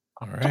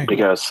 All right.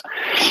 Because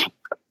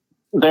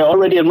they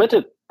already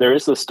admitted there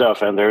is this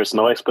stuff and there is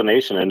no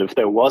explanation. And if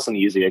there was an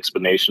easy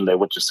explanation, they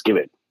would just give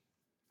it.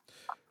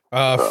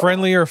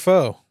 Friendly or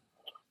foe?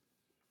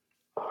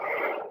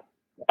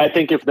 I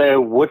think if there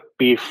would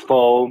be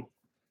foe,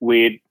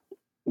 we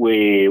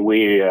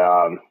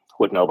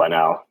would know by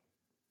now.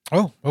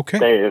 Oh,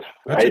 okay.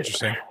 That's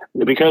interesting.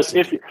 Because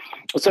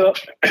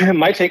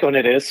my take on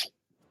it is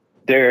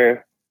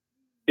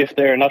if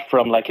they're not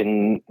from like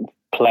a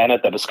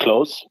planet that is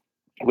close,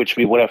 which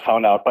we would have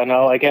found out by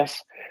now, I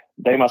guess,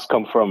 they must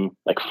come from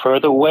like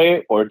further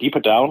away or deeper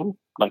down,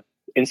 like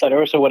inside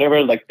Earth or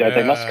whatever. Like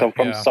they must come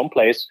from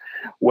someplace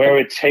where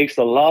it takes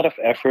a lot of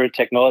effort,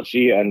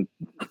 technology, and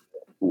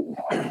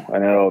I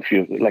don't know if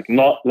you like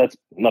not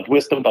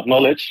wisdom but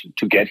knowledge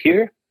to get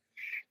here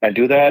and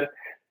do that.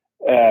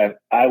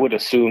 I would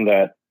assume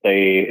that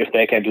if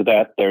they can do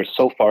that, they're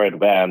so far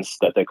advanced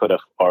that they could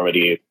have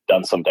already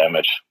done some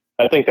damage.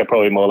 I think they're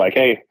probably more like,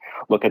 hey,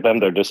 look at them,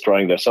 they're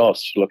destroying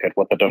themselves. Look at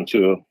what they've done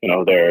to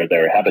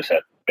their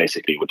habitat,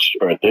 basically, which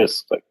Earth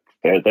is. Like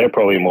they're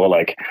probably more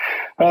like,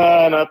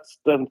 don't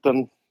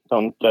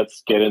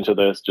let's get into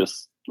this.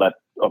 Just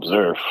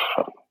observe.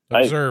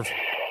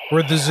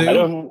 We're the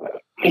zoo.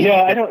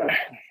 I don't.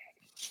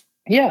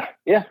 Yeah.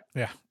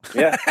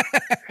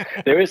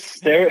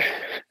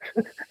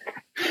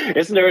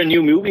 Isn't there a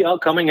new movie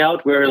coming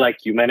out where like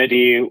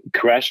humanity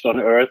crashed on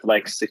Earth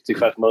like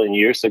 65 million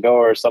years ago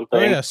or something?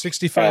 Oh yeah,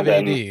 65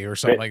 AD or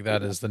something like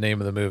that is the name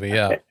of the movie.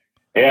 Yeah.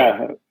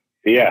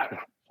 Yeah.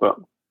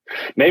 Well,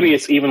 maybe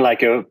it's even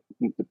like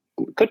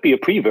could be a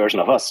pre-version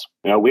of us.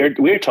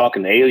 We're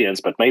talking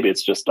aliens, but maybe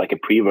it's just like a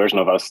pre-version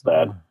of us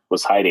that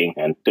was hiding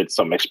and did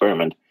some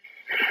experiment.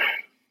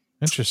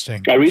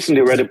 Interesting. I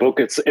recently read a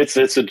book. I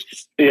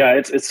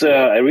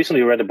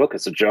recently read a book.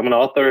 It's a German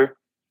author,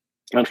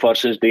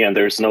 unfortunately, and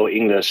there's no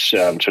English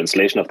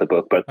translation of the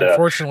book. But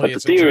unfortunately, the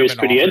theory is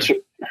pretty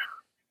interesting.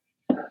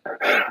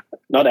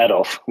 Not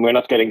Adolf. We're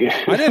not getting.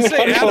 I didn't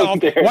say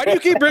Adolf. Why do you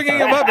keep bringing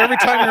him up every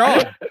time you're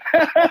on?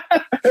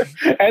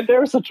 And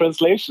there's a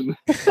translation.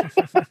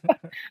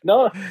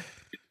 No,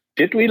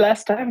 did we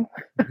last time?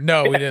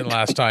 No, we didn't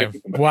last time.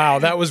 Wow,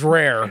 that was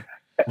rare.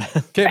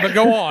 Okay, but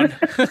go on.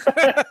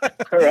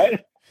 All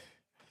right.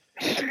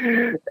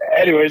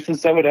 Anyways, to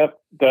sum it up,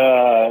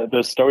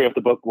 the story of the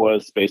book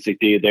was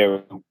basically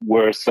there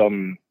were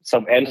some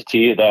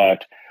entity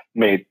that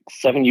made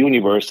 7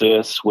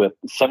 universes with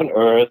 7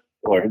 Earth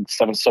or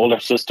 7 solar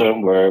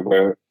system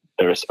where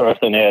there's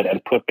Earth in it,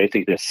 and put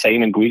basically the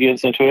same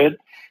ingredients into it.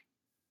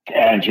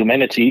 And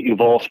humanity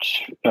evolved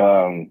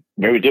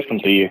very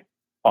differently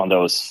on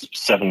those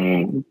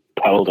 7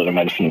 parallel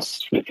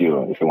dimensions, if you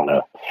want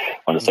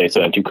to say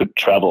so, that you could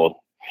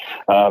travel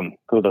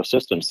through those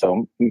systems.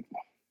 So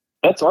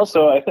that's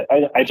also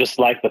I just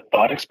like the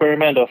thought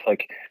experiment of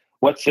like,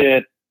 what's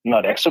it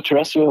not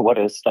extraterrestrial? What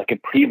is like a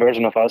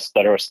pre-version of us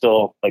that are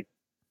still like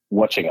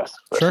watching us?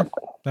 Sure,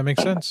 something. that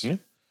makes sense. Yeah.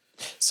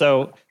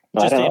 So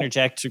just to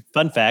interject,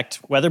 fun fact: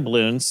 weather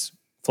balloons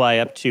fly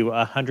up to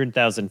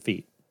 100,000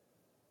 feet.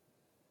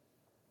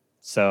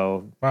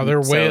 So wow, they're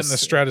way in the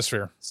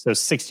stratosphere. So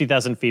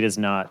 60,000 feet is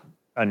not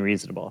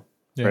unreasonable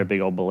for a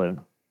big old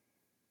balloon.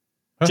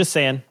 Huh. Just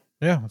saying.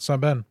 Yeah, it's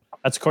not bad.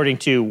 That's according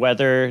to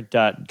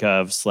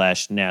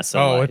weather.gov/NASA.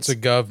 Oh, lies. it's a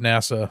gov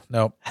NASA.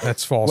 Nope,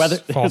 that's false.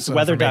 False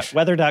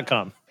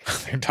weather.com.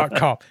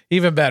 .com.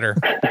 Even better.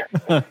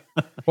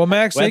 Well,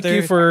 Max, thank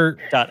you for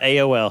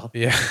 .aol.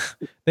 Yeah.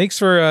 Thanks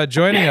for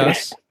joining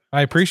us.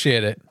 I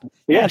appreciate it.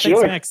 Yeah,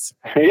 sure. Thanks,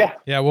 Max.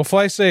 Yeah, well,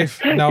 fly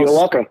safe. Now, you're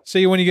welcome. See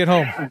you when you get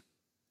home.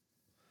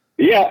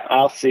 Yeah,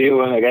 I'll see you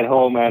when I get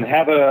home, and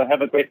have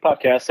a great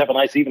podcast. Have a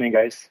nice evening,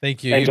 guys.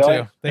 Thank you. Enjoy.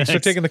 You too. Thanks for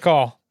taking the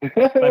call.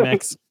 Bye,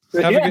 Max.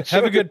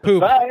 Have a good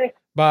poop. Bye.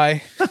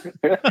 Bye.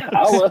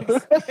 I'll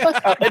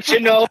let you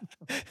know.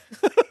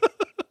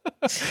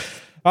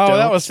 Oh,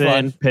 that was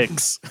fun.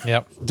 Pics.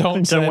 Yep.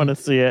 Don't want to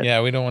see it.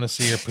 Yeah, we don't want to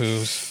see your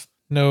poos.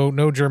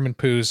 No German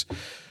poos.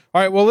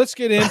 All right, well, let's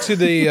get into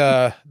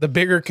the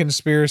bigger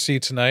conspiracy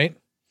tonight.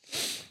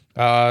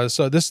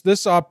 So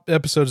this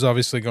episode is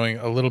obviously going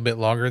a little bit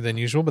longer than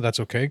usual, but that's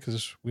okay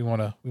because we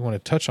want to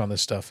touch on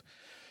this stuff.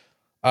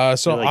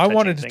 So I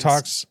wanted to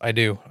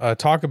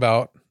talk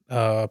about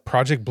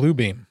Project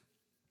Bluebeam.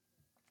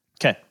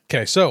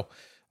 Okay. So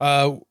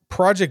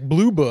Project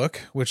Blue Book,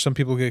 which some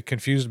people get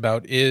confused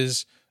about,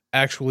 is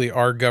actually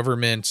our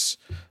government's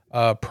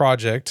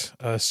project,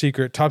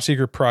 top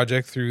secret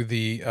project through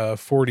the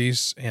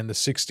 40s and the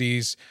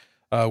 60s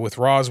with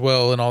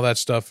Roswell and all that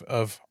stuff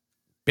of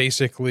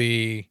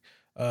basically,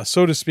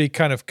 so to speak,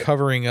 kind of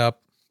covering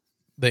up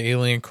the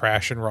alien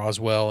crash in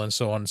Roswell and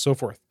so on and so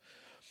forth,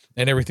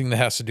 and everything that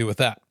has to do with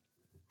that.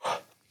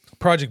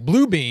 Project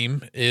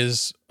Bluebeam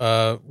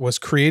was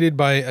created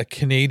by a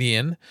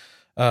Canadian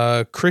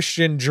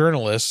Christian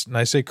journalist, and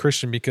I say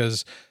Christian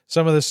because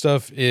some of this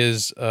stuff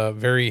is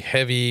very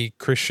heavy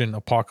Christian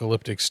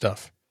apocalyptic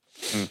stuff.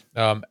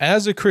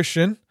 As a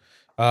Christian,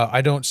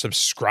 I don't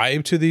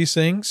subscribe to these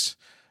things,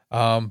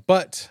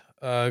 but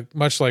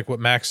much like what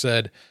Max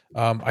said,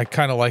 I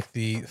kind of like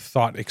the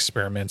thought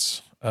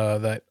experiments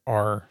that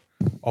are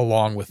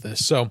along with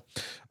this. So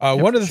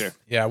one of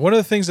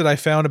the things that I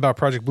found about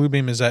Project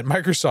Bluebeam is that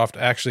Microsoft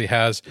actually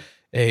has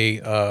a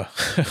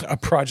a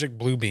Project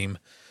Bluebeam,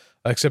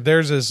 except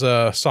theirs is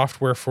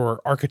software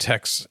for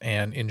architects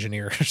and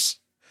engineers.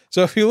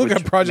 So if you look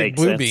at Project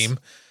Bluebeam,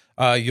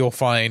 you'll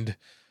find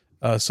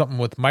something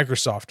with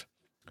Microsoft.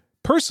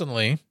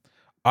 Personally,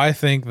 I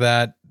think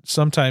that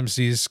sometimes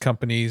these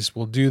companies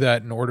will do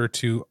that in order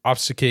to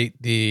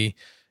obfuscate the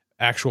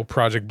actual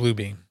Project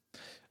Bluebeam.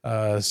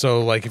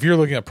 So like if you're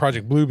looking at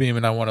Project Bluebeam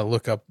and I want to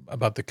look up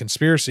about the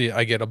conspiracy,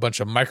 I get a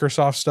bunch of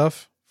Microsoft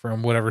stuff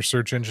from whatever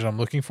search engine I'm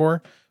looking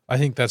for. I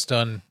think that's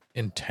done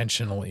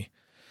intentionally.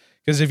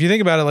 Because if you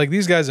think about it, like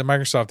these guys at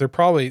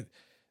Microsoft,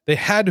 they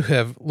had to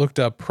have looked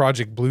up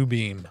Project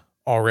Bluebeam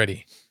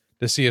already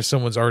to see if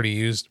someone's already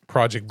used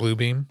Project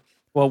Bluebeam.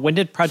 Well, when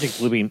did Project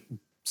Bluebeam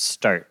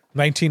start?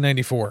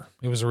 1994.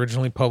 It was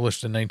originally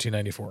published in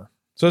 1994.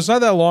 So it's not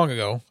that long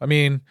ago. I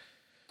mean,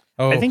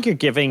 I think you're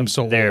giving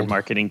their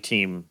marketing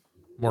team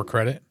more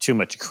credit. Too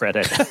much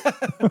credit.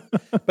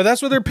 But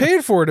that's what they're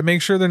paid for, to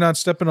make sure they're not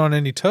stepping on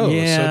any toes.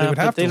 Yeah, so they would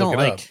have to look it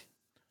up.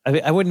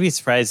 I wouldn't be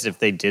surprised if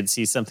they did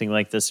see something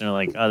like this and they're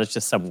like, oh, that's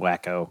just some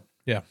wacko.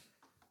 Yeah.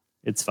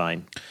 It's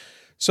fine.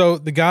 So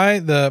the guy,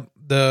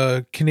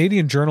 the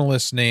Canadian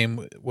journalist's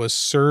name was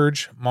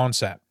Serge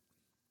Monsat.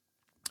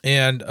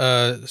 And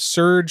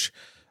Serge,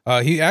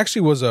 he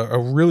actually was a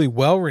really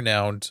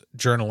well-renowned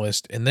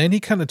journalist. And then he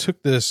kind of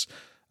took this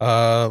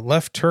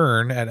left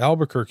turn at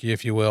Albuquerque,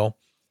 if you will,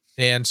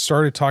 and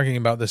started talking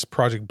about this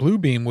Project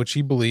Bluebeam, which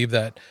he believed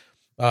that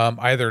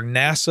either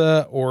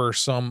NASA or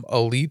some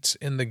elites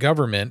in the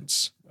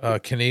governments,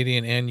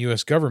 Canadian and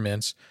U.S.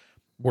 governments,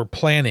 were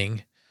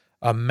planning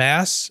a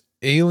mass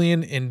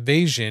alien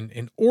invasion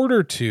in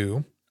order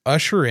to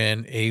usher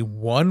in a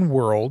one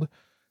world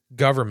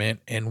government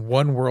and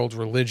one world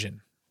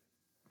religion.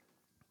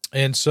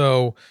 And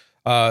so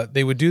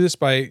they would do this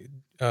by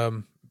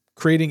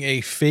creating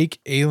a fake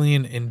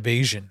alien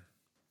invasion.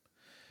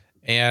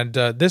 And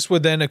this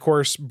would then, of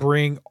course,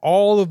 bring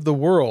all of the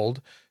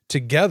world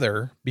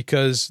together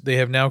because they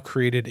have now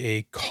created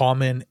a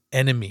common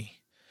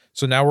enemy.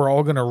 So now we're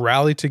all going to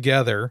rally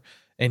together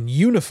and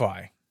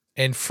unify.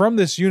 And from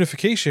this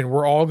unification,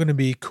 we're all going to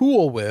be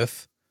cool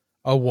with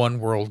a one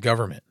world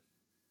government.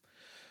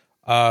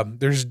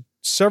 There's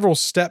several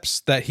steps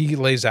that he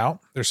lays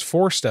out. There's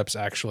 4 steps,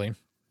 actually.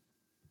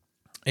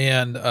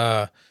 And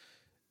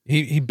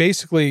he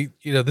basically,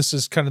 this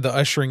is kind of the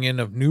ushering in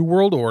of New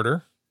World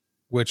Order,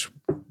 which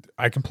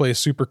I can play a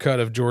supercut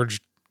of George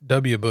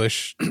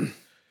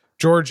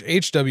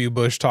H.W.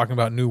 Bush talking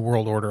about New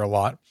World Order a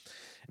lot.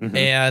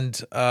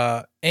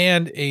 Mm-hmm.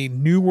 And a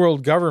New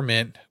World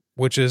Government,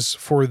 which is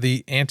for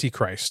the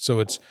Antichrist. So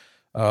it's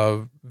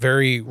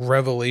very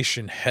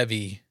revelation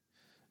heavy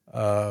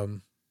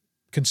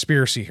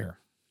conspiracy here.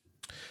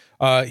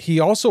 He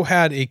also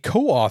had a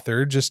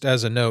co-author, just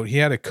as a note, he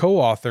had a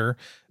co-author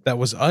that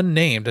was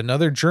unnamed,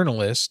 another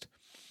journalist.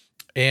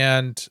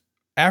 And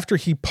after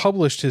he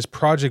published his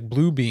Project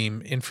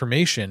Bluebeam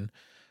information,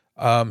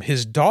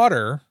 his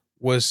daughter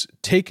was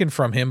taken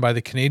from him by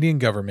the Canadian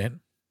government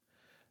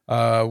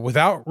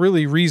without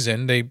really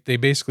reason. They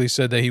basically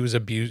said that he was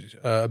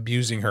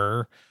abusing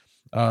her.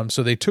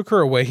 So they took her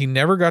away. He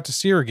never got to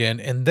see her again.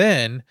 And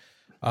then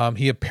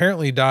he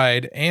apparently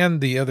died,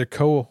 and the other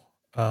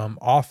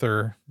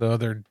co-author, the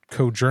other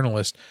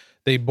co-journalist,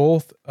 they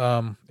both,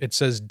 it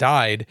says,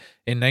 died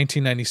in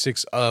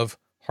 1996 of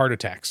heart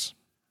attacks.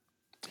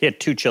 He had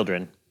 2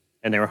 children,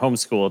 and they were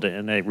homeschooled,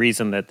 and the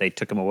reason that they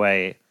took him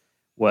away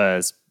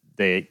was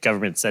the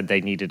government said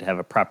they needed to have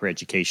a proper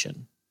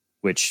education,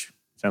 which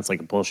sounds like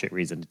a bullshit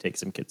reason to take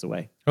some kids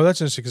away. Oh, that's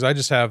interesting, because I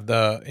just have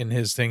in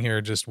his thing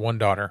here, just 1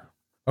 daughter.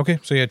 Okay,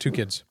 so he had 2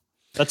 kids.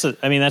 That's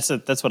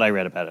what I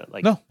read about it.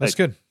 Like, no, that's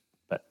good.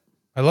 But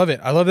I love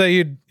it. I love that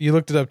you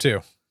looked it up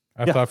too.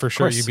 I thought for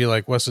sure you'd be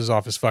like, Wes is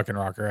off his fucking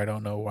rocker. I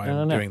don't know why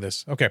I'm doing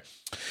this. Okay.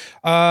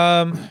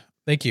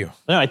 Thank you.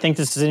 No, I think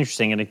this is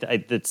interesting. And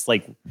it's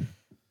like,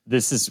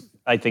 this is,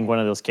 I think, one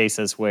of those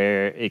cases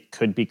where it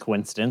could be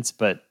coincidence,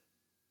 but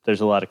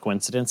there's a lot of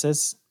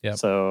coincidences. Yeah.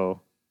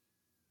 So,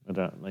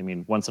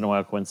 once in a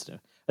while,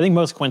 coincidence. I think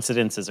most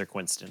coincidences are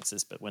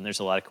coincidences, but when there's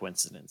a lot of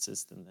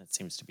coincidences, then that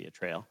seems to be a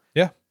trail.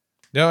 Yeah.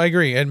 No, I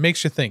agree. It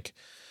makes you think.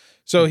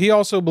 So he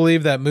also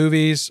believed that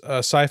movies,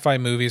 sci-fi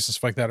movies and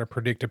stuff like that are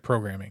predictive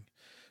programming.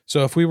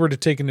 So if we were to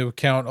take into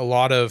account a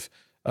lot of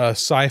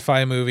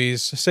sci-fi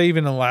movies, say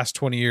even in the last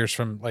 20 years,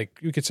 from like,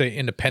 you could say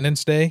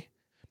Independence Day,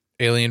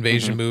 alien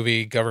invasion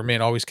movie,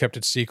 government always kept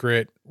it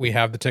secret. We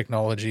have the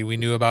technology. We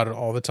knew about it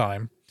all the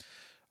time.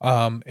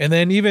 And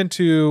then even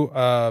to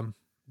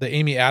the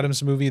Amy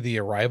Adams movie, The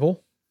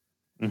Arrival,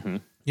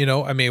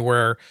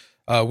 where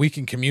we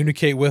can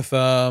communicate with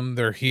them.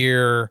 They're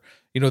here,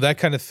 that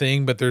kind of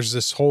thing. But there's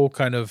this whole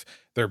kind of,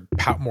 they're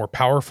more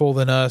powerful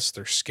than us.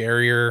 They're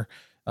scarier.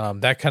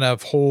 That kind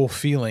of whole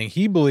feeling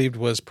he believed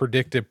was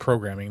predictive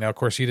programming. Now, of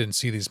course, he didn't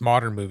see these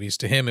modern movies.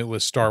 To him, it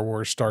was Star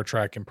Wars, Star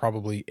Trek, and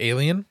probably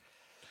Alien.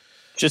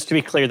 Just to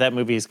be clear, that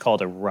movie is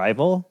called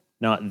Arrival.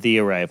 not The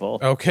Arrival.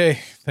 Okay,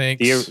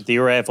 thanks. The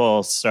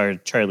Arrival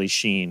starred Charlie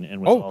Sheen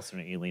and was also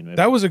an alien movie.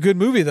 That was a good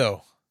movie,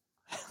 though.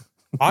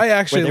 I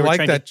actually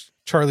like that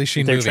Charlie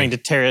Sheen movie. They're trying to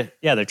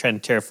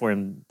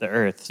terraform the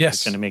Earth.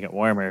 Yes. They're trying to make it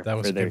warmer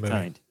for their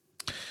kind.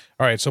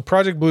 All right, so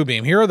Project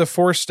Bluebeam. Here are the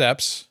 4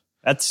 steps.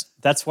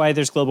 That's why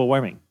there's global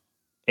warming.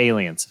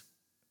 Aliens.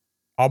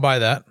 I'll buy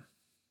that.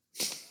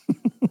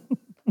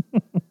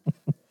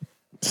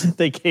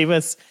 They gave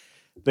us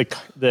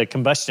the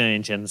combustion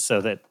engine so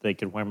that they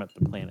could warm up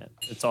the planet.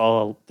 It's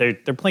all they're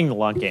playing the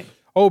long game.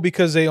 Oh,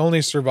 because they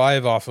only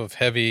survive off of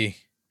heavy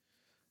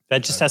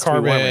that just has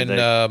carbon to be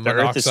warmer. The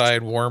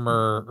monoxide,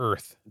 warmer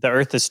Earth. The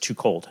Earth is too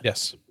cold.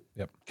 Yes.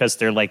 Yep. Because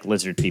they're like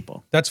lizard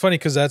people. That's funny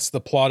because that's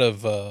the plot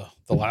of The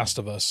Last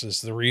of Us.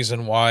 Is the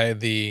reason why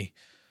the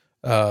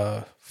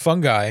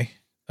fungi,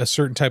 a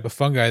certain type of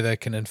fungi that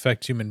can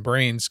infect human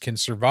brains, can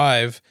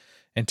survive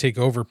and take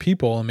over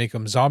people and make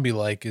them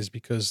zombie-like, is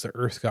because the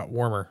Earth got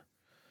warmer.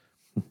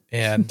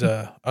 And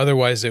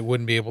otherwise it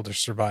wouldn't be able to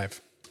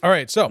survive. All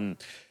right, so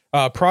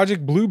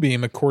Project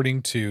Bluebeam,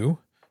 according to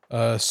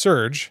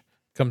Surge,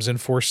 comes in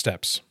 4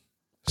 steps.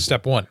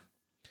 Step 1,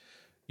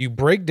 you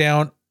break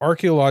down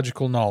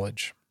archaeological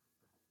knowledge.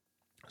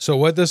 So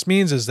what this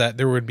means is that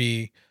there would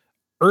be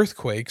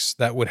earthquakes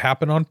that would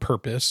happen on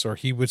purpose, or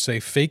he would say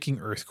faking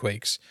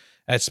earthquakes,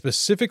 at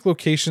specific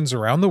locations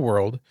around the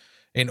world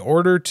in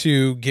order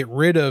to get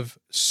rid of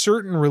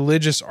certain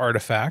religious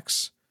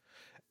artifacts.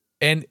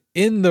 And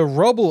in the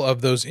rubble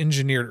of those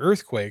engineered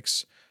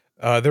earthquakes,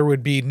 there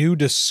would be new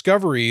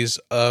discoveries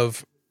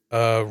of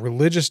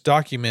religious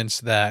documents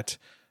that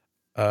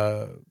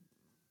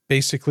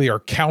basically are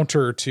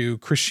counter to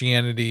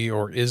Christianity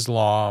or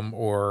Islam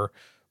or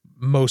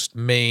most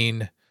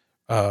main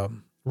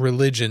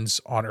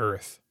religions on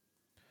earth.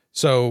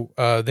 So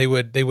they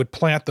would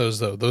plant those,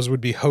 though. Those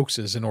would be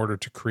hoaxes in order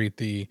to create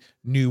the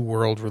new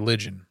world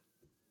religion.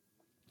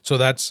 So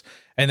that's,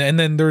 and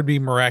then there would be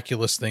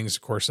miraculous things,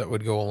 of course, that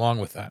would go along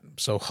with that.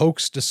 So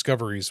hoax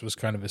discoveries was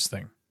kind of his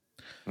thing.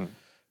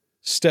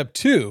 Step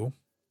 2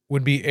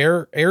 would be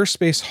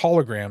airspace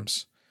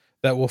holograms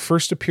that will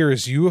first appear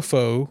as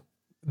UFO,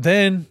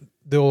 then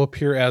they'll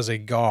appear as a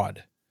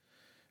god.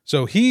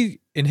 So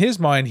in his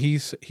mind, he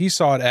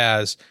saw it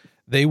as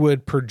they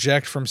would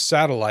project from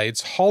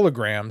satellites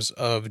holograms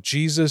of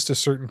Jesus to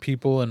certain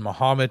people and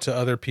Muhammad to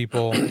other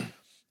people,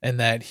 and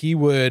that he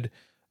would,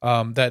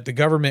 that the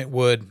government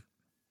would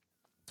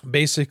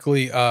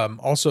basically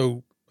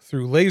also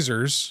through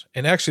lasers.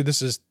 And actually,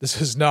 this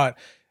is not,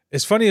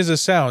 as funny as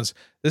this sounds,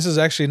 this is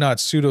actually not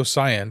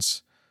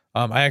pseudoscience.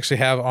 I actually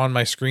have on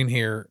my screen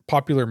here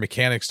Popular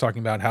Mechanics talking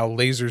about how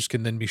lasers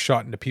can then be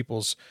shot into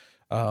people's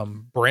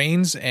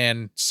brains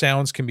and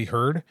sounds can be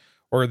heard,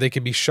 or they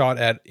can be shot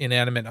at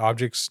inanimate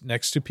objects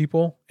next to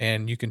people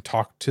and you can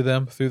talk to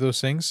them through those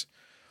things.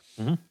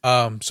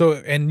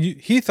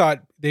 He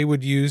thought they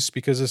would use,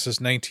 because this is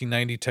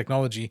 1990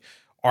 technology,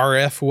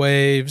 RF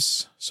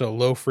waves, so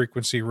low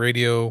frequency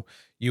radio,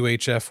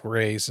 UHF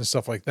rays and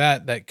stuff like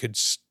that,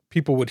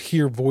 people would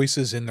hear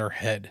voices in their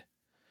head.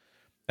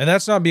 And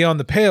that's not beyond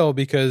the pale,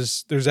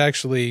 because there's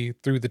actually,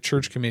 through the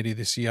church committee,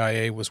 the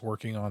CIA was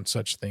working on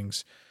such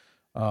things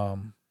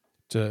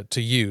to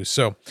use.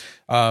 So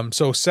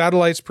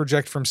satellites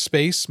project from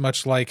space,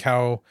 much like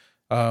how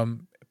a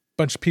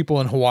bunch of people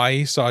in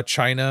Hawaii saw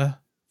China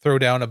throw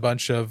down a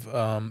bunch of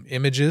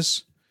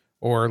images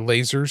or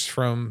lasers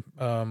from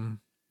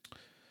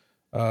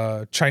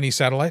Chinese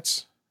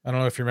satellites. I don't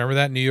know if you remember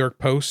that. New York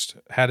Post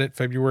had it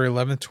February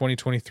 11th,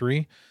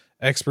 2023.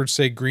 Experts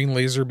say green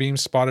laser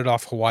beams spotted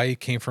off Hawaii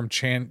came from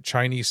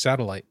Chinese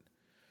satellite.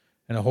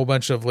 And a whole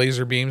bunch of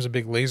laser beams, a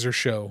big laser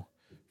show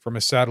from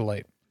a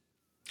satellite.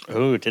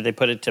 Oh, did they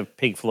put it to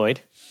Pink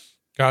Floyd?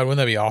 God, wouldn't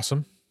that be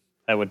awesome?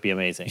 That would be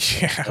amazing.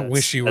 Yeah, I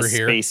wish you were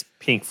here. Space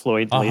Pink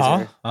Floyd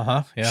laser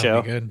Yeah,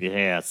 show. Be good.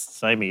 Yeah,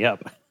 sign me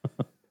up.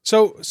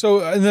 So,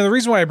 and then the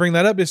reason why I bring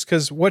that up is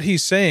because what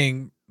he's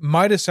saying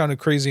might have sounded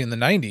crazy in the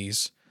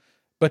 90s,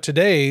 but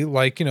today,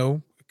 like,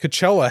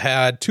 Coachella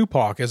had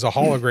Tupac as a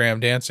hologram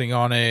dancing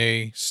on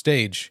a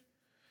stage.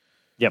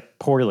 Yep,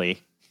 poorly.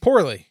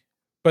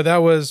 But that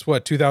was,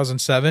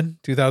 2007,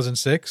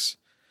 2006?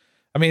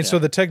 I mean, So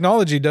the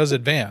technology does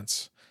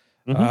advance.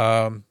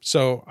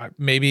 So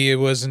maybe it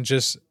wasn't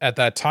just at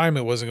that time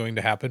it wasn't going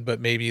to happen,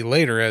 but maybe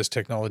later as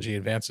technology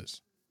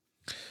advances.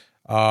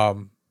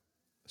 So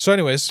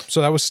that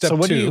was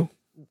step 2.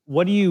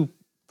 What do you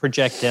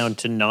project down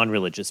to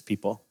non-religious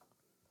people?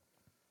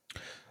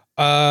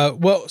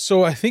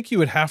 So I think you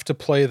would have to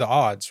play the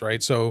odds,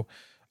 right? So,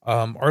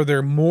 are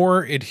there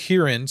more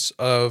adherents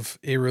of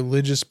a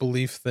religious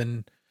belief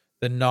than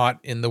not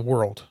in the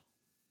world?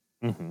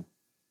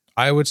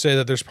 I would say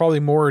that there's probably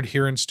more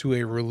adherents to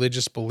a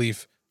religious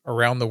belief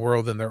around the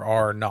world than there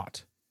are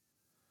not.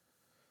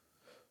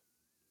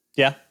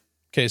 Yeah.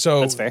 Okay.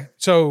 So that's fair.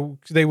 So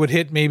they would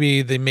hit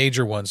maybe the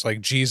major ones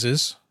like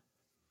Jesus,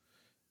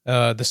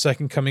 the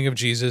second coming of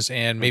Jesus,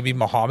 and maybe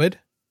Muhammad.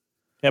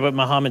 Yeah, but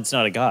Muhammad's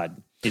not a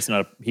god. He's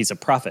a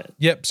prophet.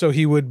 Yep. So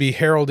he would be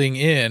heralding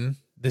in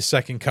the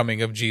second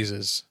coming of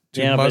Jesus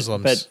to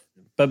Muslims.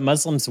 but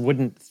Muslims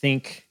wouldn't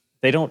think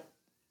they don't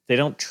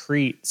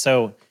treat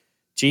so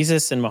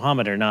Jesus and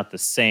Muhammad are not the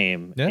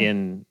same. Yeah.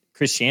 In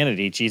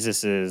Christianity,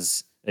 Jesus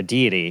is a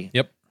deity.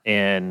 Yep.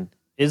 In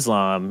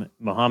Islam,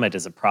 Muhammad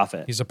is a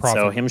prophet. He's a prophet.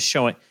 So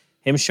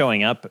him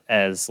showing up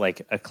as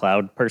like a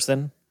cloud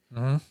person,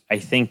 I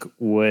think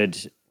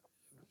would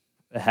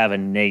have a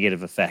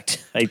negative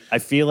effect. I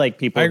feel like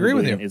people who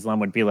believe in Islam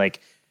would be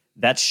like,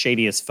 that's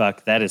shady as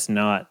fuck. That's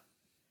not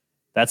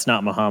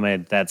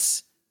Muhammad.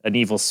 That's an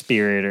evil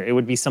spirit, or it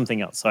would be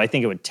something else. So I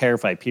think it would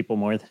terrify people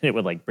more than it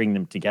would like bring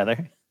them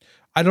together.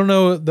 I don't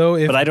know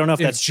though. But I don't know if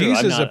that's true.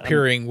 Jesus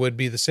appearing would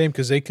be the same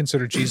because they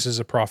consider Jesus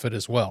a prophet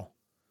as well.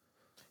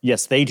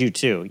 Yes, they do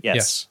too.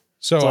 Yes.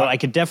 So I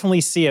could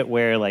definitely see it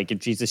where like if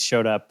Jesus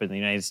showed up in the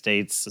United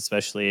States,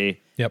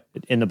 especially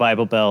in the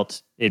Bible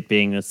Belt, it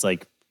being this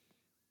like,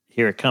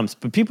 here it comes.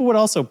 But people would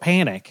also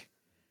panic.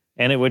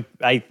 And it would,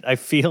 I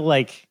feel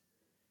like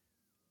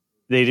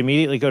they'd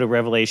immediately go to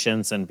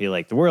Revelations and be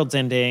like, the world's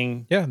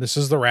ending. Yeah, this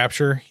is the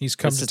rapture. He's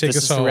come to take us home.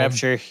 This is the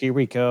rapture. Here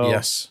we go.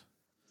 Yes.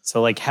 So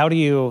like, how do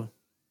you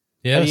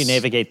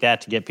navigate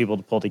that to get people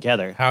to pull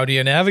together? How do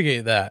you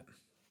navigate that?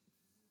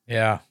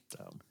 Yeah.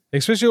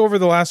 Especially over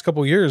the last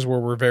couple of years where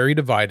we're very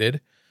divided.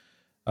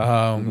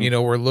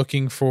 We're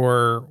looking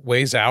for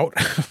ways out,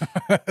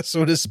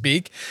 so to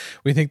speak.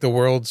 We think the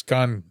world's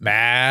gone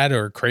mad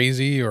or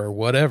crazy or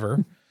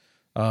whatever.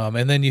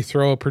 And then you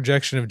throw a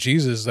projection of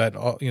Jesus that,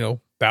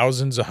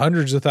 thousands,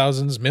 hundreds of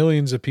thousands,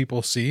 millions of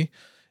people see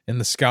in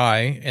the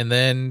sky. And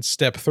then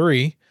step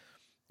 3,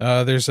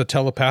 there's a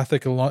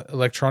telepathic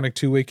electronic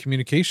two-way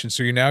communication.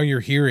 So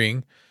you're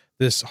hearing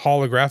this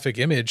holographic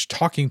image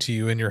talking to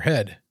you in your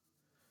head,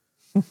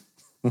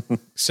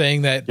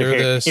 saying that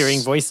they're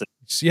hearing voices.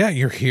 Yeah,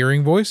 you're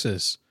hearing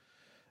voices.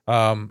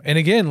 And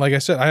again, like I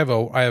said, I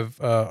have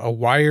a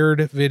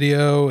wired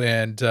video,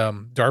 and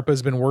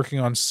DARPA's been working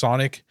on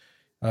sonic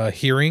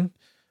hearing,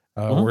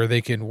 where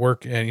they can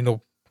work and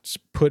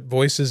put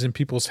voices in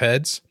people's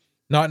heads,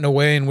 not in a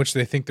way in which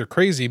they think they're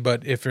crazy,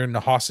 but if they're in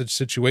a hostage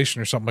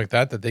situation or something like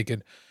that, that they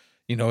could,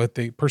 if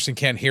the person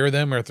can't hear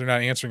them or if they're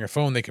not answering a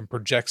phone, they can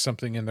project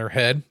something in their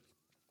head,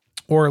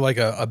 or like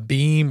a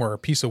beam or a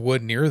piece of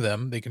wood near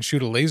them. They can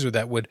shoot a laser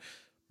that would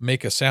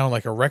make a sound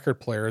like a record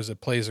player as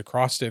it plays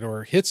across it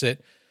or hits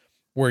it,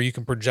 where you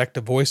can project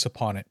a voice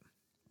upon it,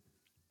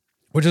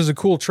 which is a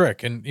cool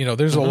trick. And,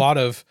 there's a lot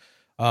of,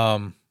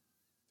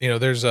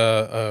 there's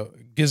a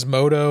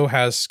Gizmodo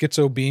has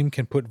Schizo Beam,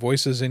 can put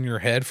voices in your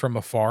head from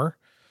afar.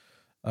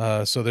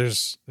 So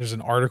there's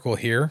an article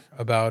here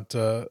about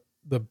the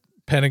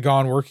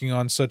Pentagon working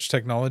on such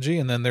technology.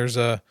 And then there's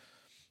I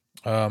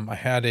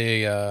had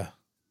a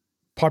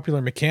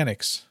Popular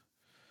Mechanics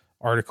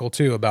article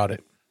too about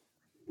it.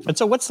 And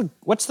so what's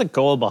the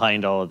goal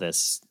behind all of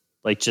this?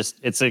 Like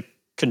it's a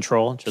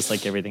control, just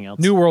like everything else.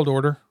 New world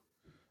order,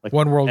 like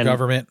one world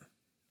government.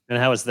 And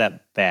how is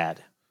that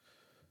bad?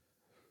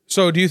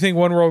 So do you think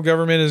one world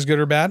government is good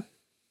or bad?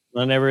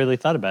 I never really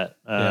thought about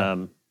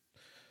it.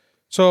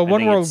 So a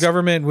one world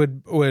government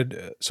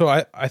would, so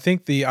I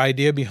think the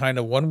idea behind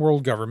a one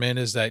world government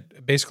is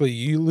that basically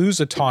you lose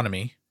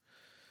autonomy.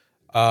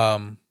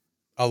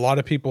 A lot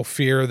of people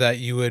fear that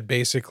you would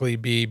basically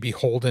be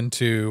beholden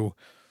to,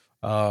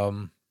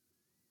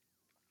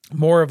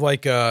 more of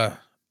like a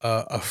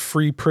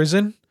free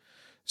prison.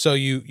 So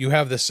you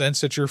have the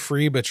sense that you're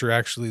free, but you're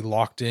actually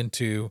locked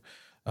into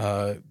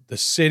the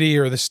city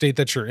or the state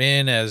that you're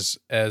in as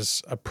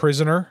a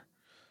prisoner.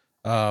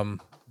 You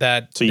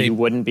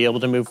wouldn't be able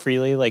to move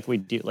freely like we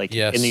do, like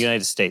yes. in the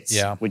United States.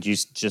 Yeah. Would you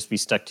just be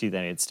stuck to the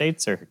United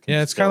States, or?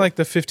 Yeah, it's kind of like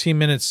the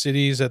 15-minute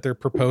cities that they're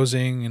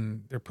proposing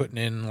and they're putting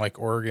in, like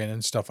Oregon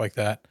and stuff like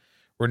that,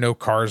 where no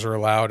cars are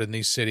allowed in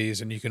these cities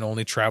and you can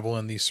only travel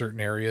in these certain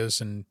areas.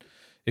 And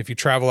if you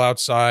travel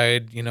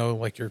outside,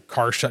 like your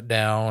car shut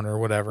down or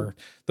whatever,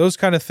 those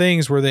kind of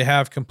things where they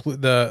have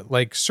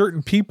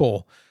certain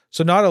people.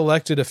 So not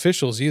elected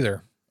officials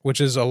either, which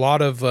is a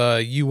lot of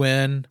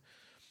UN.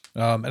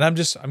 And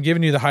I'm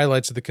giving you the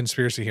highlights of the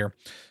conspiracy here.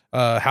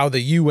 How the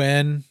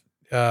UN,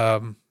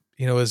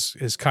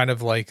 is kind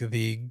of like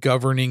the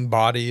governing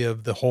body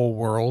of the whole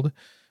world.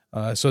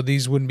 So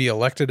these wouldn't be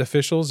elected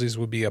officials. These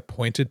would be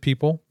appointed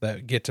people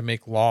that get to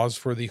make laws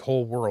for the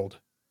whole world,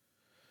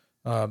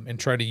 and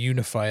try to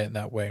unify it in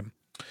that way.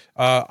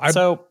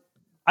 The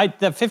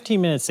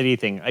 15-minute city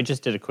thing, I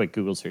just did a quick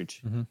Google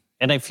search,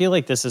 and I feel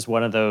like this is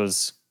one of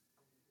those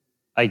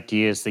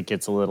ideas that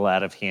gets a little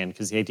out of hand,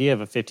 because the idea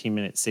of a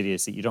 15-minute city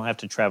is that you don't have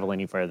to travel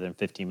any farther than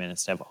 15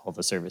 minutes to have all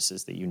the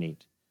services that you need.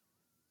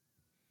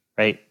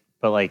 Right?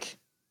 But like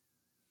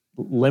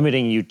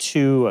limiting you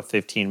to a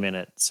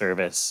 15-minute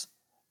service,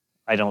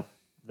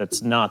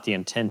 that's not the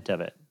intent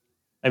of it.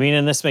 I mean,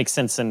 and this makes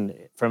sense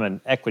from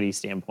an equity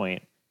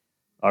standpoint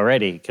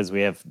already, because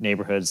we have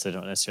neighborhoods that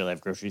don't necessarily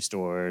have grocery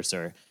stores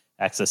or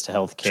access to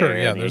healthcare. Sure,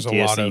 yeah, there's a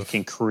lot of, you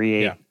can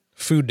create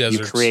food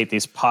deserts. You create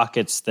these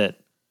pockets that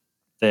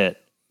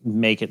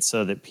make it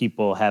so that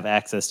people have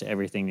access to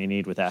everything they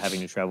need without having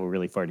to travel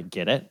really far to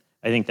get it.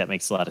 I think that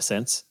makes a lot of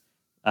sense.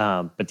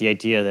 But the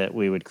idea that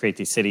we would create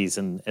these cities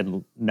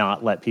and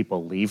not let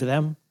people leave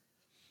them,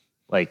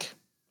 like,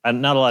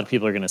 not a lot of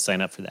people are going to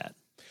sign up for that.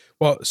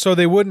 Well, so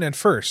they wouldn't at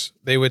first.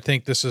 They would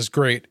think this is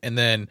great. And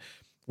then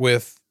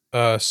with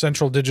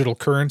central digital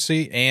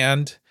currency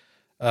and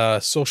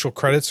social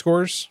credit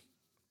scores,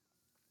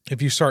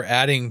 if you start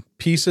adding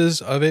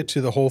pieces of it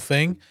to the whole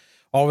thing,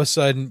 all of a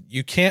sudden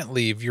you can't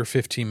leave your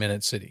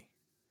 15-minute city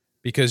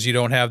because you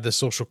don't have the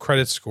social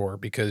credit score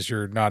because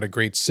you're not a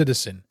great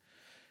citizen.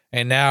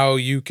 And now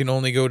you can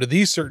only go to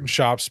these certain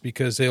shops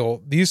because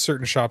these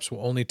certain shops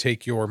will only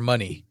take your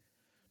money,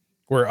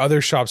 where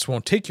other shops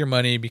won't take your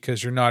money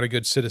because you're not a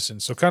good citizen.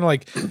 So kind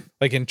of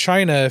like in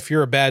China, if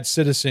you're a bad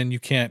citizen, you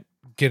can't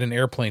get an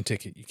airplane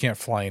ticket. You can't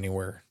fly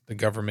anywhere. The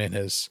government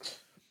has.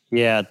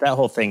 Yeah, that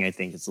whole thing I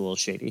think is a little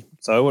shady.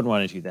 So I wouldn't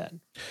want to do that.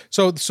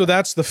 So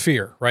that's the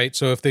fear, right?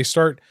 So if they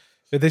start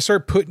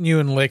putting you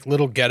in like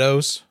little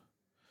ghettos,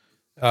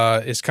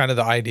 is kind of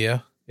the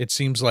idea. It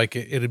seems like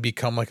it'd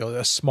become like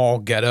a small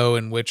ghetto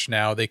in which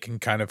now they can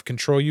kind of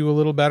control you a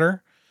little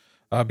better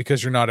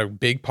because you're not a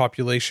big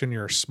population.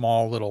 You're a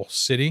small little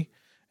city.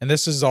 And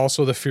this is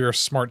also the fear of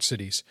smart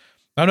cities.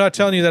 I'm not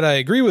telling you that I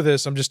agree with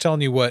this. I'm just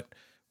telling you what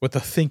the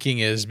thinking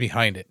is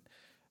behind it.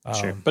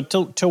 Sure. But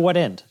to what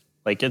end?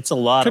 Like, it's a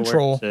lot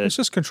control. of work. It's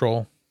just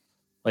control.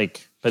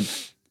 Like, but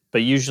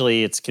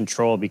usually it's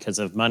control because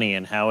of money.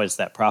 And how is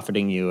that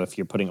profiting you if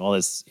you're putting all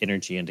this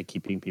energy into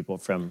keeping people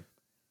from...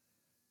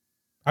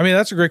 I mean,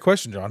 that's a great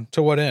question, John.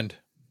 To what end?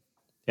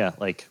 Yeah,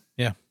 I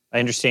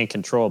understand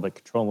control, but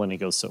control only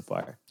goes so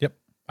far. Yep.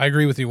 I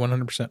agree with you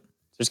 100%.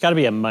 There's got to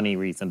be a money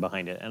reason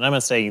behind it. And I'm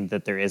not saying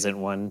that there isn't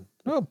one.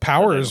 Well,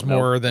 power is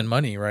more than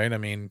money, right? I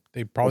mean,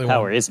 they probably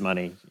power is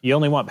money. You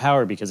only want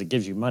power because it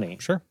gives you money.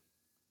 Sure.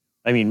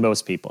 I mean,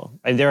 most people.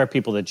 There are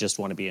people that just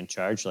want to be in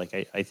charge.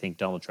 Like, I think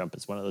Donald Trump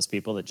is one of those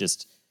people that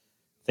just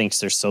thinks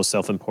they're so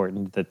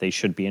self-important that they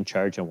should be in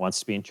charge and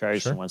wants to be in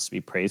charge and wants to be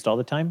praised all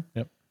the time.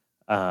 Yep.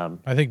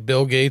 I think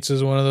Bill Gates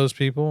is one of those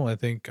people. I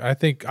think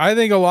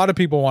a lot of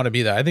people want to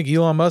be that. I think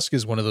Elon Musk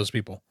is one of those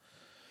people.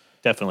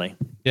 Definitely.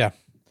 Yeah.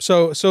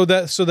 So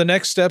the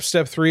next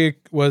step 3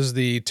 was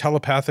the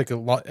telepathic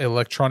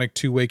electronic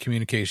two-way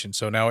communication.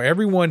 So now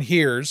everyone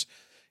hears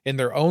in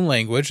their own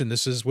language, and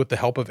this is with the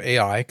help of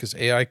AI, because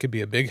AI could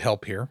be a big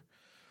help here.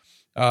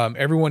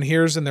 Everyone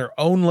hears in their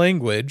own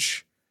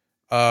language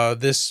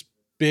this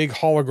big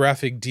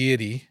holographic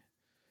deity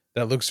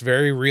that looks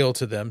very real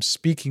to them,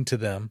 speaking to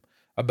them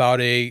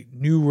about a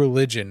new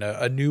religion,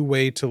 a new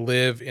way to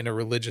live in a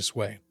religious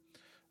way.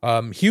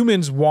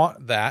 Humans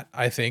want that,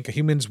 I think.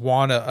 Humans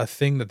want a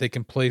thing that they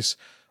can place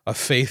a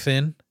faith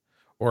in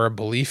or a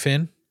belief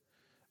in.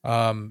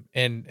 And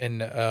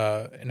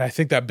I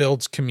think that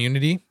builds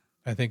community.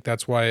 I think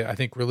that's why I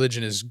think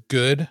religion is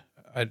good.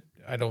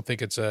 I don't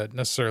think it's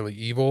necessarily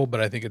evil, but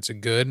I think it's a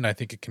good, and I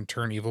think it can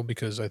turn evil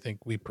because I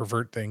think we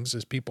pervert things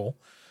as people.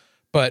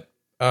 But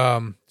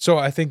so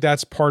I think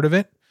that's part of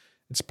it.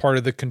 It's part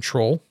of the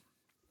control.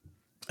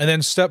 And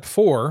then step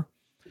 4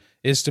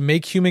 is to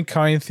make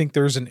humankind think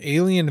there's an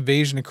alien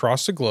invasion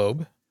across the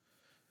globe,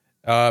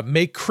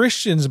 make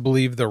Christians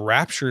believe the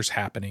rapture is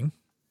happening.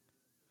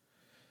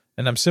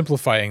 And I'm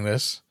simplifying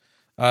this.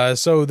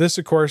 So this,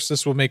 of course,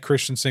 this will make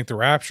Christians think the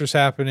rapture is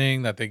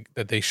happening, that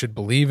they should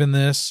believe in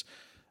this.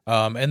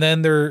 And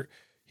then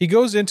he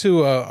goes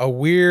into a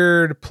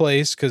weird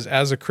place because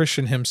as a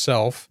Christian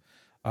himself,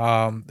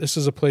 this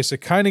is a place that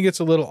kind of gets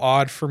a little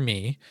odd for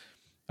me.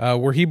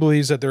 Where he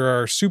believes that there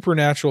are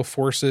supernatural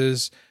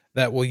forces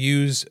that will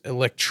use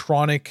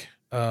electronic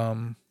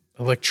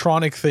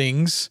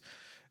things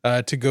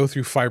to go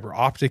through fiber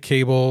optic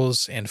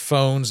cables and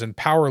phones and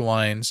power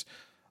lines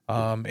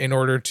in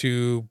order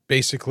to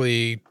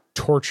basically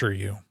torture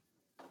you,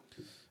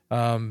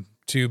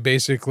 to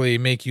basically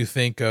make you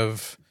think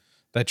of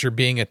that you're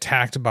being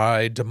attacked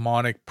by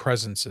demonic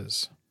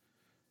presences.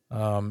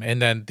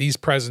 And then these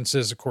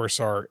presences, of course,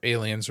 are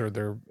aliens, or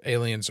their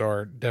aliens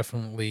are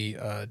definitely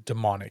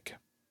demonic.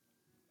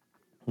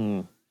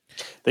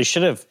 They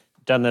should have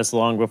done this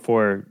long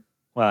before.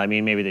 Well, I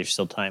mean, maybe there's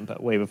still time,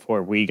 but way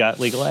before we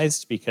got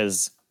legalized.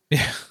 Because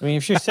I mean,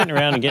 if you're sitting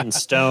around and getting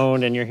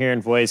stoned and you're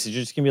hearing voices,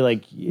 you're just gonna be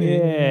like,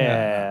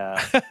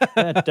 "Yeah,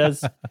 that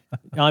does."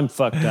 I'm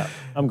fucked up.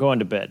 I'm going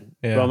to bed.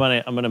 Yeah. But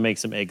I'm gonna make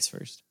some eggs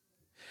first.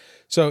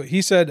 So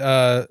he said.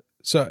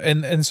 So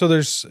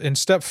there's in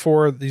step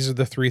 4, these are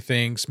the 3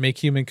 things: make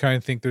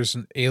humankind think there's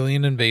an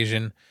alien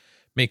invasion,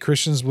 make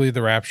Christians believe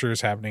the rapture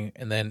is happening,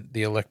 and then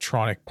the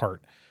electronic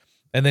part.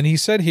 And then he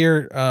said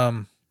here,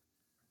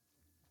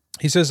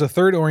 he says the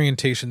third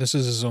orientation, this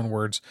is his own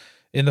words,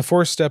 in the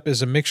 4th step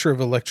is a mixture of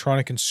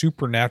electronic and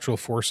supernatural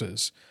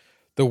forces.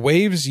 The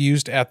waves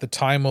used at the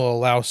time will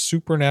allow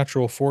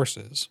supernatural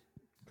forces,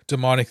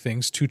 demonic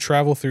things, to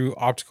travel through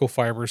optical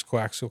fibers,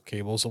 coaxial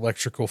cables,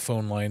 electrical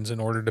phone lines in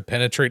order to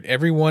penetrate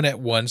everyone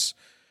at once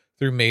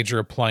through major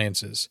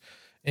appliances.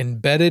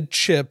 Embedded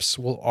chips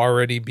will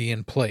already be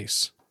in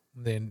place.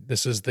 Then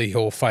this is the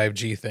whole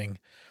 5G thing.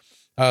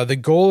 The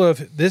goal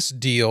of this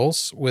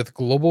deals with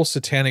global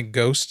satanic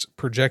ghosts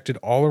projected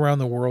all around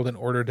the world in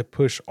order to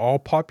push all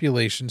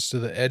populations to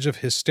the edge of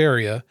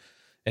hysteria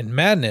and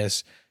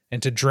madness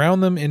and to drown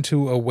them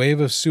into a wave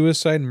of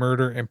suicide,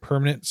 murder, and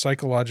permanent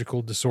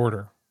psychological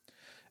disorder.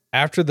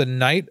 After the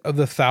night of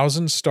the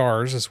 1,000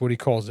 stars, is what he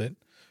calls it,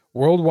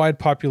 worldwide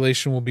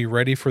population will be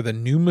ready for the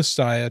new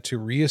Messiah to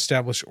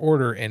reestablish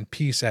order and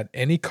peace at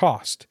any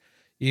cost,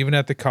 even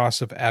at the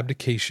cost of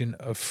abdication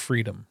of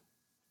freedom.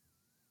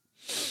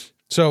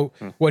 So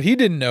what he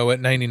didn't know at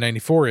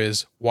 1994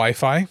 is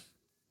Wi-Fi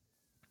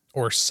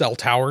or cell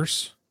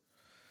towers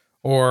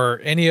or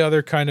any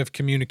other kind of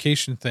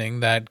communication thing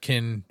that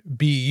can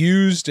be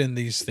used in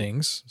these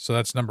things. So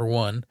that's number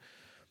one.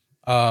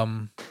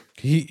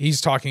 He's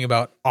talking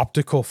about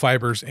optical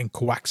fibers and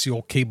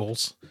coaxial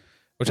cables,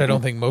 which I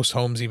don't think most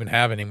homes even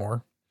have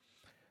anymore.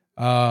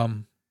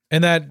 And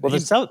that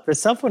the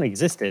cell phone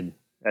existed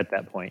at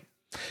that point.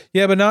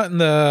 Yeah, but not in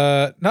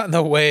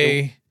the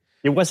way.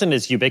 It wasn't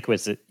as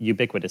ubiquitous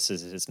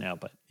as it is now,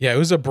 but yeah, it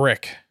was a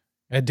brick.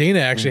 And Dana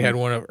actually had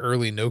one of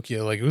early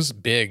Nokia. Like, it was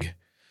big,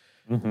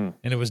 and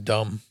it was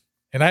dumb.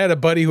 And I had a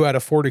buddy who had a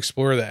Ford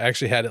Explorer that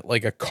actually had it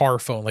like a car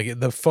phone. Like,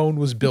 the phone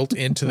was built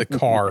into the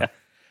car, yeah.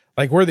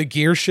 Like where the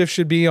gear shift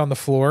should be on the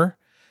floor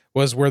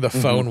was where the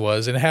phone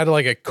was, and it had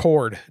like a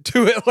cord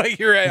to it, like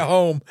you're at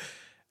home,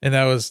 and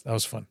that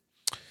was fun.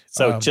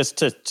 So just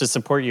to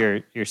support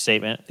your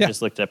statement, I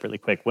just looked up really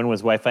quick. When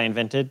was Wi-Fi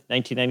invented?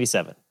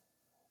 1997.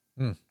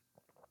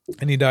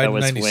 And he died in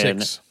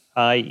 96.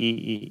 When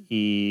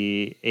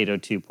IEEE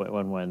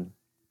 802.11,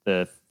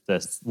 the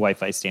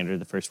Wi-Fi standard,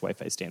 the first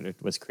Wi-Fi standard,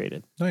 was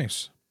created.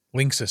 Nice.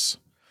 Linksys.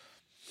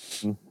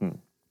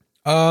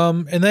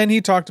 And then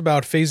he talked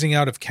about phasing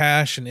out of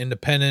cash and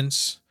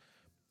independence.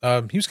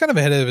 He was kind of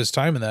ahead of his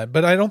time in that,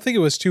 but I don't think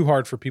it was too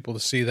hard for people to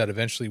see that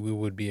eventually we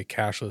would be a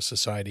cashless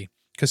society,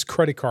 because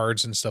credit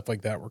cards and stuff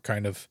like that were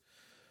kind of,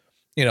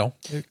 Yeah.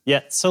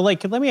 So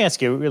like, let me ask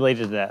you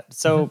related to that.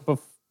 So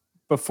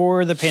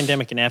before the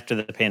pandemic and after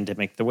the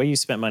pandemic, the way you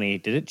spent money,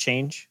 did it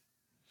change?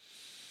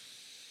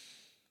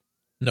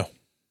 No.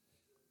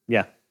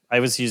 Yeah.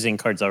 I was using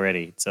cards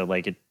already. So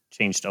like it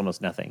changed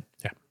almost nothing.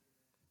 Yeah.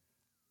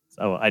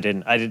 So I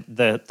did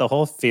the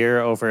whole fear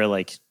over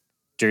like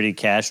dirty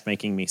cash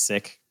making me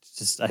sick.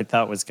 Just, I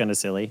thought was kind of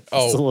silly.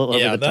 Oh, a little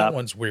yeah. over the That top.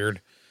 one's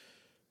weird.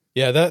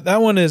 Yeah.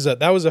 That one is,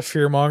 that was a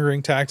fear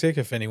mongering tactic.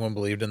 If anyone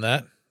believed in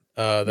that,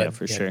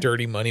 sure.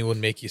 Dirty money would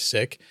make you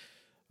sick.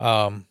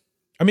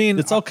 I mean,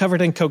 it's all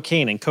covered in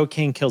cocaine, and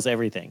cocaine kills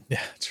everything.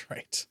 Yeah, that's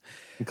right.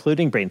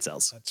 Including brain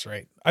cells. That's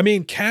right. I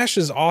mean, cash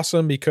is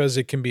awesome because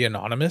it can be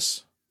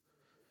anonymous.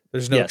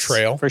 There's no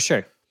trail. For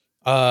sure.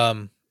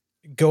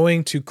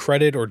 Going to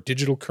credit or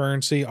digital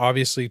currency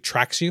obviously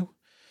tracks you.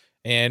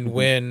 And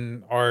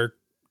when our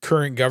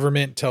current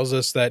government tells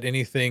us that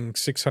anything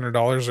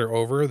 $600 or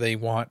over, they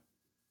want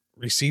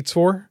receipts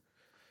for.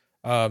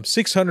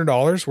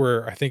 $600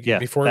 where I think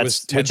before it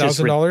was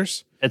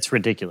 $10,000. It's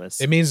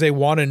ridiculous. It means they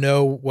want to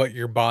know what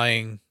you're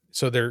buying.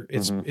 So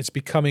it's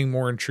becoming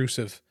more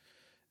intrusive,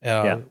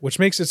 which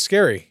makes it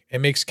scary.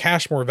 It makes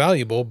cash more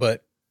valuable,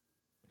 but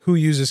who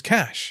uses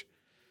cash?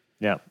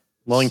 Yeah.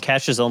 Well, and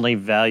cash is only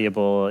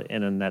valuable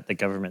in that the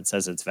government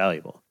says it's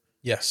valuable.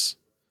 Yes.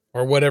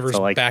 Or whatever's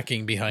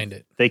backing behind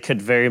it. They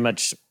could very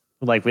much,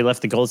 like we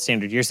left the gold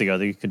standard years ago,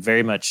 they could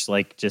very much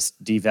like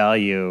just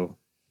devalue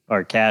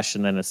our cash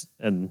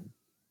and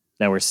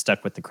now we're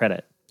stuck with the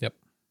credit. Yep.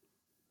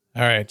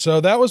 All right.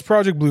 So that was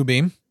Project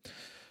Bluebeam.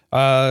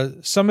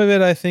 Some of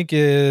it I think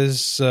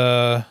is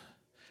the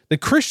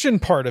Christian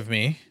part of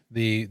me,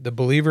 the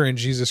believer in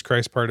Jesus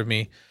Christ part of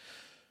me.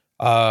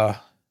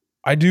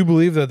 I do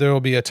believe that there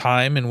will be a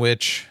time in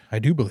which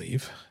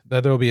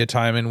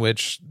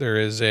there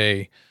is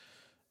a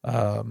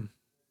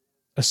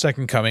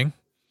second coming.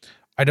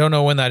 I don't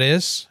know when that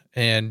is.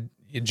 And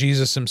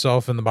Jesus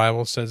himself in the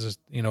Bible says,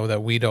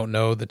 that we don't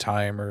know the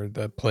time or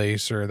the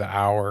place or the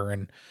hour.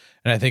 And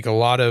I think a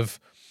lot of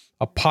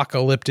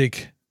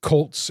apocalyptic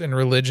cults and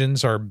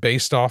religions are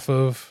based off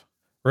of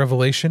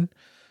Revelation.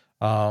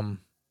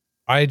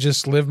 I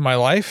just live my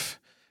life,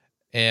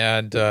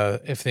 and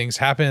if things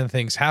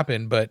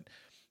happen, but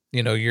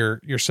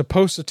you're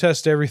supposed to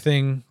test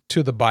everything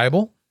to the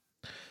Bible.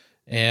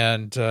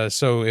 And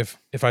so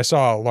if I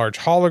saw a large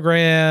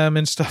hologram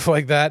and stuff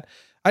like that,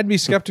 I'd be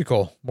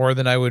skeptical more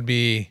than I would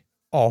be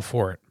all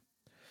for it.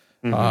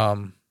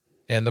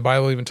 And the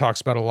Bible even talks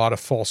about a lot of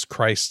false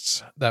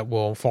Christs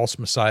false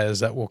messiahs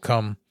that will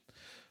come,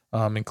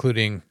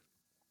 including,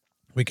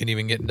 we can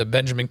even get into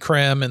Benjamin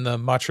Krem and the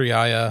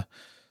Maitreya,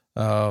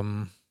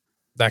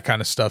 that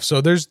kind of stuff. So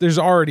there's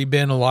already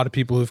been a lot of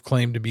people who've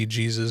claimed to be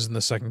Jesus and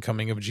the second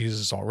coming of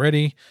Jesus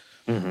already.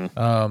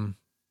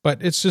 But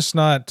it's just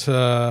not,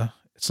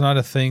 it's not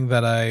a thing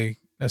that I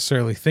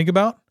necessarily think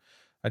about.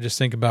 I just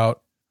think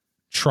about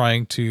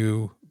trying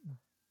to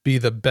be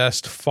the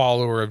best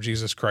follower of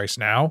Jesus Christ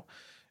now.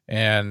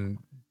 And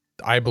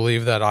I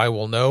believe that I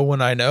will know when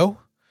I know.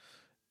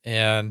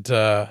 And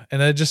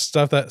it just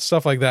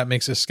stuff like that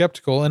makes us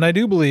skeptical. And I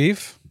do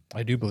believe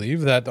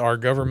that our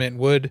government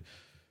would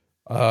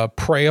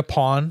prey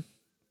upon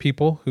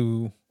people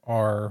who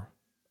are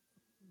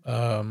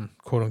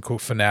quote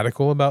unquote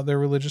fanatical about their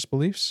religious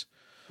beliefs.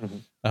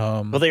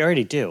 Well, they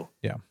already do.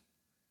 Yeah.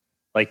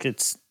 Like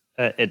it's,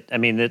 I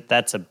mean,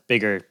 that's a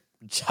bigger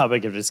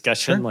topic of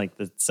discussion, Sure. like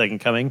the second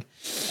coming.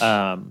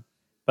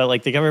 But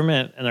like the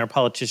government and our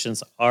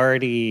politicians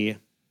already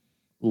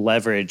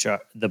leverage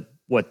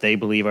what they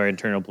believe our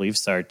internal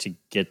beliefs are to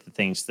get the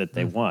things that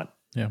they want.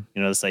 Yeah.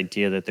 You know, this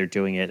idea that they're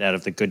doing it out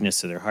of the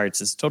goodness of their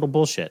hearts is total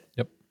bullshit.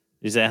 Yep.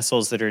 These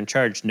assholes that are in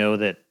charge know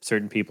that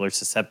certain people are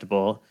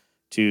susceptible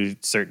to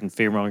certain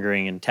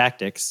fear-mongering and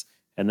tactics,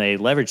 and they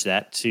leverage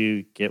that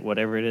to get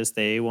whatever it is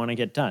they want to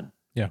get done.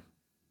 Yeah.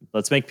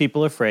 Let's make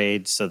people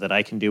afraid so that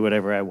I can do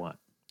whatever I want.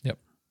 Yep.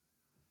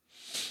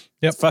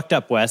 It's fucked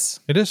up, Wes.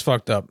 It is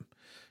fucked up.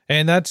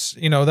 And that's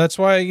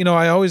why,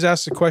 I always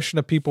ask the question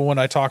of people when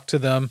I talk to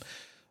them,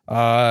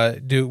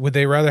 would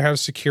they rather have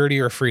security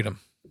or freedom?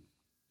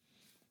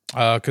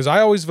 Cause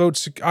I always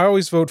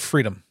vote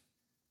freedom.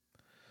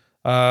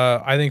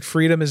 I think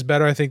freedom is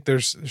better. I think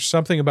there's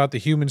something about the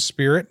human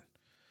spirit,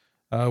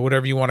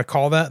 whatever you want to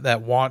call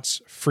that wants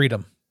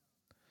freedom.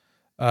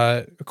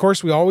 Of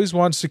course we always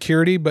want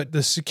security, but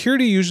the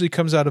security usually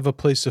comes out of a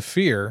place of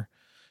fear,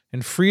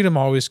 and freedom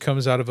always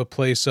comes out of a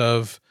place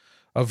of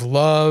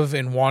love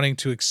and wanting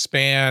to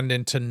expand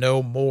and to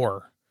know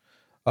more.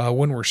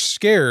 When we're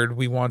scared,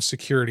 we want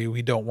security.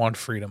 We don't want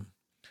freedom.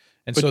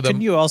 And but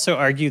couldn't you also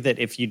argue that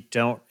if you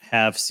don't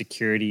have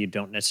security, you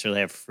don't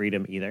necessarily have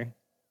freedom either?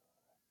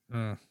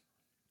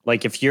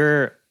 Like if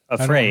you're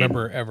afraid, I don't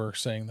remember ever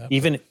saying that.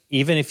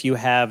 Even if you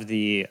have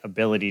the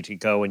ability to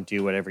go and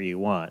do whatever you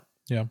want,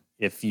 yeah.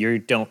 If you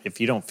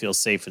don't feel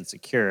safe and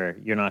secure,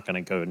 you're not going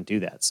to go and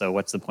do that. So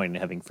what's the point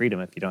in having freedom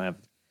if you don't have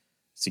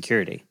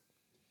security?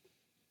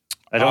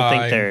 I don't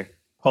think they're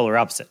polar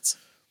opposites.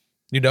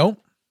 You don't?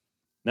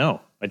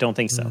 No, I don't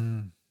think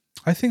so.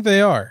 I think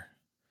they are.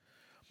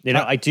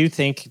 I do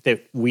think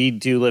that we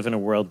do live in a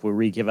world where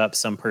we give up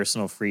some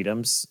personal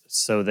freedoms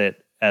so that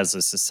as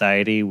a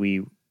society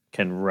we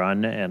can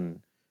run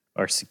and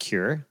are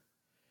secure.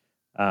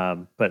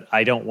 But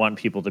I don't want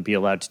people to be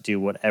allowed to do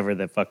whatever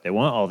the fuck they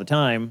want all the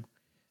time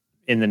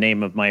in the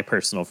name of my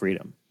personal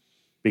freedom,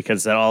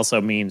 because that also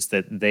means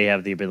that they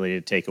have the ability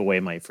to take away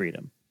my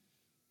freedom.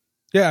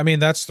 Yeah, I mean,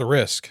 that's the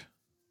risk.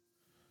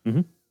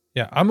 Mm-hmm.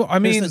 Yeah,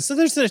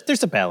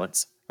 there's a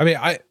balance. I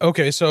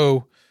mean,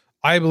 so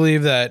I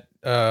believe that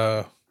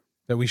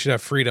that we should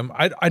have freedom.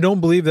 I don't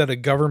believe that a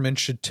government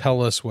should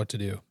tell us what to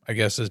do, I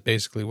guess is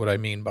basically what I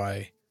mean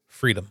by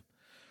freedom.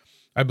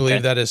 I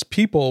believe that as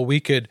people, we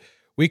can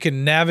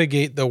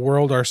navigate the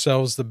world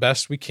ourselves the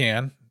best we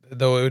can,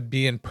 though it would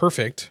be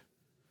imperfect,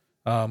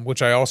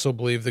 which I also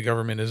believe the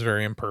government is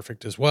very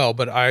imperfect as well.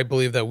 But I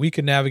believe that we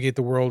can navigate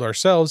the world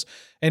ourselves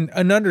and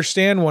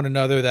understand one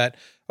another that,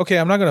 okay,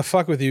 I'm not going to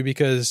fuck with you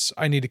because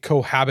I need to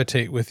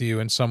cohabitate with you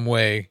in some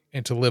way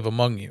and to live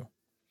among you.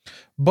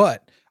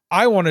 But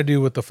I want to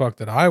do what the fuck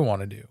that I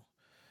want to do.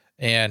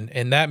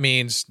 And that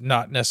means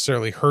not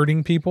necessarily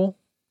hurting people,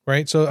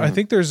 right? So I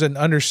think there's an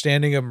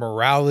understanding of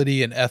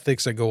morality and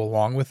ethics that go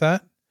along with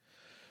that.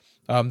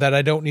 That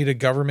I don't need a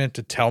government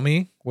to tell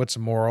me what's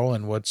moral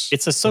and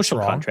it's a social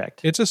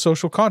contract. It's a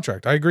social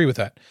contract. I agree with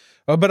that.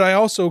 But I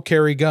also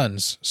carry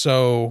guns.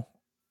 So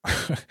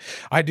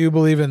I do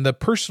believe in the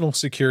personal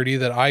security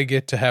that I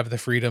get to have the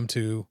freedom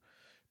to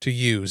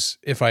use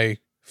if I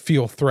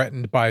feel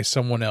threatened by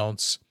someone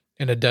else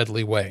in a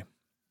deadly way.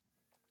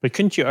 But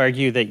couldn't you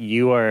argue that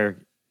you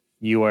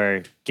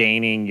are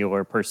gaining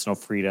your personal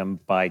freedom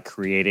by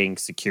creating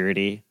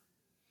security?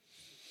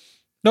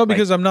 No,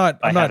 because I'm not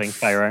having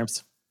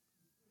firearms.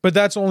 But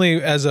that's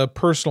only as a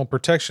personal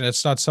protection.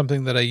 It's not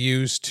something that I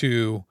use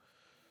to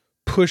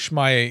push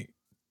my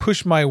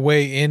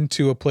way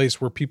into a place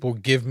where people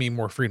give me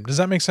more freedom. Does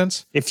that make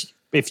sense?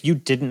 If you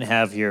didn't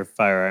have your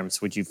firearms,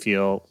 would you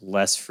feel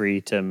less free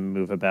to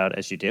move about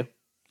as you do?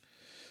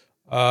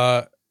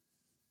 Well,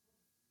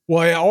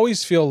 I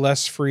always feel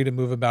less free to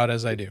move about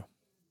as I do,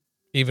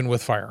 even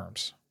with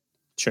firearms.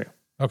 Sure.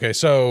 Okay,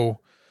 so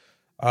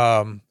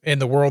in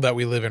the world that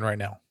we live in right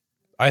now,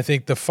 I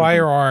think the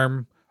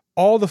firearm,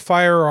 all the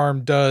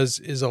firearm does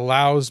is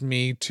allows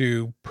me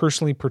to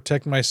personally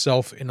protect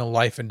myself in a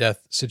life and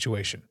death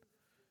situation.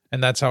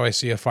 And that's how I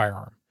see a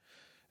firearm,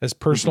 as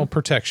personal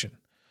protection.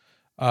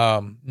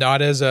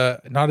 Not as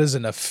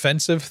an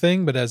offensive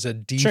thing, but as a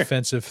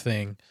defensive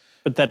thing.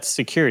 But that's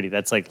security.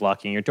 That's like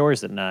locking your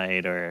doors at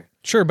night or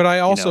sure. But I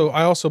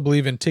also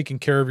believe in taking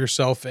care of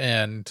yourself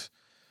and,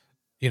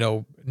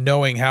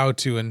 knowing how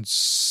to in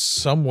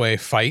some way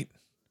fight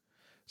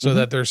so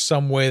that there's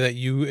some way that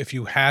if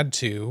you had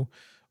to,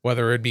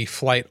 whether it be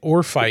flight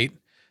or fight,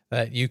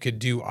 that you could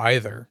do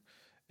either.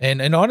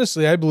 And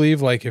honestly, I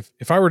believe like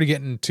if I were to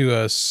get into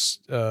a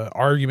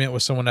argument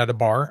with someone at a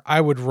bar,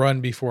 I would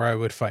run before I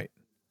would fight.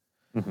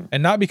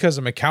 And not because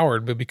I'm a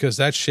coward, but because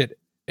that shit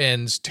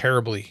ends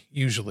terribly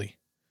usually.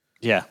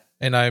 Yeah.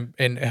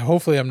 And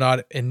hopefully I'm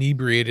not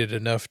inebriated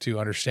enough to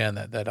understand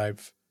that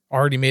I've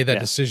already made that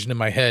decision in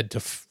my head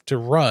to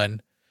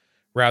run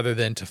rather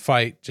than to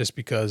fight just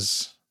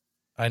because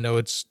I know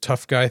it's a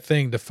tough guy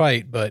thing to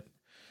fight, but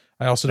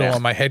I also don't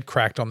want my head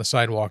cracked on the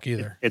sidewalk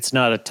either. It's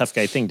not a tough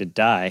guy thing to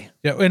die.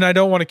 Yeah, and I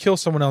don't want to kill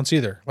someone else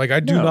either. Like I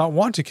do not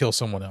want to kill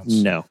someone else.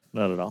 No,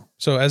 not at all.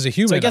 So as a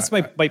human, so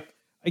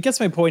I guess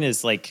my point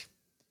is like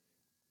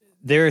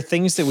there are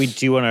things that we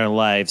do in our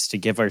lives to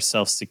give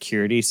ourselves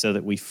security so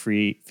that we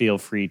feel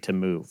free to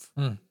move.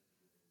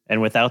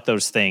 And without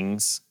those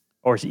things,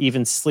 or to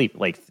even sleep,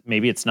 like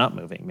maybe it's not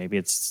moving, maybe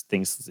it's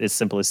things as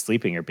simple as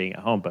sleeping or being at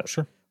home, but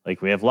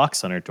like we have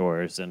locks on our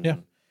doors and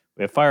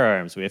we have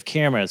firearms, we have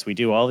cameras, we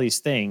do all these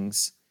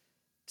things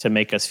to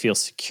make us feel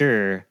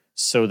secure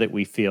so that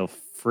we feel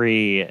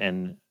free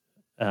and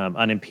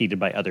unimpeded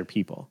by other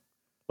people.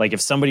 Like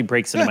if somebody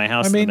breaks into my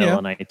house in the middle of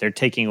the night, they're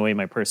taking away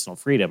my personal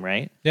freedom,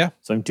 right? Yeah.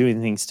 So I'm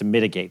doing things to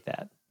mitigate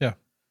that. Yeah.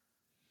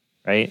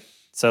 Right?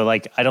 So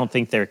like I don't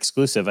think they're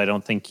exclusive. I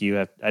don't think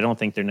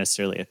they're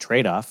necessarily a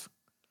trade-off.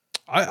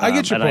 I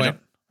get your point.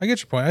 I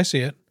get your point. I see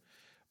it.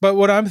 But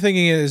what I'm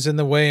thinking is in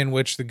the way in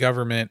which the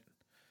government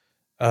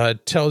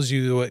tells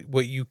you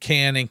what you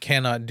can and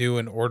cannot do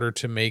in order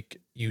to make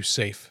you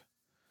safe.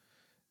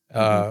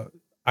 I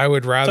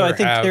would rather. So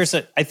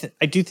I think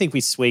I do think we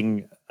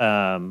swing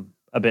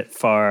a bit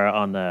far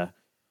on the.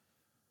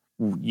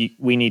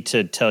 We need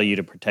to tell you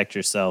to protect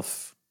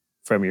yourself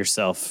from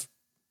yourself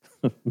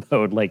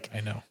mode. Like I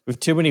know with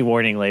too many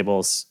warning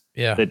labels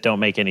that don't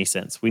make any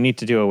sense. We need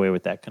to do away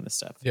with that kind of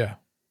stuff. Yeah.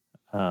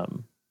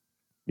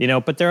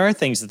 But there are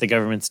things that the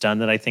government's done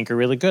that I think are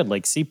really good,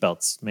 like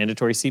seatbelts.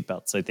 Mandatory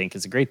seatbelts, I think,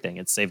 is a great thing.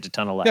 It's saved a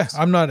ton of lives.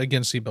 Yeah, I'm not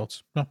against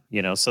seatbelts.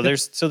 No. So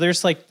there's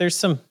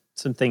some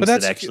things but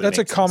that actually that's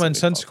a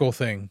commonsensical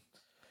thing.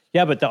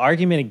 Yeah, but the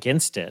argument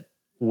against it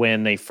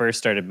when they first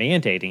started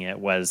mandating it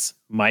was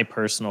my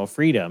personal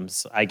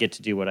freedoms. I get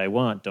to do what I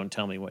want. Don't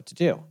tell me what to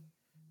do.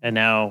 And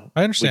now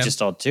I understand. We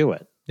just all do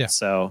it. Yeah.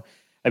 So,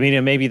 I mean,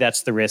 and maybe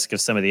that's the risk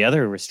of some of the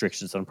other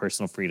restrictions on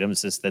personal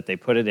freedoms is that they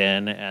put it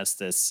in as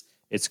this,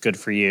 it's good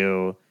for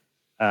you.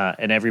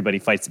 And everybody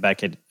fights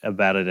back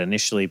about it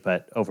initially,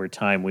 but over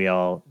time we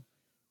all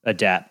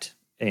adapt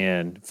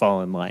and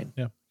fall in line.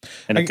 Yeah.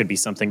 And it could be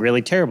something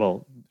really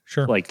terrible.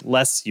 Sure. Like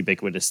less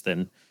ubiquitous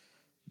than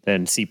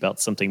seatbelts,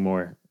 something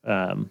more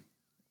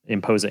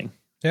imposing.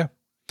 Yeah.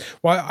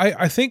 Well,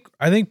 I think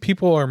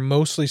people are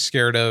mostly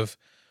scared of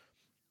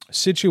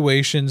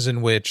situations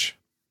in which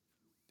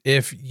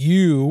if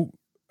you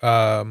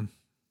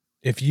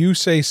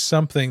say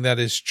something that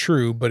is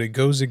true, but it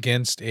goes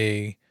against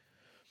a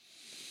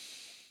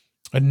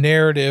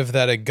narrative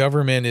that a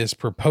government is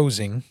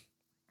proposing,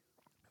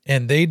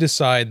 and they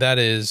decide that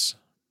is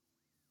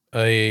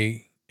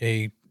a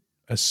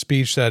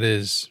speech that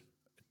is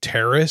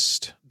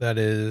terrorist, that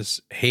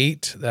is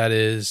hate, that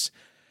is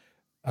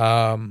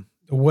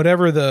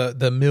whatever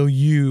the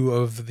milieu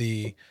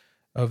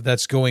of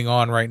that's going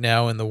on right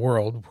now in the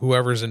world,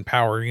 whoever's in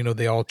power,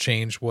 they all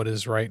change what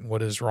is right and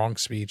what is wrong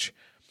speech,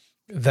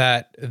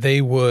 that they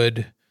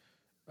would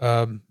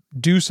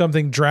do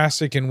something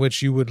drastic in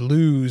which you would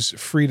lose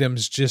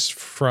freedoms just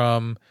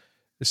from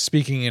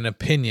speaking an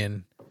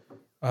opinion.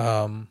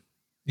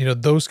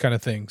 Those kind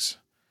of things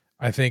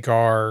I think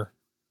are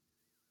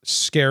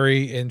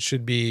scary and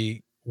should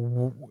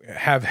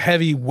have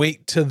heavy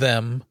weight to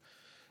them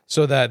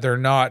so that they're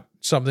not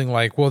something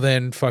like, well,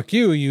 then fuck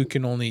you. You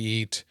can only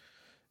eat,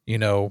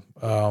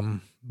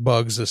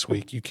 bugs this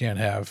week. You can't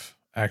have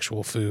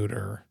actual food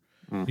or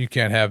you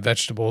can't have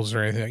vegetables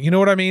or anything. You know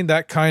what I mean?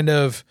 That kind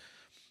of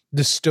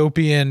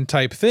dystopian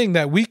type thing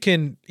that we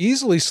can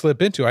easily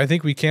slip into. I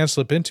think we can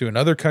slip into, and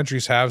other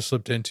countries have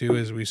slipped into,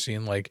 as we've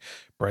seen like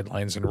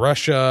breadlines in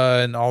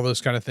Russia and all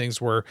those kind of things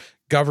where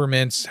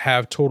governments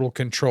have total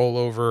control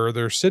over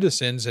their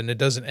citizens and it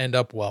doesn't end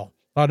up well.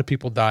 A lot of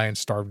people die and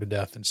starve to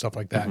death and stuff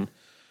like that.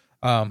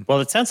 Well,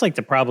 it sounds like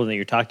the problem that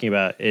you're talking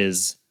about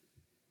is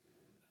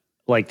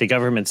like the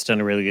government's done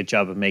a really good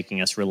job of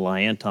making us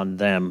reliant on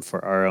them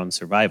for our own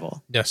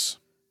survival. Yes.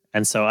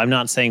 And so I'm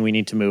not saying we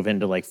need to move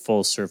into like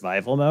full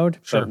survival mode,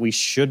 but we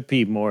should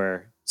be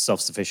more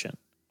self-sufficient.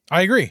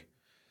 I agree.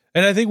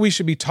 And I think we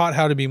should be taught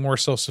how to be more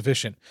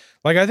self-sufficient.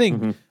 Like I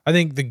think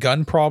the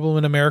gun problem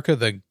in America,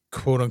 the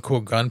quote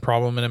unquote gun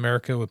problem in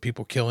America with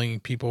people killing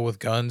people with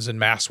guns in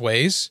mass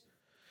ways.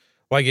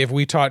 Like if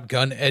we taught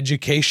gun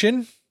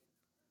education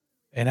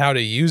and how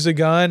to use a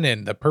gun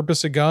and the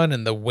purpose of a gun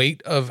and the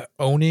weight of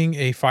owning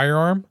a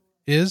firearm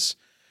is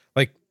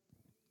like,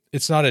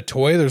 it's not a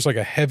toy. There's like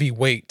a heavy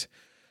weight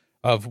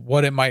of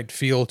what it might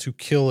feel to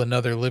kill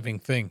another living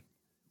thing.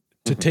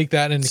 To take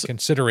that into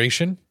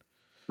consideration.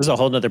 This is a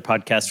whole nother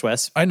podcast,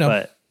 Wes. I know.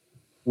 But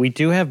we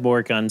do have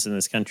more guns in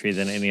this country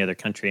than any other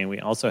country, and we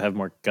also have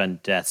more gun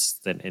deaths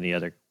than any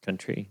other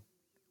country.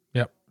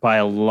 Yep. By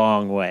a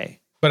long way.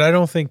 But I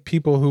don't think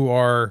people who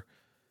are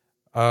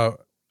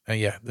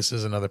this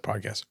is another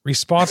podcast.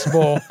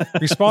 Responsible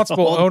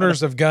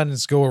owners of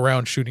guns go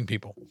around shooting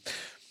people.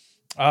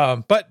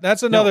 But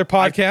that's another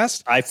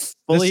podcast. I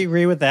fully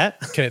agree with that.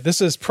 Okay,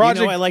 this is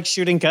Project. I like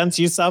shooting guns.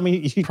 You saw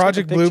me. You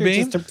Project Bluebeam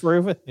just to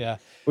prove it. Yeah,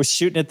 we're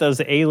shooting at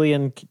those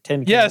alien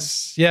tin cans.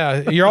 Yes,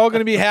 yeah. You're all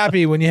going to be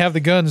happy when you have the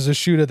guns to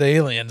shoot at the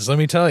aliens. Let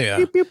me tell you.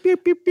 Pew, pew, pew,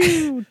 pew,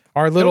 pew.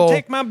 Our little. Don't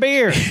take my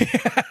beer.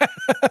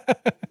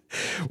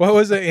 What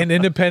was it in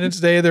Independence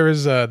Day? There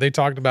was they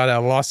talked about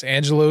how Los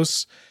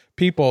Angeles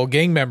people,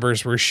 gang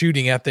members, were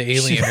shooting at the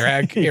alien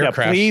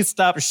aircraft. Please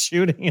stop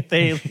shooting at the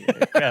alien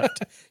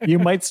aircraft. You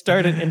might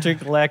start an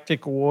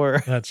intergalactic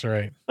war. That's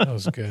right. That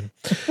was good.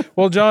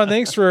 Well, John,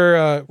 thanks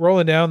for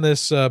rolling down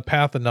this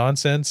path of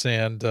nonsense.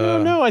 And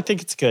no, I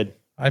think it's good.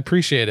 I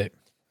appreciate it.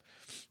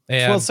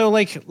 And well, so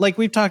like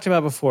we've talked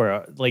about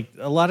before, like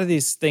a lot of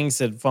these things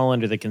that fall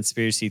under the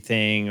conspiracy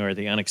thing or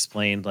the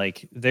unexplained,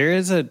 like there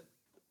is a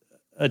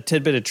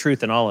tidbit of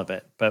truth in all of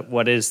it. But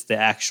what is the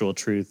actual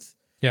truth?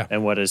 Yeah.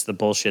 And what is the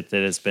bullshit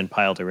that has been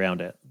piled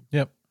around it?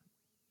 Yep.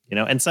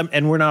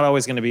 And we're not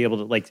always going to be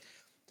able to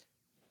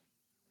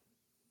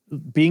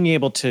being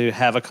able to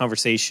have a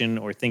conversation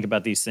or think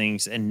about these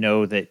things and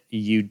know that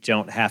you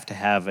don't have to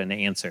have an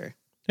answer.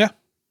 Yeah.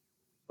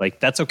 Like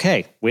that's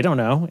okay. We don't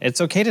know.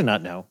 It's okay to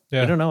not know.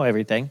 Yeah. We don't know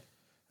everything.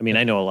 I mean,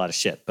 I know a lot of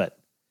shit, but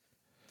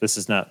this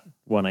is not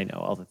one I know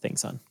all the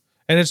things on.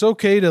 And it's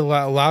okay to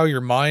allow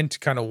your mind to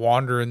kind of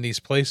wander in these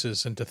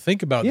places and to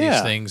think about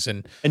these things.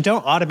 And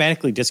don't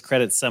automatically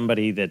discredit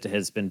somebody that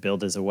has been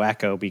billed as a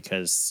wacko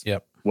because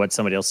what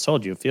somebody else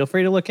told you. Feel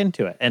free to look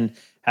into it and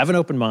have an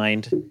open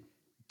mind,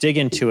 dig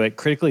into it,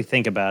 critically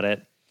think about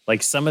it.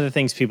 Like some of the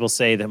things people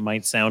say that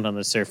might sound on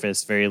the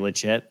surface very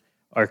legit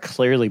are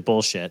clearly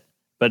bullshit,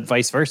 but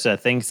vice versa.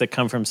 Things that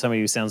come from somebody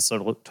who sounds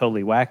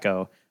totally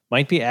wacko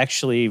might be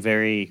actually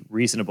very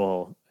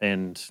reasonable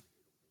and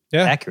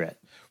accurate.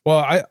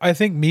 Well, I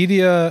think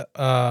media,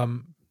 I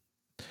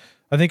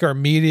think our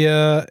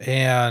media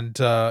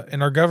and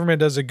our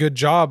government does a good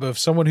job of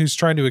someone who's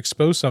trying to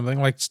expose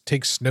something. Like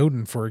take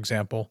Snowden, for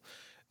example.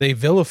 They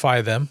vilify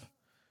them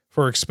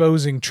for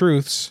exposing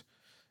truths.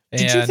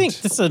 Did you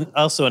think this is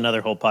also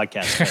another whole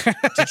podcast?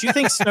 Did you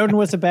think Snowden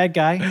was a bad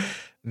guy?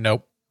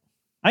 Nope.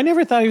 I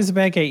never thought he was a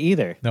bad guy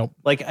either. Nope.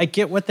 Like I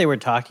get what they were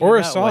talking or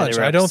about. Assange.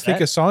 I don't think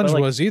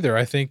Assange was either.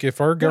 I think if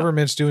our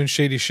government's doing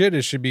shady shit,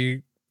 it should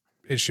be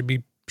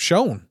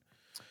shown.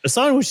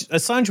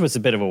 Assange was a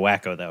bit of a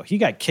wacko though. He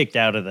got kicked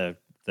out of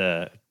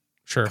the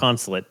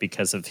consulate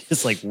because of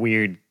his like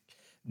weird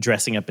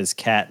dressing up his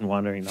cat and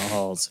wandering the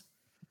halls.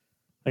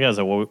 That guy was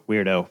a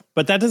weirdo.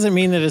 But that doesn't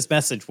mean that his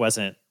message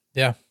wasn't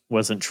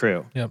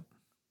true. Yep.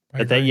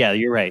 But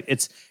you're right.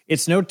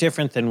 It's no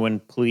different than when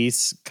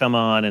police come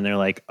on and they're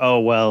like, "Oh,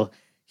 well,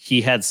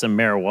 he had some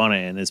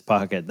marijuana in his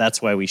pocket.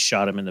 That's why we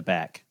shot him in the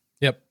back."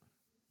 Yep.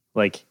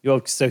 Like,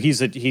 so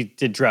he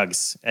did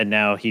drugs and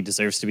now he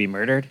deserves to be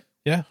murdered?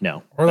 Yeah.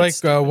 No. Or like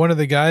one of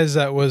the guys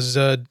that was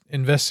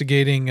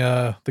investigating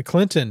the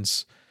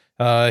Clintons.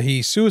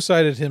 He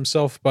suicided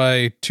himself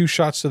by 2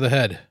 shots to the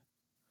head.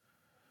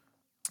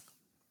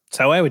 That's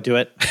how I would do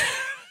it.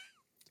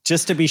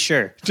 Just to be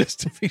sure. Just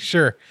to be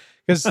sure.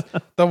 Because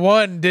the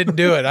one didn't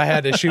do it. I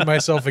had to shoot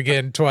myself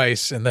again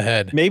twice in the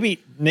head. Maybe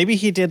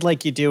he did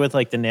like you do with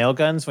like the nail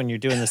guns when you're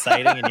doing the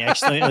sighting and you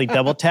accidentally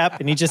double tap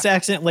and he just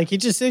accidentally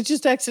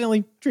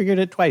triggered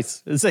it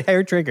twice. It's a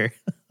hair trigger.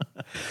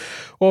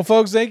 Well,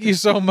 folks, thank you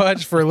so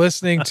much for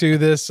listening to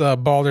this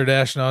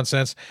Balderdash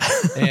nonsense.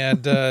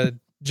 And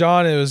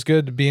John, it was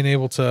good being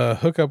able to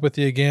hook up with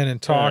you again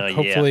and talk.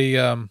 Hopefully,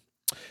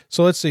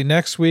 so let's see.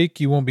 Next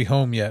week, you won't be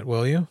home yet,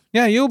 will you?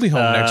 Yeah, you'll be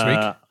home next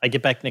week. I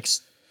get back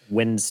next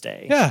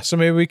Wednesday. Yeah, so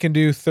maybe we can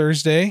do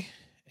Thursday,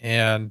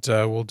 and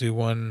we'll do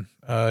one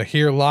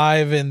here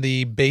live in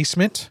the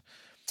basement.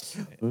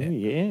 Ooh,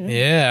 yeah.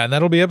 Yeah, and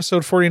that'll be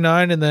episode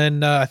 49, and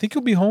then I think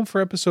you'll be home for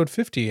episode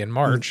 50 in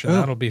March, and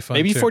that'll be fun.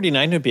 Maybe too.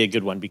 49 would be a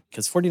good one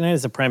because 49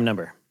 is a prime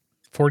number.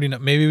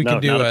 49. Maybe we can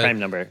do not a prime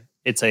number.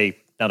 It's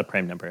not a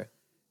prime number.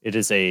 It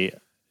is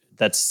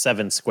that's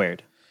 7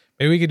 squared.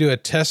 Maybe we could do a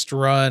test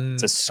run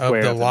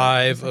of the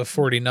live of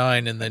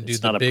 49, and then do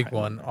the big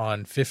one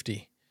on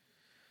 50.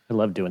 I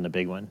love doing the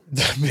big one.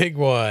 The big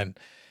one.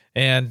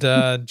 And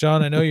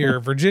John, I know your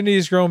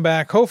virginity's grown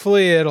back.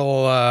 Hopefully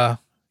it'll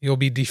you'll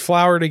be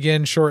deflowered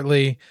again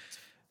shortly.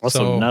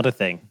 Also not a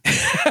thing.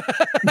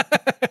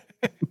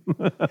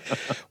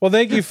 Well,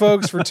 thank you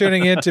folks for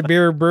tuning in to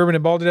Beer, Bourbon,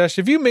 and Balderdash.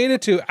 If you made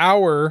it to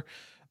hour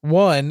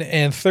 1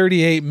 and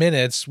 38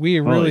 minutes, we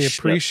really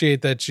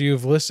appreciate that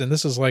you've listened.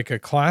 This is like a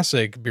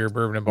classic Beer,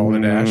 Bourbon, and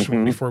Balderdash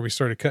before we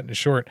started cutting it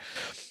short.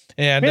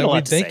 And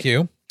we thank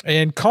you.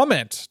 And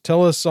comment.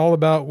 Tell us all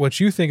about what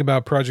you think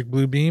about Project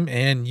Bluebeam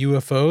and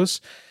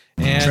UFOs.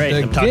 And that's right.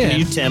 Again, I'm talking to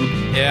you, Tim.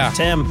 Yeah.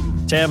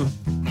 Tim.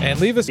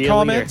 And leave us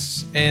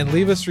comments and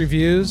leave us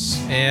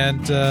reviews. And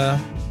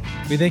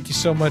we thank you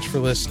so much for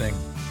listening.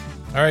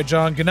 All right,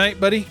 John. Good night,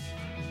 buddy.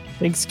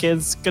 Thanks,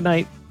 kids. Good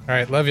night. All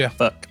right. Love you.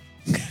 Fuck.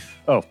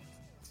 Oh,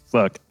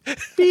 fuck.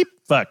 Beep,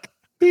 fuck.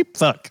 Beep,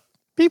 fuck.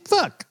 Beep,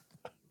 fuck.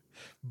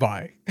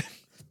 Bye.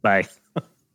 Bye.